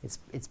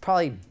it's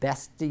probably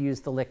best to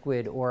use the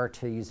liquid or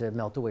to use a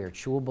melt-away or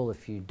chewable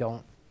if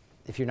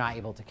you're not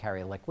able to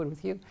carry a liquid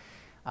with you.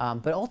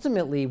 But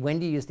ultimately, when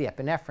do you use the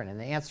epinephrine? And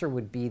the answer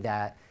would be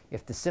that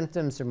if the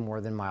symptoms are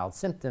more than mild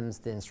symptoms,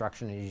 the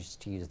instruction is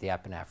to use the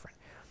epinephrine.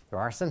 There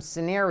are some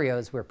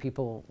scenarios where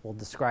people will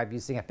describe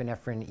using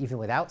epinephrine even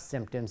without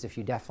symptoms if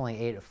you definitely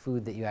ate a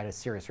food that you had a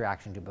serious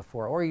reaction to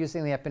before, or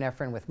using the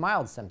epinephrine with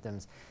mild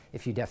symptoms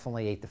if you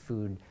definitely ate the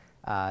food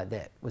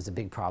that was a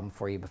big problem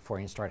for you before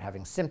you started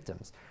having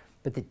symptoms.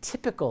 But the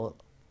typical,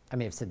 I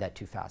may have said that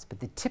too fast, but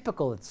the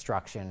typical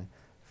instruction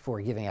for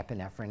giving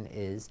epinephrine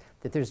is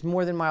that there's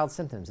more than mild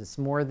symptoms. It's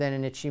more than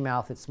an itchy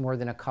mouth. It's more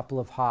than a couple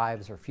of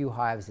hives or a few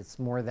hives. It's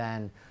more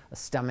than a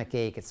stomach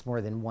ache. It's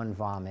more than one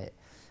vomit.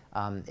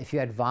 If you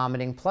had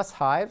vomiting plus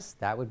hives,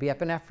 that would be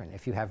epinephrine.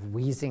 If you have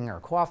wheezing or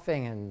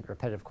coughing and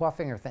repetitive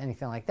coughing or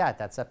anything like that,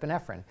 that's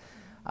epinephrine.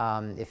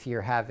 If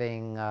you're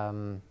having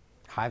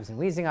hives and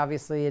wheezing,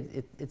 obviously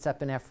it's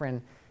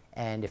epinephrine.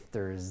 And if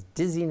there's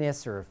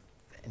dizziness or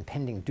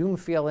impending doom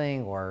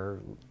feeling or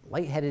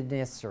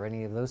lightheadedness or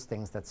any of those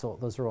things,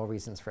 those are all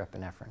reasons for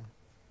epinephrine.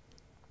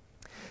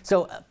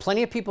 So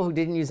plenty of people who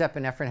didn't use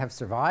epinephrine have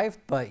survived,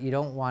 but you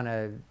don't want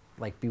to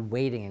like be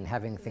waiting and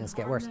having things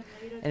get worse.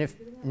 And if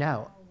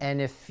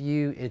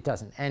it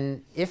doesn't.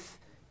 And if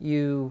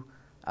you,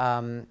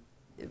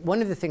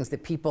 one of the things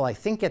that people I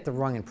think get the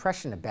wrong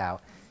impression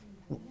about,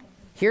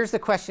 here's the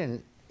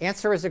question,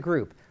 answer as a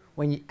group.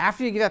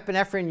 After you give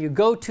epinephrine, you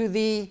go to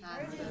the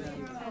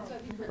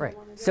right.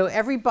 So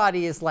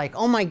everybody is like,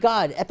 oh my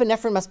God,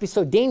 epinephrine must be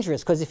so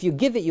dangerous because if you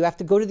give it, you have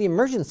to go to the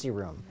emergency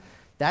room.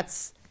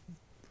 That's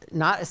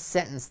not a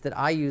sentence that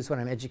I use when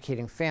I'm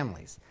educating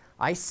families.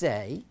 I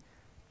say,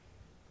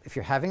 if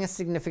you're having a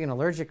significant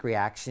allergic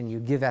reaction, you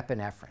give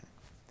epinephrine.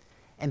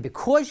 And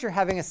because you're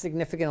having a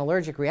significant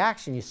allergic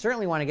reaction, you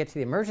certainly want to get to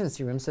the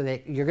emergency room so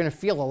that you're going to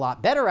feel a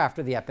lot better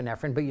after the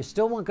epinephrine, but you're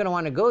still going to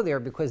want to go there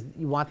because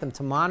you want them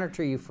to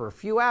monitor you for a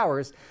few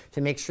hours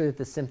to make sure that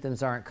the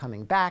symptoms aren't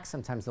coming back.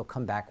 Sometimes they'll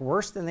come back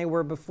worse than they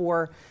were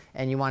before,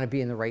 and you want to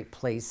be in the right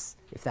place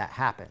if that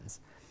happens.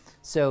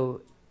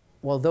 So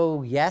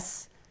although,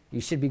 yes,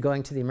 you should be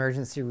going to the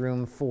emergency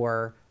room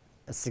for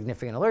a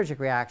significant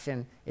allergic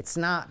reaction, it's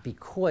not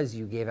because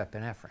you gave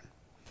epinephrine.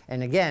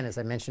 And again, as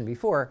I mentioned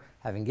before,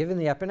 having given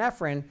the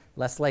epinephrine,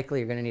 less likely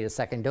you're going to need a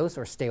second dose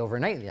or stay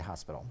overnight in the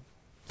hospital.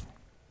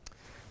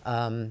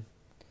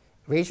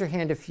 Raise your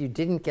hand if you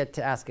didn't get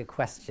to ask a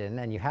question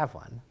and you have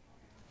one.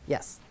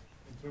 Yes?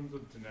 In terms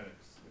of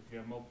genetics, if you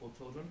have multiple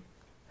children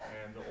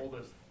and the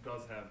oldest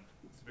does have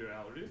severe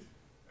allergies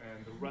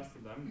and the rest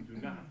of them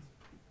do not,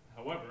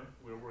 however,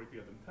 we're worried to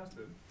get them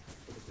tested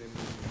for the same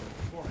reason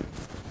as beforehand,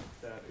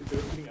 that if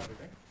they're eating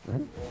everything,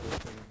 all those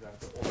things that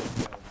the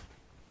oldest child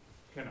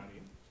cannot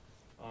eat.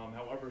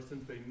 However,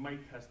 since they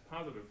might test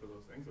positive for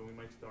those things, then we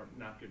might start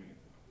not giving it to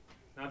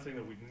them. Not saying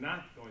that we're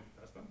not going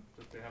to test them,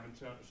 just they haven't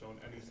shown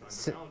any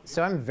signs of allergy.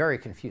 So I'm very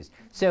confused.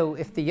 So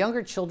if the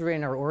younger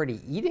children are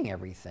already eating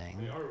everything,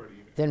 they are already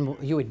eating. Then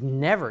you would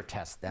never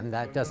test them.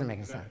 That doesn't make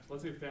any sense.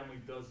 Let's say a family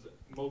does,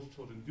 most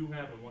children do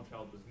have and one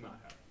child does not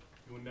have.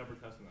 You would never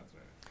test in that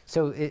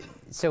scenario.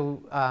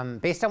 So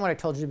based on what I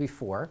told you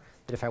before,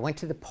 that if I went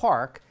to the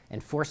park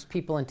and forced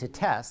people into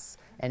tests,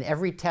 and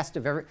every test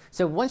of every,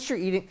 so once you're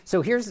eating,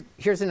 so here's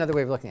another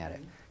way of looking at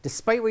it.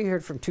 Despite what you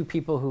heard from 2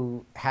 people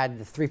who had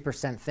the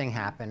 3% thing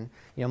happen,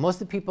 you know, most of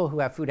the people who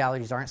have food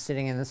allergies aren't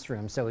sitting in this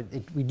room. So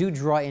we do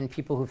draw in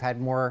people who've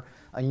had more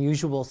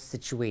unusual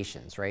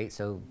situations, right?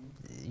 So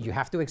you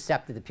have to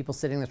accept that the people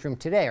sitting in this room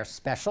today are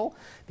special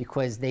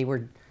because they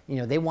were, you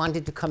know, they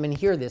wanted to come and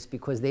hear this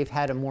because they've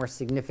had a more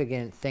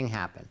significant thing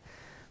happen.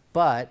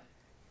 But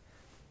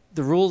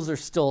the rules are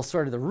still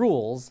sort of the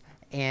rules,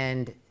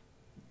 and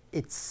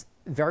it's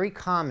very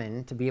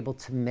common to be able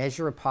to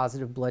measure a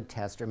positive blood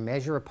test or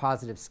measure a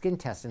positive skin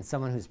test in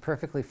someone who's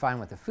perfectly fine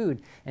with the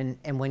food.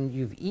 And when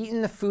you've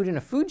eaten the food in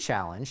a food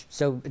challenge,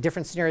 so a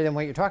different scenario than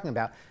what you're talking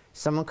about,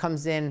 someone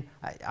comes in,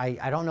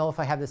 I don't know if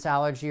I have this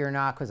allergy or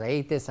not because I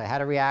ate this, I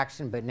had a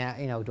reaction, but now,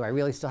 you know, do I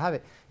really still have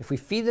it? If we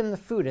feed them the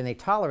food and they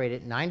tolerate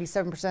it,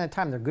 97% of the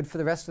time they're good for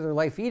the rest of their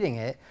life eating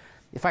it.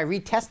 If I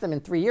retest them in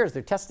 3 years,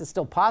 their test is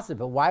still positive,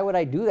 but why would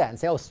I do that and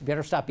say, oh, you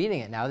better stop eating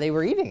it now? They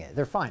were eating it,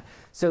 they're fine.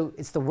 So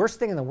it's the worst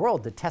thing in the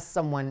world to test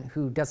someone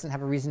who doesn't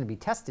have a reason to be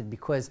tested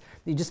because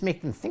you just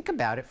make them think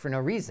about it for no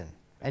reason,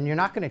 and you're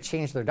not going to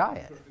change their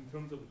diet. In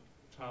terms of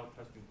child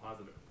testing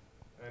positive,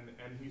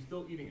 and he's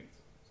still eating it.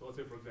 So let's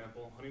say, for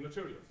example, Honey Nut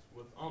Cheerios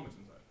with almonds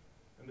inside,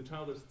 and the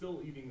child is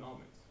still eating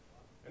almonds,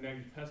 and then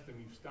you test him,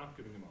 you stop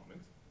giving him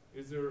almonds,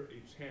 is there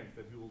a chance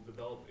that he will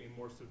develop a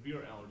more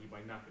severe allergy by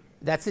not getting it?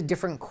 That's a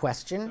different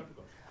question.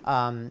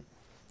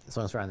 As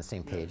long as we're on the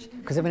same page,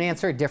 because I'm going to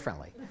answer it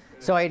differently.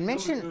 So I had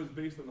mentioned. It was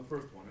based on the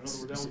first one. In other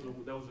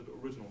words, that was the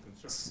original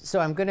concern. So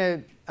I'm going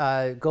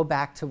to go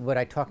back to what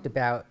I talked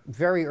about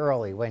very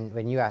early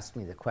when you asked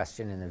me the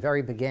question in the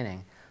very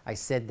beginning. I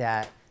said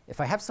that if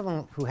I have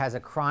someone who has a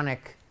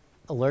chronic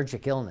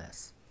allergic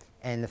illness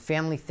and the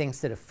family thinks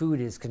that a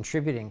food is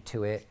contributing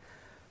to it,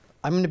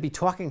 I'm going to be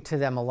talking to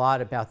them a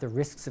lot about the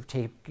risks of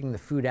taking the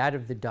food out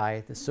of the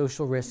diet, the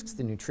social risks,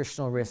 the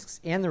nutritional risks,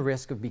 and the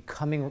risk of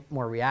becoming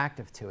more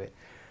reactive to it.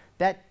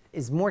 That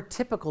is more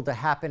typical to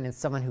happen in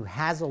someone who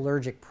has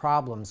allergic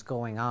problems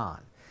going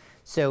on.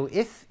 So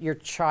if your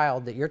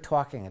child that you're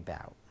talking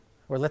about,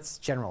 or let's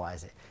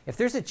generalize it, if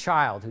there's a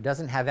child who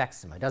doesn't have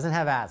eczema, doesn't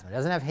have asthma,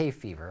 doesn't have hay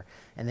fever,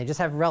 and they just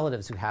have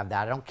relatives who have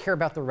that, I don't care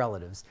about the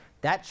relatives,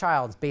 that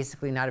child's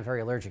basically not a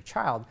very allergic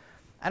child.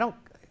 I don't,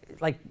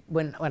 like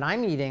when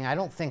I'm eating, I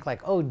don't think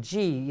like, oh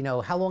gee, you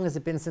know, how long has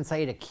it been since I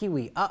ate a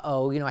kiwi?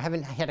 Uh-oh, you know, I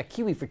haven't had a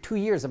kiwi for 2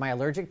 years, am I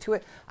allergic to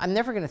it? I'm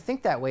never gonna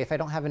think that way if I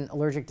don't have an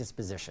allergic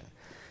disposition.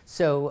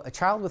 So a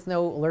child with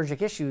no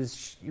allergic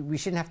issues, we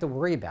shouldn't have to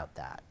worry about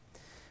that.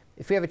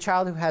 If we have a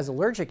child who has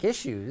allergic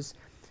issues,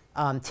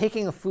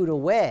 taking a food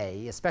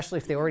away, especially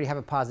if they already have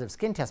a positive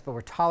skin test but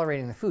we're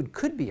tolerating the food,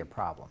 could be a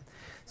problem.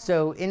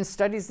 So in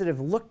studies that have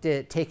looked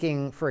at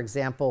taking, for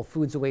example,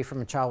 foods away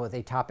from a child with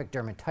atopic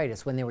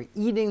dermatitis, when they were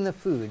eating the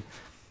food,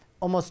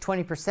 almost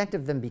 20%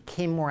 of them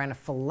became more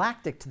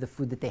anaphylactic to the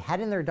food that they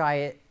had in their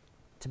diet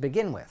to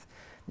begin with.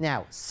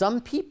 Now, some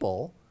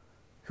people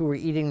who were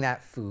eating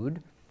that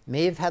food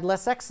may have had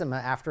less eczema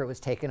after it was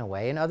taken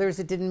away, and others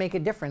it didn't make a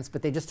difference,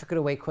 but they just took it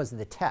away because of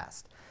the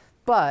test.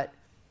 But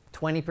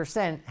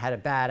 20% had a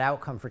bad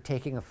outcome for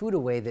taking a food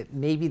away that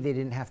maybe they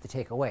didn't have to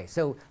take away.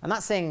 So I'm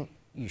not saying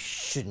you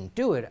shouldn't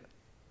do it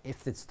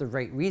if it's the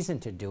right reason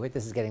to do it.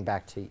 This is getting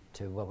back to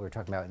what we were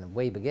talking about in the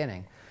way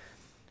beginning.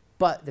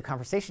 But the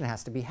conversation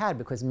has to be had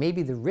because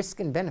maybe the risk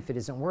and benefit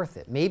isn't worth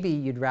it. Maybe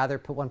you'd rather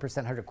put 1%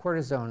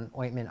 hydrocortisone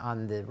ointment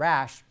on the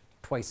rash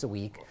twice a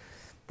week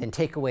than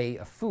take away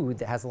a food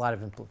that has a lot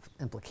of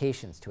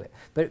implications to it.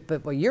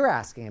 But what you're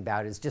asking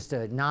about is just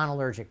a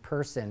non-allergic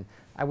person.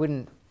 I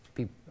wouldn't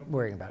be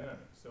worrying about it.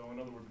 So in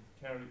other words,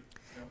 carry,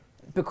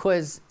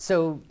 Because,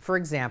 so for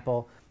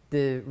example,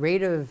 the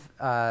rate of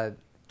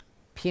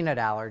peanut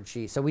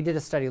allergy, so we did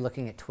a study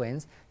looking at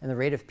twins, and the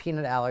rate of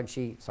peanut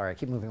allergy, sorry, I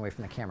keep moving away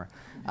from the camera.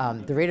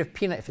 The rate of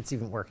peanut, if it's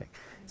even working,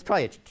 it's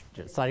probably,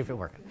 it's not even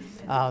working.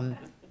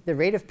 The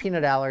rate of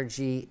peanut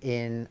allergy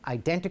in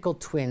identical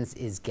twins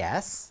is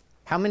guess.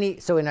 How many,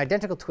 so in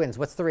identical twins,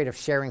 what's the rate of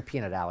sharing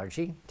peanut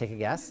allergy? Take a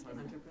guess.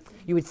 100%.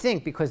 You would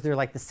think because they're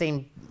like the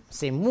same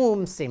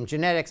womb, same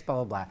genetics, blah,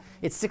 blah, blah.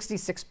 It's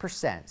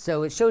 66%.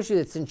 So it shows you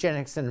it's in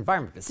genetics and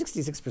environment, but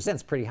 66%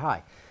 is pretty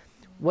high.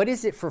 What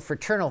is it for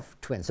fraternal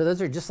twins? So those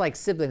are just like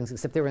siblings,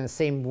 except they were in the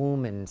same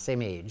womb and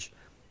same age.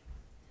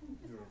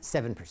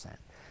 7%.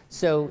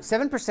 So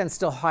 7% is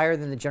still higher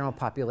than the general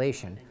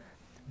population,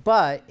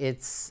 but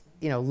it's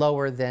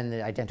lower than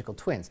the identical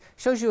twins.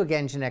 Shows you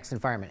again genetics and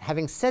environment.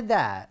 Having said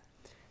that,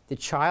 the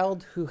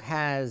child who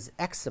has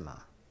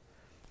eczema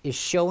is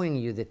showing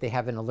you that they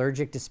have an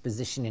allergic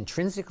disposition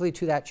intrinsically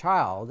to that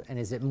child and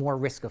is at more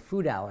risk of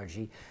food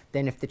allergy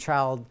than if the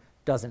child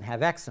doesn't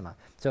have eczema.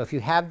 So if you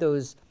have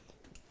those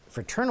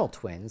fraternal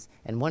twins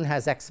and one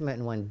has eczema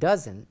and one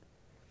doesn't,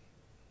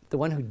 the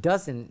one who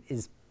doesn't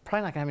is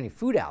probably not going to have any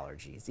food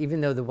allergies, even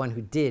though the one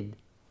who did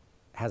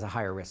has a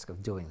higher risk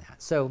of doing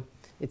that. So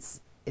it's,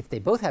 if they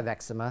both have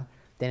eczema,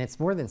 then it's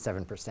more than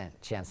 7%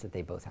 chance that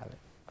they both have it.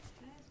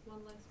 Can I ask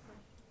one last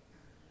question?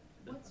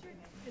 What's your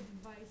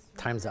advice?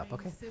 Time's up,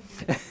 okay.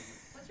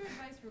 What's your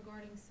advice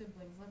regarding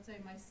siblings? Let's say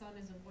my son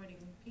is avoiding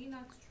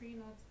peanuts, tree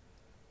nuts,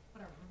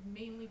 whatever,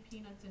 mainly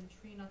peanuts and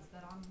tree nuts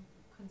that I'm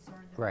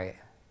concerned about. Right.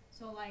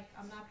 So like,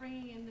 I'm not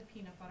bringing in the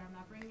peanut butter, I'm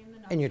not bringing in the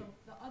nuts. And you're so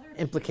the other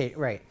implicate,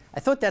 right. I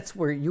thought that's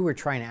where you were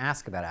trying to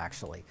ask about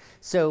actually.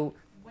 So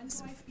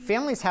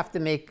families have to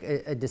make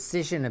a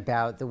decision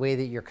about the way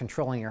that you're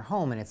controlling your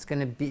home, and it's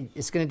going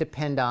to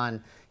depend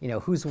on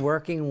who's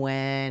working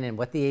when and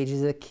what the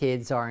ages of the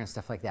kids are and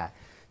stuff like that.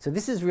 So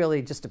this is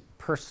really just a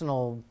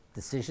personal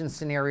decision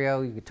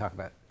scenario. You could talk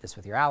about this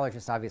with your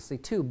allergist obviously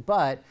too,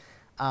 but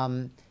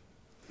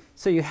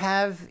so you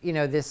have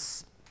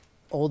this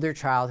older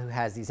child who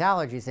has these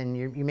allergies, and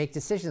you make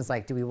decisions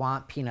like, do we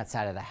want peanuts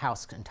out of the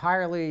house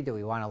entirely? Do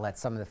we want to let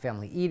some of the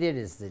family eat it?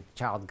 Is the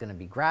child going to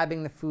be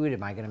grabbing the food?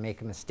 Am I going to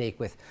make a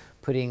mistake with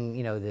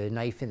putting the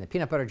knife in the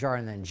peanut butter jar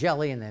and then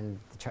jelly, and then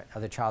the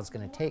other child's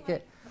going to take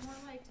it? More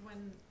like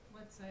when,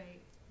 let's say,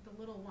 the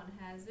little one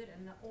has it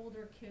and the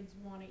older kids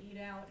want to eat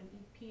out and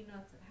eat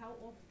peanuts, how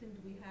often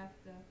do we have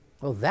to?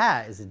 Well,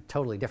 that is a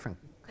totally different.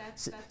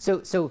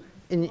 So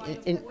in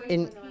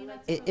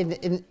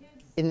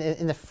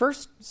the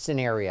first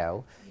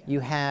scenario, you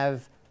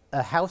have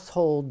a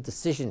household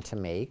decision to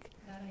make.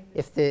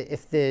 If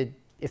the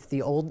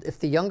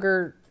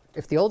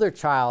older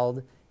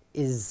child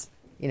is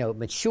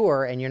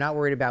mature and you're not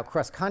worried about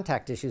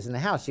cross-contact issues in the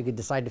house, you could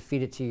decide to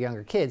feed it to your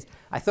younger kids.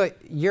 I thought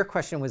your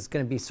question was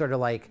going to be sort of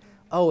like,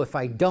 oh, if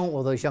I don't,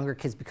 will those younger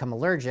kids become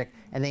allergic?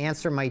 And the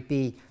answer might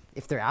be,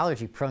 if they're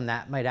allergy prone,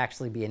 that might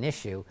actually be an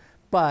issue.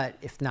 But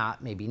if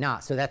not, maybe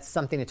not. So that's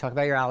something to talk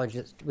about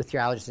with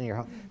your allergist in your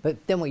home.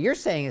 But then what you're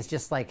saying is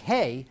just like,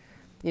 hey,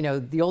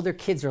 the older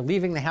kids are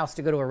leaving the house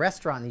to go to a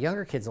restaurant and the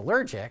younger kid's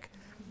allergic.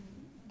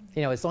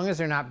 As long as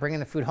they're not bringing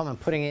the food home and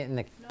putting it in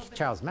the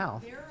child's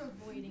mouth. They're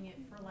avoiding it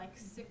for like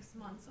 6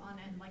 months on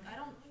end. Like I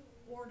don't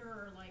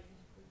order like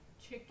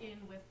chicken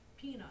with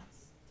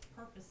peanuts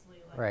purposely.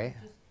 Like right.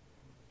 Just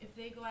if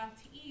they go out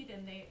to eat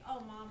and they, oh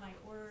mom, I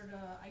ordered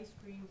ice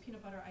cream,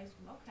 peanut butter ice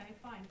cream. Okay,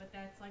 fine, but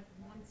that's like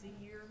once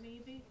a year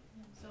maybe.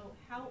 So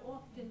how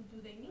often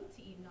do they need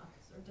to eat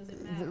nuts, or does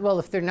it matter? Well,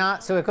 if they're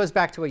not, so it goes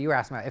back to what you were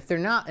asking about. If they're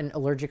not an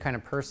allergic kind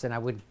of person, I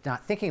would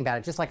not thinking about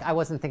it. Just like I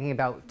wasn't thinking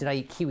about, did I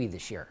eat kiwi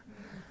this year?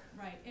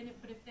 Right,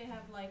 but if they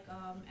have like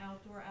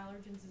outdoor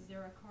allergens, is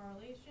there a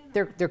correlation?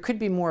 There could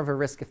be more of a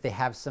risk if they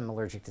have some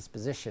allergic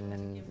disposition,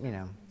 and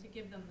to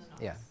give them the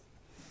nuts. Yeah,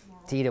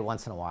 to eat it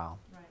once in a while.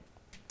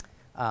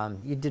 Right.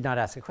 You did not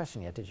ask a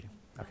question yet, did you?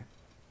 Okay.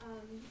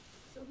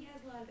 So he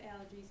has a lot of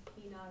allergies,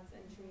 peanuts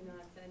and tree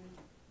nuts, and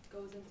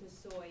goes into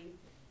soy.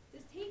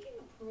 Does taking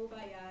a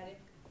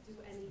probiotic do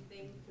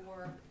anything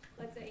for,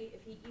 let's say,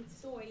 if he eats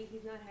soy,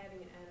 he's not having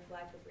an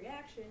anaphylactic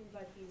reaction,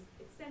 but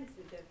it's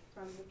sensitive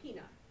from the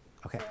peanut?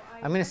 Okay,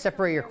 So I'm going to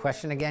separate your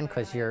question again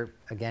because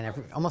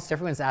almost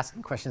everyone's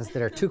asking questions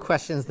that are two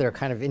questions that are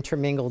kind of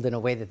intermingled in a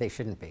way that they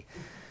shouldn't be.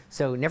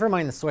 So never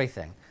mind the soy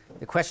thing.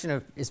 The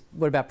question is,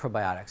 what about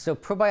probiotics? So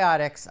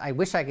probiotics, I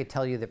wish I could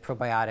tell you that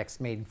probiotics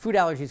made food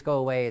allergies go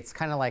away. It's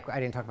kind of like, I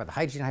didn't talk about the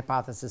hygiene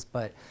hypothesis,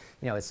 but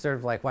it's sort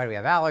of like, why do we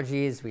have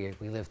allergies?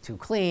 We live too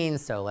clean,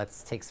 so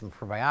let's take some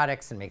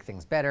probiotics and make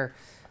things better.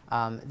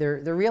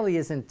 There really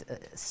isn't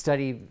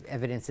study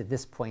evidence at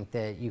this point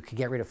that you could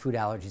get rid of food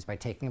allergies by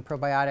taking a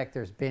probiotic.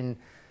 There's been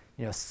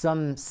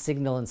some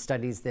signal in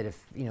studies that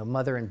if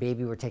mother and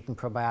baby were taking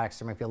probiotics,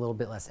 there might be a little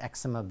bit less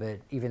eczema,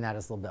 but even that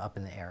is a little bit up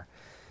in the air.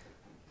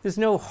 There's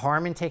no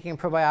harm in taking a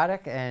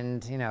probiotic,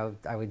 and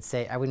I would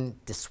say I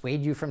wouldn't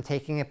dissuade you from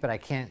taking it, but I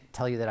can't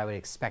tell you that I would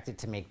expect it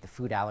to make the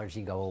food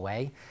allergy go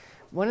away.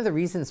 One of the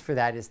reasons for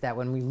that is that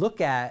when we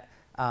look at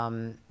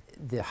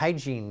the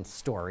hygiene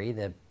story,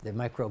 the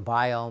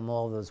microbiome,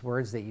 all those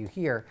words that you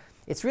hear,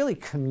 it's really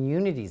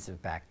communities of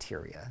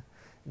bacteria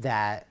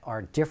that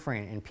are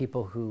different in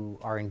people who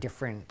are in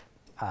different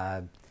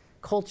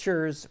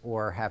cultures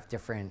or have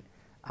different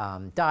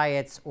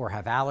diets or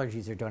have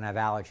allergies or don't have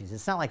allergies.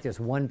 It's not like there's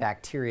one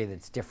bacteria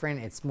that's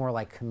different. It's more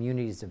like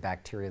communities of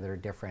bacteria that are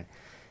different.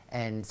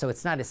 And so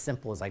it's not as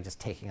simple as like just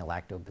taking a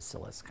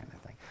lactobacillus kind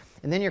of thing.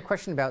 And then your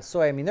question about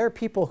soy, I mean, there are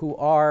people who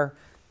are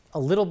a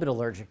little bit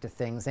allergic to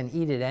things and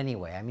eat it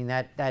anyway. I mean,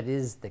 that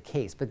is the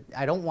case. But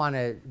I don't want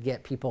to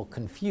get people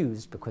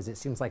confused because it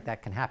seems like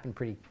that can happen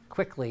pretty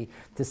quickly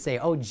to say,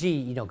 oh,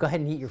 gee, go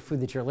ahead and eat your food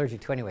that you're allergic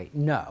to anyway.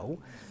 No.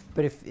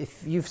 But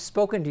if you've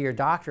spoken to your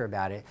doctor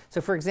about it, so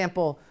for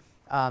example,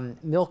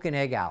 milk and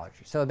egg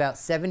allergy. So about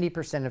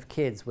 70% of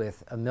kids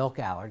with a milk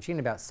allergy and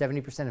about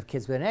 70% of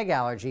kids with an egg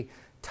allergy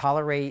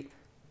tolerate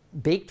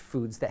baked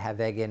foods that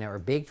have egg in it or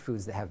baked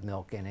foods that have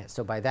milk in it.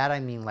 So by that I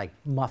mean like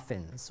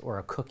muffins or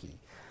a cookie.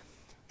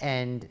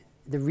 And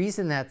the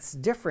reason that's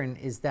different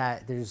is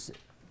that there's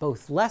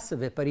both less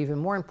of it, but even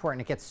more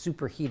important, it gets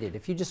superheated.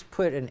 If you just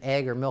put an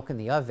egg or milk in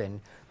the oven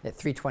at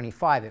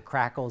 325, it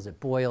crackles, it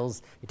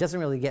boils. It doesn't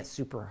really get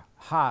super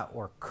hot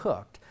or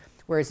cooked.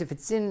 Whereas if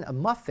it's in a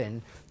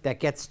muffin that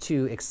gets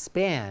to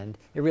expand,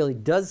 it really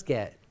does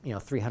get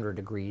 300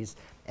 degrees,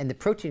 and the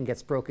protein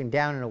gets broken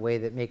down in a way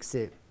that makes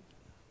it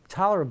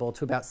tolerable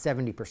to about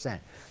 70%.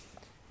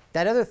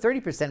 That other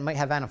 30% might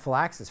have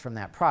anaphylaxis from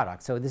that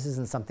product. So this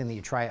isn't something that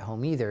you try at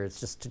home either. It's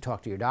just to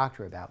talk to your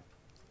doctor about.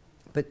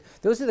 But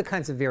those are the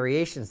kinds of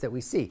variations that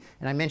we see.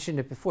 And I mentioned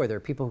it before. There are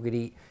people who could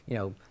eat,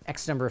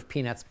 X number of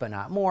peanuts but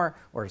not more,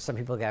 or some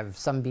people have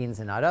some beans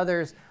and not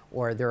others,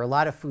 or there are a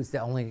lot of foods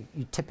that only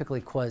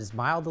typically cause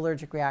mild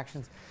allergic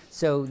reactions.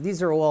 So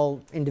these are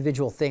all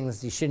individual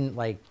things. You shouldn't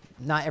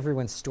not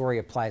everyone's story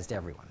applies to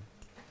everyone.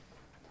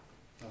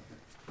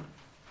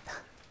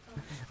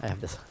 I have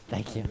this.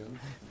 Thank you.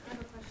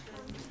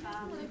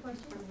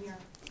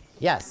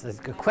 Yes, there's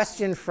a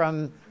question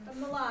from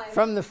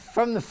the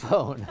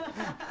phone.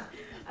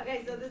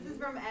 Okay, so this is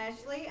from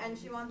Ashley, and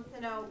she wants to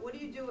know, what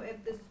do you do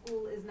if the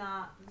school is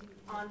not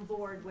on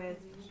board with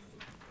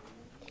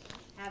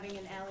having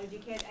an allergy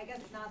kit? I guess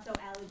it's not so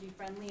allergy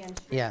friendly and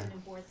strict in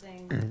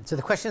enforcing. So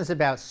the question is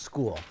about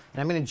school,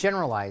 and I'm going to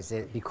generalize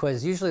it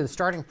because usually the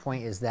starting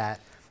point is that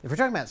if we're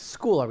talking about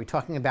school, are we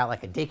talking about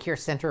like a daycare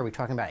center? Or are we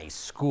talking about a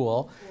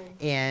school?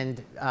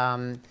 And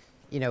a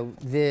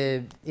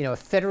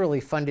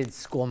federally funded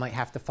school might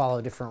have to follow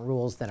different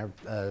rules than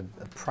a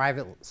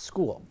private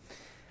school.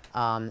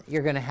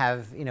 You're going to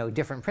have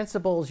different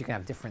principals. You can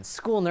have different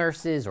school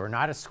nurses or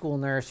not a school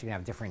nurse. You can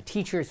have different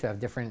teachers who have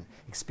different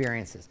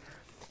experiences.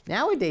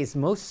 Nowadays,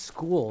 most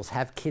schools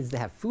have kids that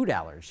have food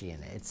allergy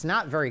in it. It's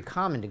not very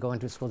common to go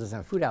into a school that doesn't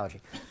have food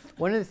allergy.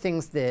 one of the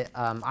things that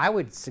I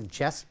would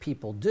suggest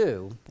people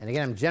do, and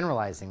again I'm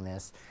generalizing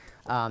this,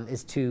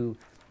 is to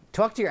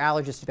talk to your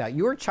allergist about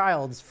your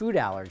child's food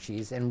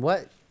allergies and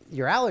what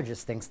your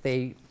allergist thinks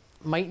they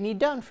might need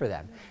done for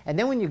them. And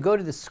then when you go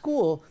to the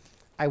school,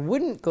 I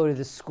wouldn't go to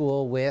the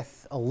school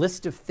with a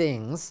list of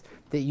things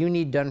that you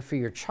need done for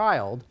your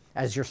child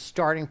as your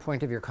starting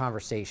point of your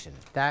conversation.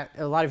 That,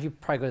 a lot of you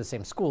probably go to the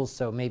same schools,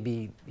 so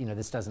maybe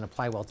this doesn't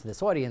apply well to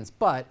this audience,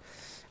 but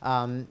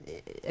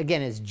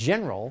again, as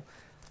general,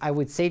 I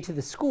would say to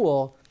the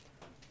school,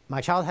 my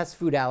child has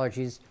food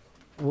allergies.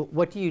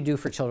 What do you do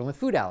for children with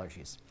food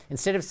allergies?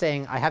 Instead of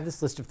saying, I have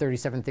this list of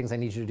 37 things I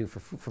need you to do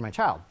for my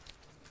child.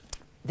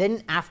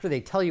 Then after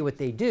they tell you what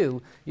they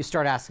do, you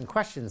start asking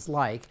questions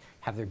like,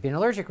 have there been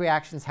allergic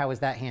reactions? How is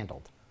that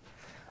handled?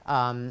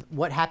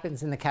 What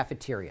happens in the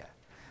cafeteria?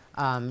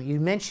 You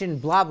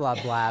mentioned blah, blah,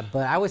 blah,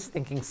 but I was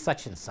thinking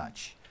such and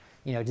such.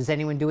 Does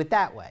anyone do it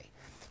that way?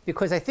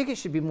 Because I think it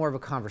should be more of a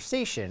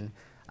conversation.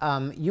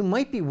 You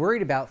might be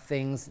worried about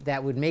things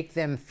that would make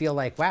them feel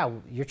like, wow,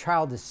 your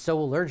child is so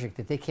allergic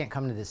that they can't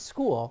come to this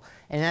school.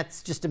 And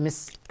that's just a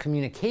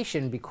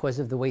miscommunication because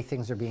of the way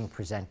things are being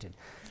presented.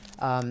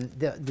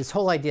 This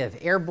whole idea of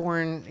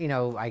airborne,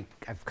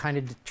 I've kind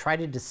of tried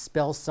to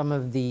dispel some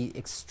of the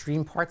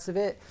extreme parts of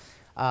it.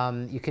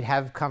 You could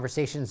have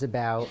conversations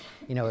about,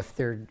 if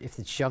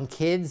it's young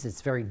kids,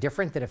 it's very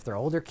different than if they're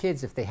older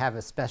kids. If they have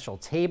a special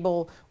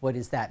table, what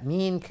does that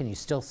mean? Can you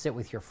still sit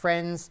with your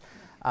friends?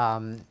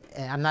 And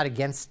I'm not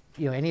against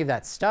any of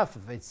that stuff.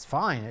 It's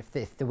fine.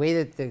 If the way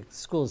that the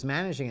school is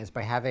managing is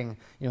by having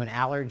an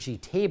allergy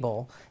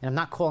table, and I'm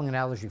not calling it an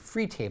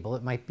allergy-free table,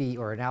 it might be,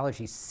 or an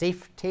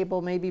allergy-safe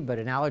table maybe, but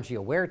an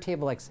allergy-aware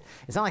table. It's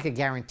not like a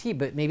guarantee,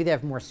 but maybe they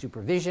have more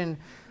supervision.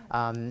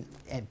 But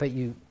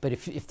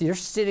if you're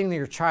sitting with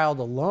your child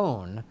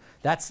alone,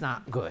 that's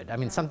not good. I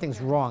mean,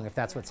 something's wrong if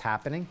that's what's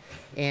happening,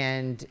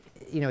 and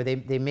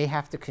they may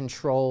have to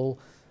control.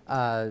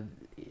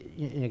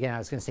 Again, I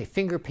was going to say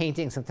finger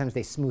painting. Sometimes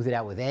they smooth it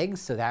out with eggs,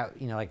 so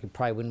that like you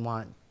probably wouldn't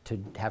want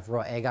to have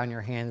raw egg on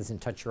your hands and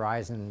touch your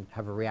eyes and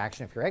have a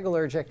reaction if you're egg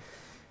allergic.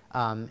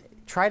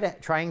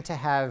 Trying to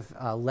have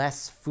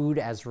less food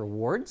as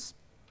rewards.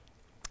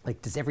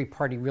 Like, does every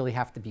party really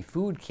have to be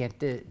food?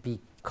 Can't it be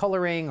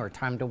coloring or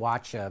time to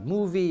watch a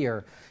movie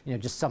or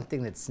just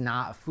something that's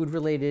not a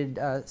food-related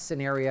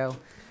scenario?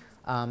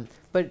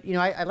 But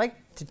I like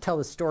to tell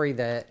the story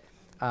that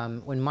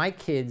when my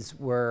kids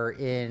were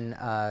in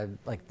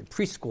like the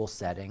preschool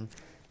setting,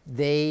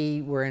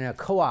 they were in a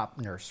co-op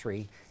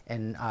nursery,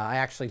 and I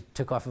actually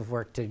took off of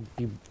work to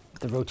be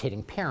the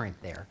rotating parent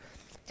there.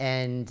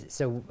 And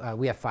so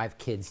we have 5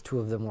 kids. 2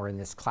 of them were in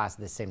this class at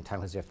the same time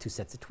because we have 2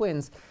 sets of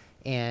twins.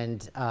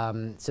 And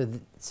so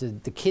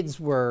the kids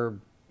were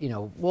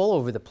all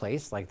over the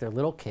place, like they're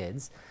little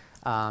kids.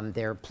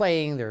 They're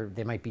playing,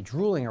 they might be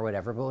drooling or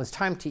whatever, but when it was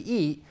time to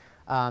eat,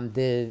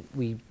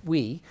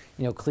 we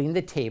cleaned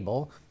the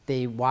table,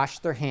 they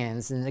washed their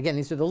hands, and again,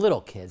 these are the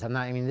little kids.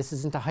 This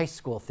isn't a high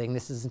school thing,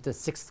 this isn't a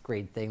 6th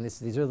grade thing,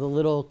 these are the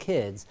little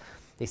kids.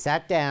 They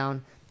sat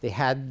down, they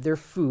had their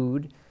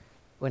food.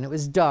 When it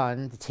was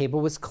done, the table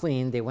was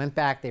cleaned, they went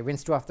back, they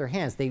rinsed off their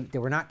hands. They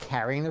were not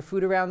carrying their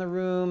food around the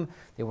room,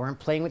 they weren't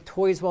playing with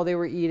toys while they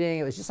were eating.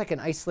 It was just like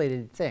an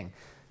isolated thing.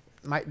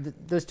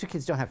 Those 2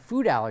 kids don't have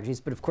food allergies,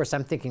 but of course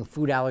I'm thinking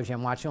food allergy,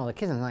 I'm watching all the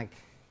kids, and I'm like,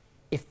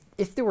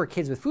 if there were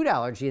kids with food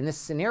allergy in this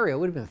scenario, it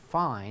would have been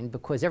fine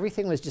because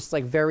everything was just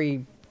like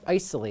very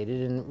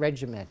isolated and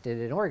regimented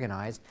and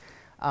organized.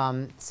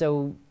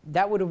 So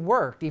that would have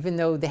worked, even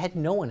though they had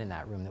no one in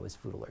that room that was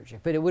food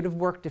allergic, but it would have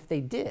worked if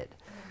they did.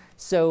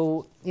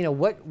 So,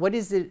 what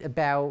is it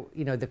about,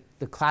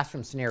 the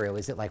classroom scenario?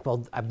 Is it like,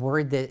 well, I'm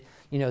worried that,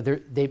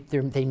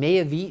 they may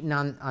have eaten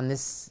on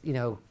this,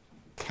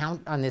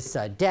 on this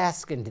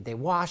desk, and did they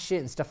wash it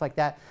and stuff like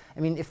that?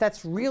 If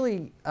that's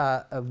really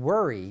a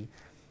worry,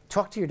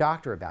 talk to your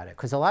doctor about it,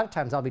 because a lot of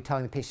times I'll be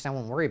telling the patient I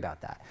won't worry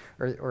about that.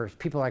 Or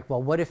people are like,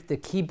 well, what if the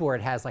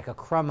keyboard has like a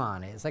crumb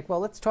on it? It's like, well,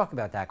 let's talk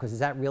about that, because is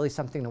that really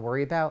something to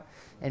worry about?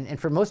 And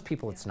for most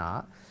people, it's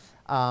not.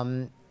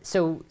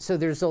 So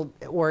there's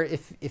or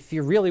if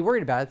you're really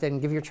worried about it, then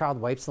give your child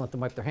wipes and let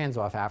them wipe their hands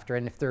off after.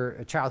 And if they're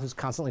a child who's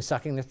constantly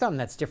sucking their thumb,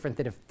 that's different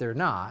than if they're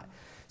not.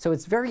 So it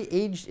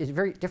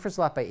differs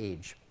a lot by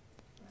age.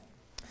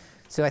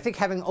 So I think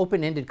having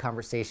open-ended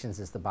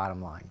conversations is the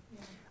bottom line.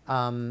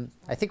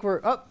 I think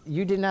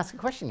you didn't ask a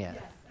question yet.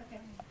 Yes,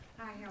 okay.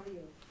 Hi, how are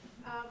you?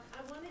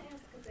 I want to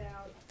ask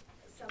about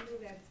something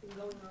that's been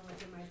going on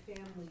in my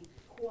family,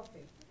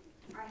 coughing.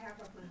 I have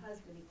with my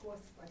husband, he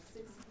coughs like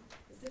six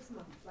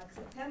months. Like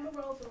September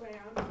rolls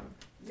around,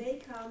 May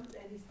comes,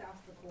 and he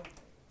stops the coughing.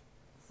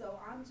 So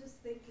I'm just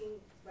thinking,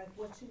 like,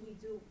 what should we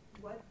do?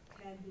 What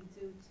can he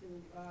do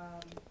to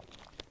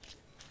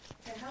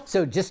help?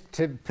 So just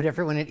to put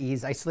everyone at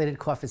ease, isolated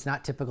cough is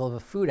not typical of a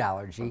food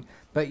allergy,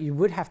 but you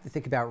would have to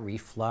think about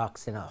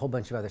reflux and a whole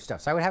bunch of other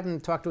stuff. So I would have him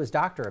talk to his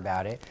doctor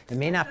about it. It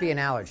may not be an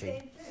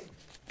allergy.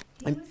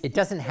 It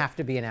doesn't have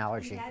to be an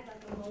allergy. He had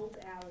like a mold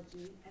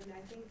allergy, and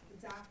I think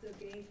the doctor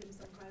gave him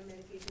some kind of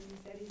medication. He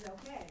said he's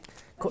okay.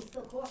 But he's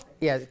still coughing.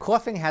 Yeah,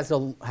 coughing has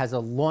a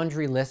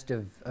laundry list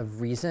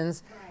of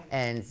reasons, Right.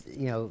 and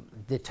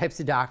the types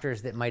of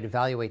doctors that might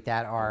evaluate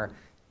that are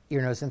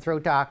ear, nose, and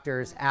throat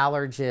doctors,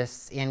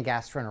 allergists, and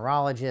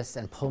gastroenterologists,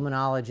 and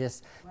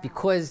pulmonologists,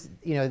 because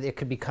it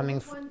could be coming.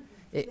 Which one do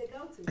they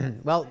go to?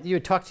 Well, you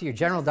would talk to your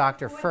general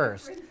doctor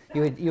first.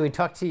 You would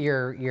talk to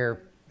your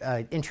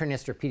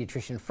internist or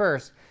pediatrician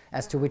first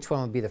as to which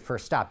one would be the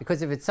first stop.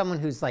 Because if it's someone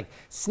who's like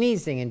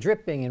sneezing and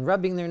dripping and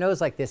rubbing their nose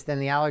like this, then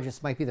the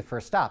allergist might be the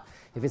first stop.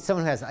 If it's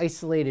someone who has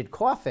isolated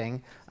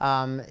coughing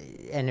and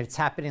it's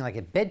happening like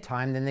at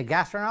bedtime, then the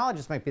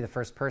gastroenterologist might be the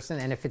first person.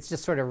 And if it's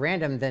just sort of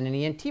random, then an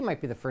ENT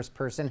might be the first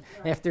person.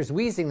 Right. And if there's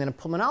wheezing, then a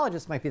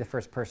pulmonologist might be the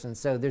first person.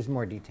 So there's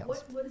more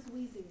details. What is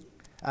wheezing?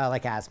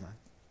 Like asthma.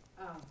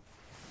 Oh.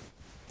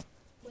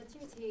 What's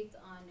your take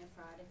on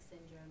nephrotic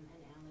syndrome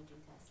and allergy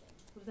testing?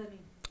 What does that mean?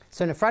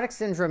 So nephrotic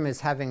syndrome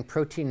is having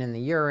protein in the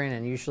urine,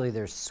 and usually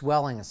there's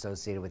swelling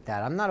associated with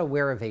that. I'm not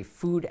aware of a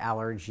food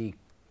allergy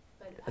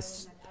But I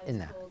was in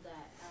that. told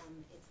that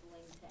it's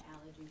linked to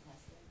allergy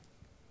testing.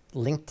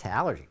 Linked to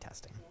allergy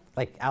testing? Yeah.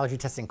 Like allergy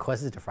testing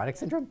causes nephrotic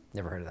syndrome?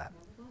 Never heard of that.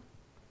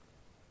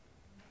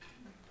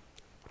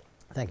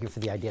 Thank you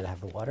for the idea to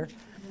have the water.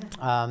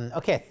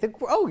 Okay, I think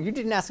oh, you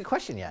didn't ask a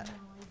question yet. No,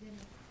 I didn't.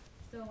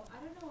 So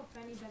I don't know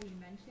if anybody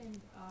mentioned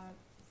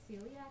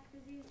celiac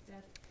disease.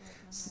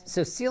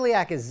 So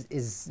celiac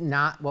is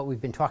not what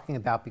we've been talking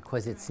about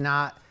because it's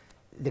not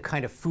the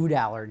kind of food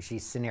allergy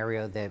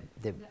scenario that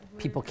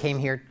people came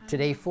here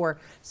today for.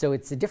 So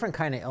it's a different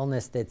kind of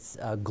illness that's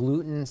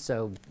gluten.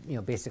 So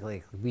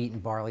basically wheat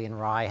and barley and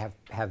rye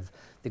have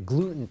the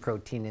gluten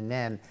protein in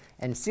them.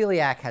 And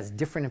celiac has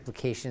different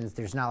implications.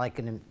 There's not like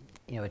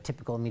a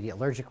typical immediate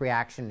allergic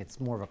reaction.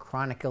 It's more of a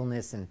chronic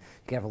illness, and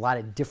you can have a lot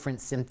of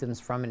different symptoms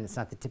from it. It's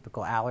not the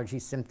typical allergy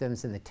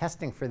symptoms, and the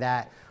testing for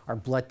that are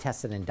blood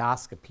tests and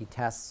endoscopy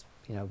tests.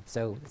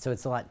 So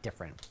it's a lot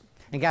different.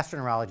 And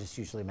gastroenterologists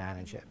usually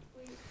manage it.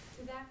 Wait,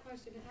 to that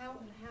question, how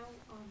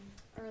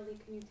early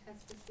can you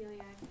test for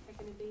celiac, like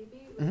in a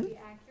baby? Would it be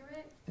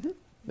accurate?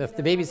 Mm-hmm.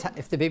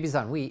 If the baby's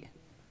on wheat,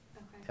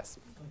 Okay. yes.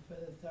 So for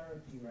the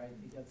therapy, right,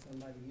 to get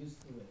somebody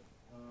used to it,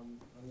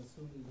 I'm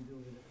assuming you do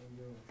it in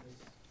your office,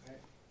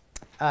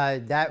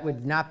 right? That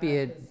would not be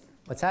a,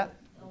 what's that?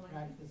 Your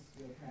practice?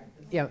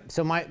 Yeah,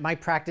 so my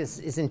practice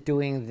isn't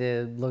doing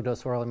the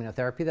low-dose oral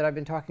immunotherapy that I've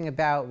been talking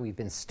about. We've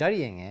been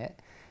studying it,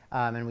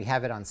 and we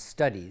have it on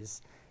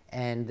studies.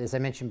 And as I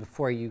mentioned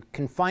before, you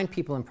can find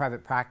people in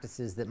private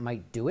practices that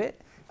might do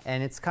it,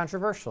 and it's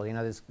controversial.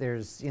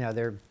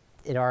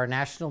 In our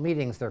national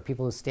meetings, there are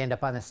people who stand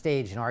up on the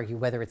stage and argue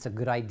whether it's a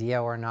good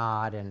idea or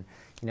not, and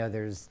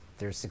there's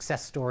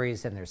success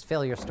stories and there's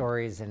failure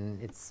stories,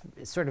 and it's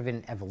sort of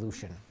in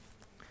evolution.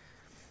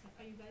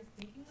 Are you guys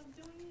thinking of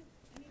doing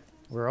it anytime?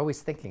 We're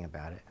always thinking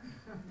about it.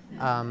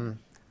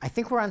 I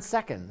think we're on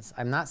seconds.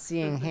 I'm not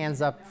seeing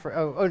hands up for.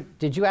 Oh,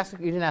 did you ask?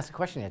 You didn't ask a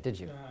question yet, did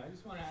you? I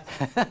just want to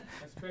ask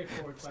a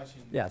straightforward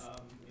question. Yes.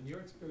 In your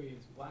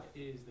experience, what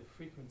is the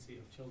frequency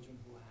of children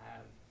who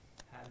have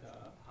had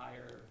a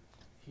higher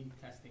heat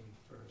testing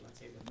for, let's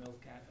say, the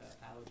milk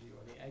allergy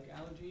or the egg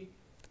allergy,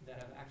 that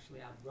have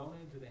actually outgrown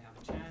it? Do they have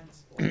a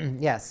chance?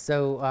 Yes.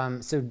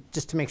 So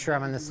just to make sure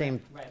I'm on the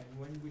same. Right. And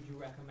when would you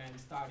recommend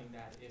starting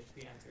that if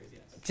the answer is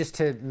yes? Just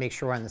to make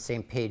sure we're on the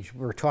same page,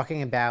 we're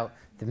talking about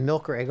the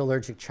milk or egg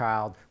allergic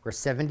child where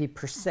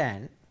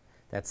 70%,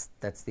 that's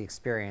the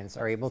experience,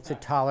 are able to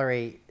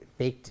tolerate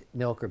baked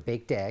milk or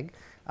baked egg,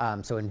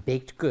 so in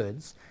baked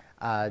goods.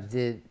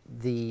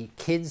 The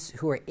kids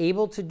who are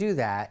able to do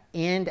that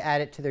and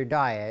add it to their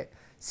diet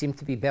seem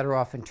to be better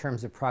off in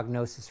terms of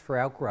prognosis for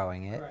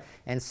outgrowing it. Right.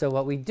 And so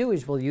what we do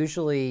is we'll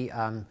usually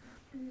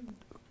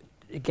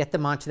get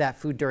them onto that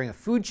food during a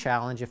food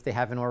challenge if they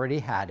haven't already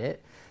had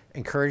it,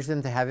 encourage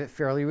them to have it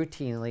fairly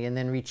routinely, and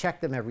then recheck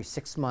them every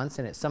 6 months,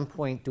 and at some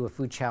point do a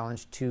food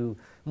challenge to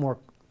more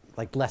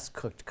like less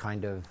cooked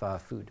kind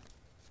of food.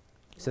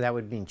 So that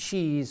would mean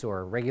cheese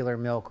or regular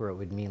milk, or it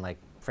would mean like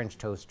French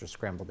toast or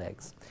scrambled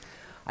eggs.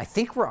 I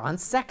think we're on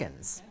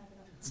seconds.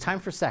 It's time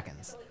for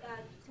seconds. So,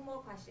 2 more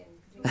questions.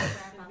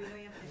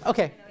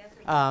 Okay.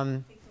 Go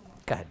ahead.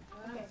 Okay.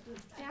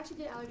 I actually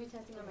did allergy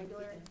testing on my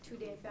daughter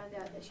today. I found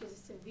out that she has a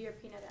severe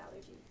peanut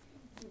allergy.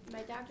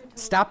 My doctor told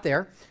Stop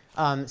there.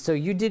 So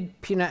you did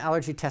peanut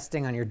allergy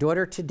testing on your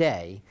daughter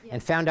today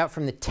and found out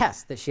from the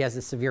test that she has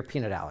a severe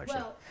peanut allergy.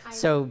 Well,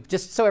 so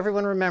just so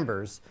everyone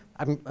remembers,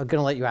 I'm going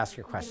to let you ask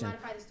your question.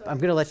 modify the story. I'm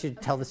going to let you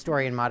tell the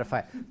story and modify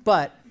it.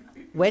 But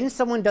when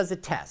someone does a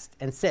test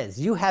and says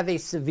you have a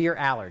severe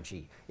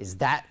allergy, is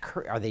that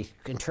are they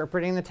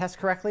interpreting the test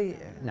correctly?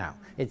 No.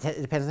 It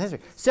depends on the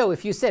history. So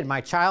if you said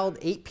my child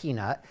ate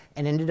peanut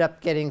and ended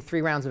up getting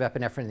 3 rounds of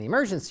epinephrine in the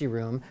emergency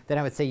room, then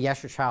I would say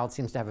yes, your child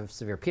seems to have a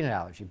severe peanut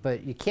allergy.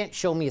 But you can't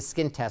show me a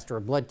skin test or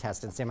a blood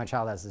test and say my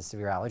child has a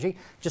severe allergy.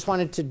 Just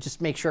wanted to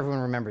just make sure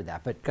everyone remembered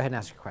that. But go ahead and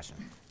ask your question.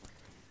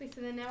 Wait, so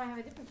then now I have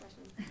a different question.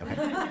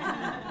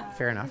 Okay.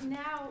 Fair enough.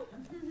 Now,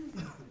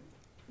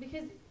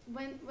 because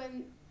when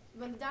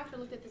the doctor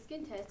looked at the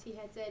skin test, he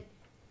had said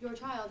your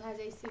child has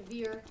a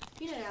severe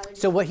peanut allergy.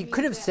 So what he means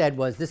could have that- said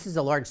was, this is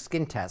a large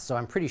skin test, so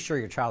I'm pretty sure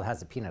your child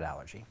has a peanut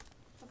allergy.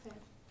 Okay.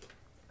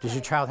 Does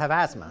your child have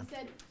asthma?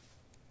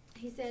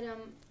 He said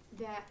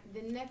that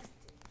the next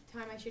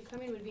time I should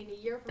come in would be in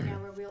a year from now,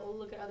 where we'll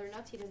look at other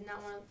nuts. He does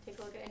not want to take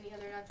a look at any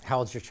other nuts. How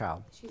old's your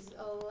child? She's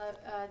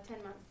 10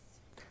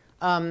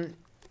 months.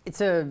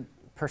 It's a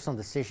personal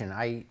decision.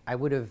 I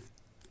would have,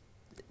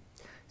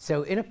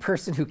 so in a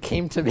person who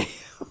came to me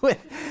with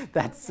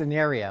that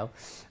scenario,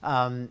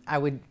 I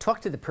would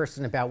talk to the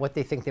person about what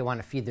they think they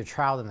want to feed their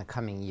child in the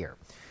coming year.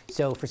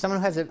 So for someone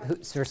who has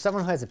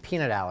a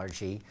peanut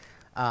allergy,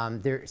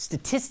 they're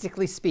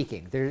statistically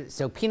speaking,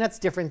 so peanuts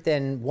different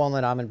than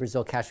walnut, almond,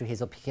 Brazil, cashew,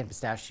 hazel, pecan,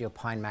 pistachio,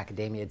 pine,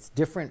 macadamia. It's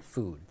different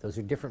food. Those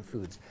are different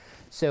foods.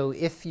 So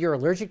if you're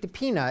allergic to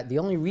peanut, the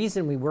only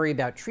reason we worry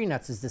about tree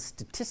nuts is the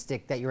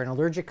statistic that you're an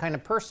allergic kind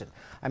of person.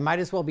 I might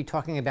as well be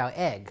talking about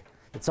egg.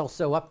 It's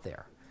also up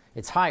there.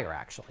 It's higher,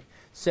 actually.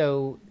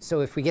 So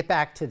if we get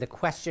back to the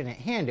question at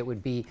hand, it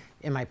would be,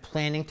 am I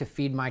planning to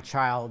feed my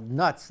child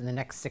nuts in the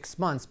next 6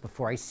 months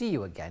before I see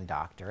you again,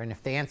 doctor? And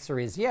if the answer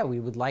is, yeah, we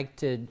would like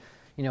to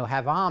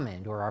have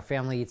almond, or our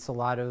family eats a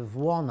lot of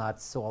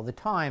walnuts all the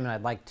time, and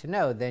I'd like to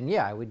know, then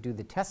yeah, I would do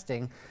the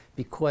testing,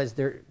 because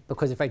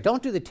if I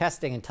don't do the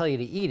testing and tell you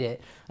to eat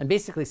it, I'm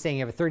basically saying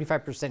you have a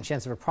 35%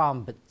 chance of a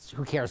problem, but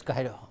who cares? Go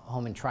ahead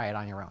home and try it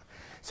on your own.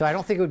 So I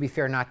don't think it would be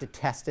fair not to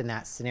test in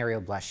that scenario.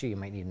 Bless you, you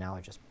might need an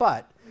allergist.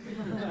 But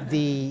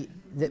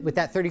with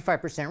that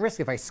 35% risk,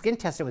 if I skin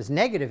test it was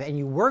negative and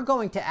you were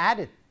going to add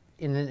it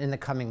in the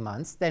coming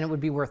months, then it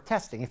would be worth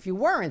testing. If you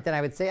weren't, then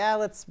I would say,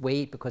 let's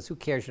wait, because who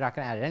cares? You're not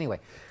going to add it anyway.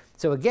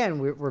 So again,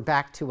 we're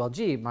back to, well,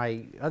 gee,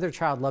 my other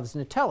child loves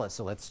Nutella,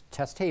 so let's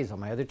test hazel.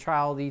 My other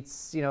child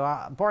eats,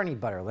 Barney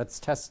butter. Let's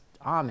test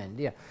almond.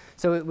 Yeah.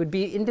 So it would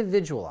be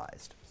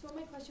individualized. So what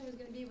my question was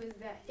going to be was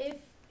that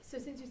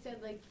since you said,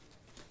 like,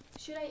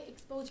 should I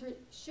expose her?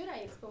 Should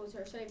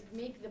I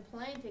make the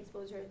plan to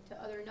expose her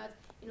to other nuts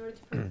in order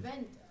to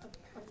prevent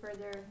a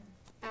further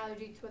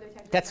allergy to other types of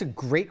nuts? That's a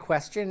great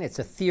question. It's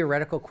a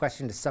theoretical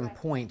question to some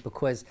point,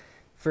 because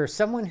for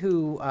someone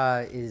who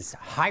is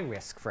high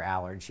risk for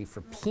allergy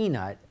for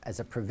peanut as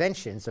a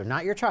prevention, so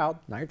not your child,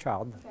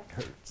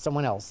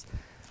 someone else,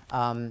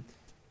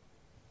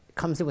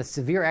 comes in with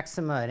severe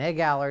eczema and egg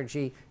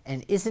allergy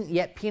and isn't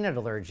yet peanut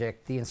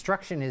allergic, the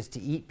instruction is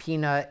to eat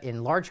peanut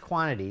in large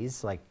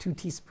quantities, like 2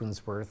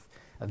 teaspoons worth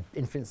of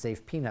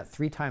infant-safe peanut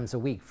 3 times a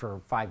week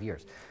for 5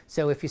 years.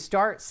 So if you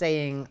start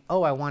saying,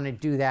 oh, I want to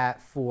do that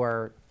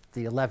for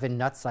the 11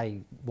 nuts,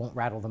 I won't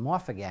rattle them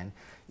off again,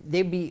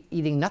 they'd be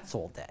eating nuts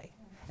all day.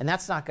 And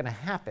that's not going to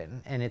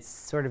happen, and it's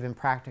sort of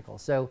impractical.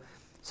 So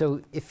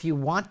if you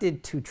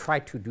wanted to try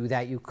to do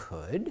that, you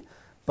could,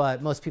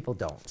 but most people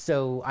don't.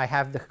 So I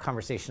have the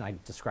conversation I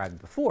described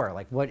before,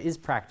 like what is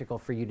practical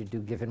for you to do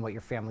given what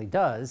your family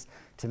does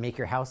to make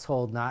your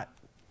household not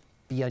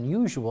be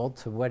unusual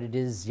to what it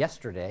was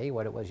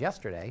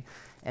yesterday,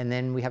 and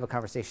then we have a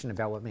conversation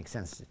about what makes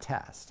sense to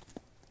test.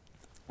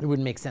 It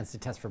wouldn't make sense to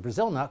test for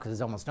Brazil nut because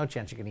there's almost no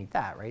chance you can eat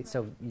that, right?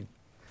 So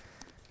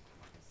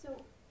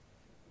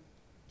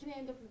can I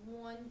end up with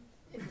one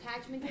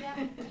attachment to that?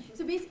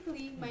 So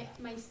basically,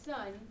 my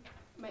son,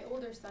 my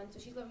older son, so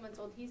she's 11 months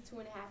old, he's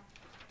 2.5,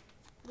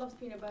 loves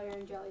peanut butter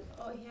and jelly.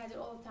 Oh, he has it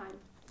all the time.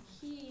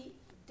 He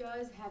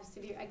does have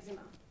severe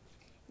eczema.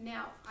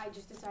 Now, I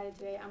just decided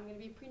today I'm going to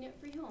be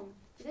peanut-free home.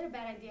 Is that a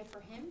bad idea for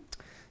him?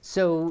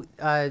 So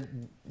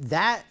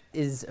that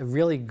is a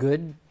really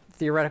good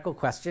theoretical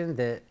question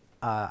that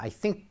I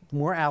think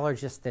more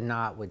allergists than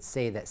not would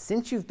say that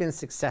since you've been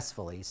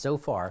successfully, so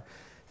far,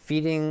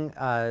 feeding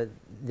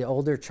the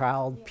older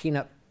child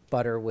peanut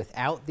butter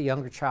without the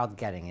younger child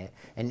getting it,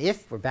 and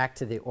if we're back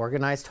to the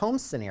organized home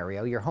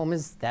scenario, your home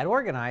is that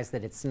organized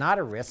that it's not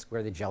a risk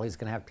where the jelly's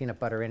going to have peanut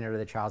butter in it or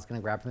the child's going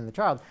to grab from the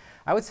child,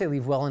 I would say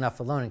leave well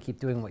enough alone and keep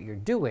doing what you're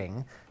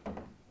doing.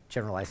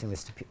 Generalizing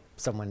this to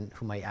someone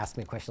who might ask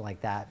me a question like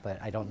that, but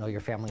I don't know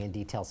your family in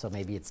detail, so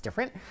maybe it's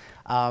different.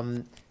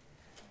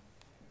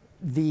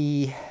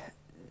 The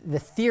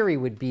theory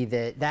would be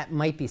that that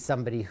might be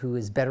somebody who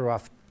is better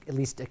off at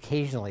least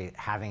occasionally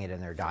having it in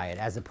their diet,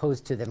 as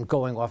opposed to them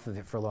going off of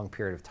it for a long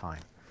period of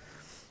time.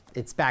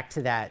 It's back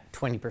to that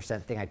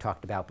 20% thing I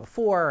talked about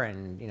before,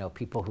 and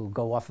people who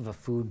go off of a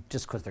food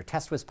just because their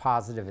test was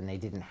positive and they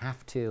didn't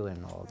have to,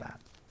 and all of that.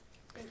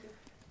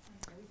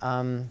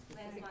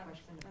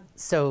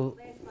 So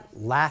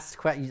last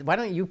question. Why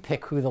don't you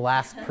pick who the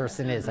last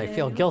person is? I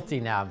feel guilty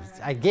now.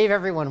 I gave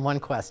everyone one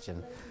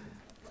question.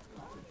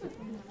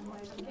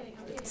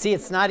 See,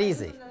 it's not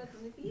easy.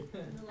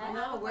 I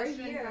know, we're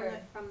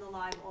here from the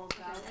live also.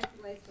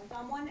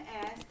 Someone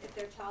asked if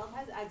their child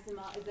has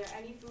eczema, is there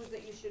any foods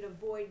that you should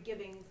avoid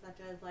giving, such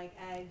as like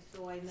eggs,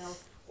 soy milk,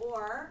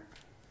 or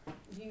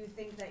do you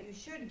think that you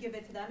should give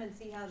it to them and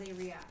see how they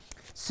react?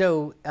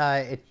 So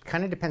it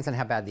kind of depends on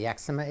how bad the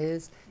eczema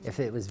is. If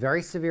it was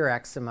very severe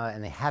eczema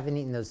and they haven't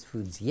eaten those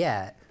foods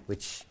yet,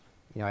 which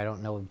I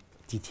don't know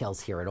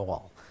details here at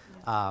all,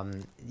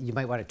 you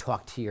might want to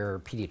talk to your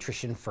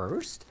pediatrician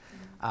first.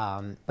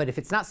 But if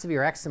it's not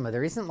severe eczema,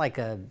 there isn't like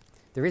a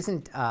there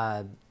isn't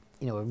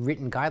you know, a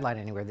written guideline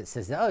anywhere that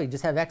says, oh, you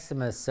just have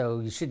eczema, so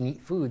you shouldn't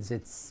eat foods.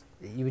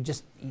 You would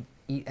just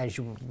eat as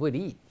you would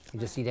eat. You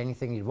just eat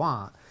anything you'd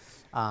want.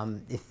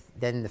 If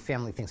then the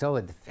family thinks, oh,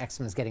 the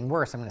eczema is getting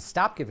worse, I'm going to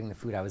stop giving the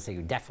food, I would say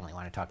you definitely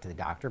want to talk to the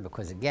doctor,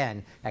 because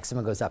again,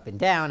 eczema goes up and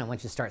down, and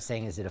once you start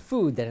saying, is it a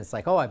food, then it's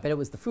like, oh, I bet it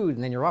was the food,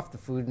 and then you're off the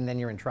food, and then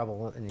you're in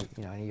trouble in,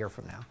 you know, in a year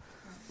from now.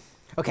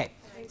 Okay,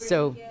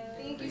 so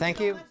thank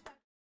you.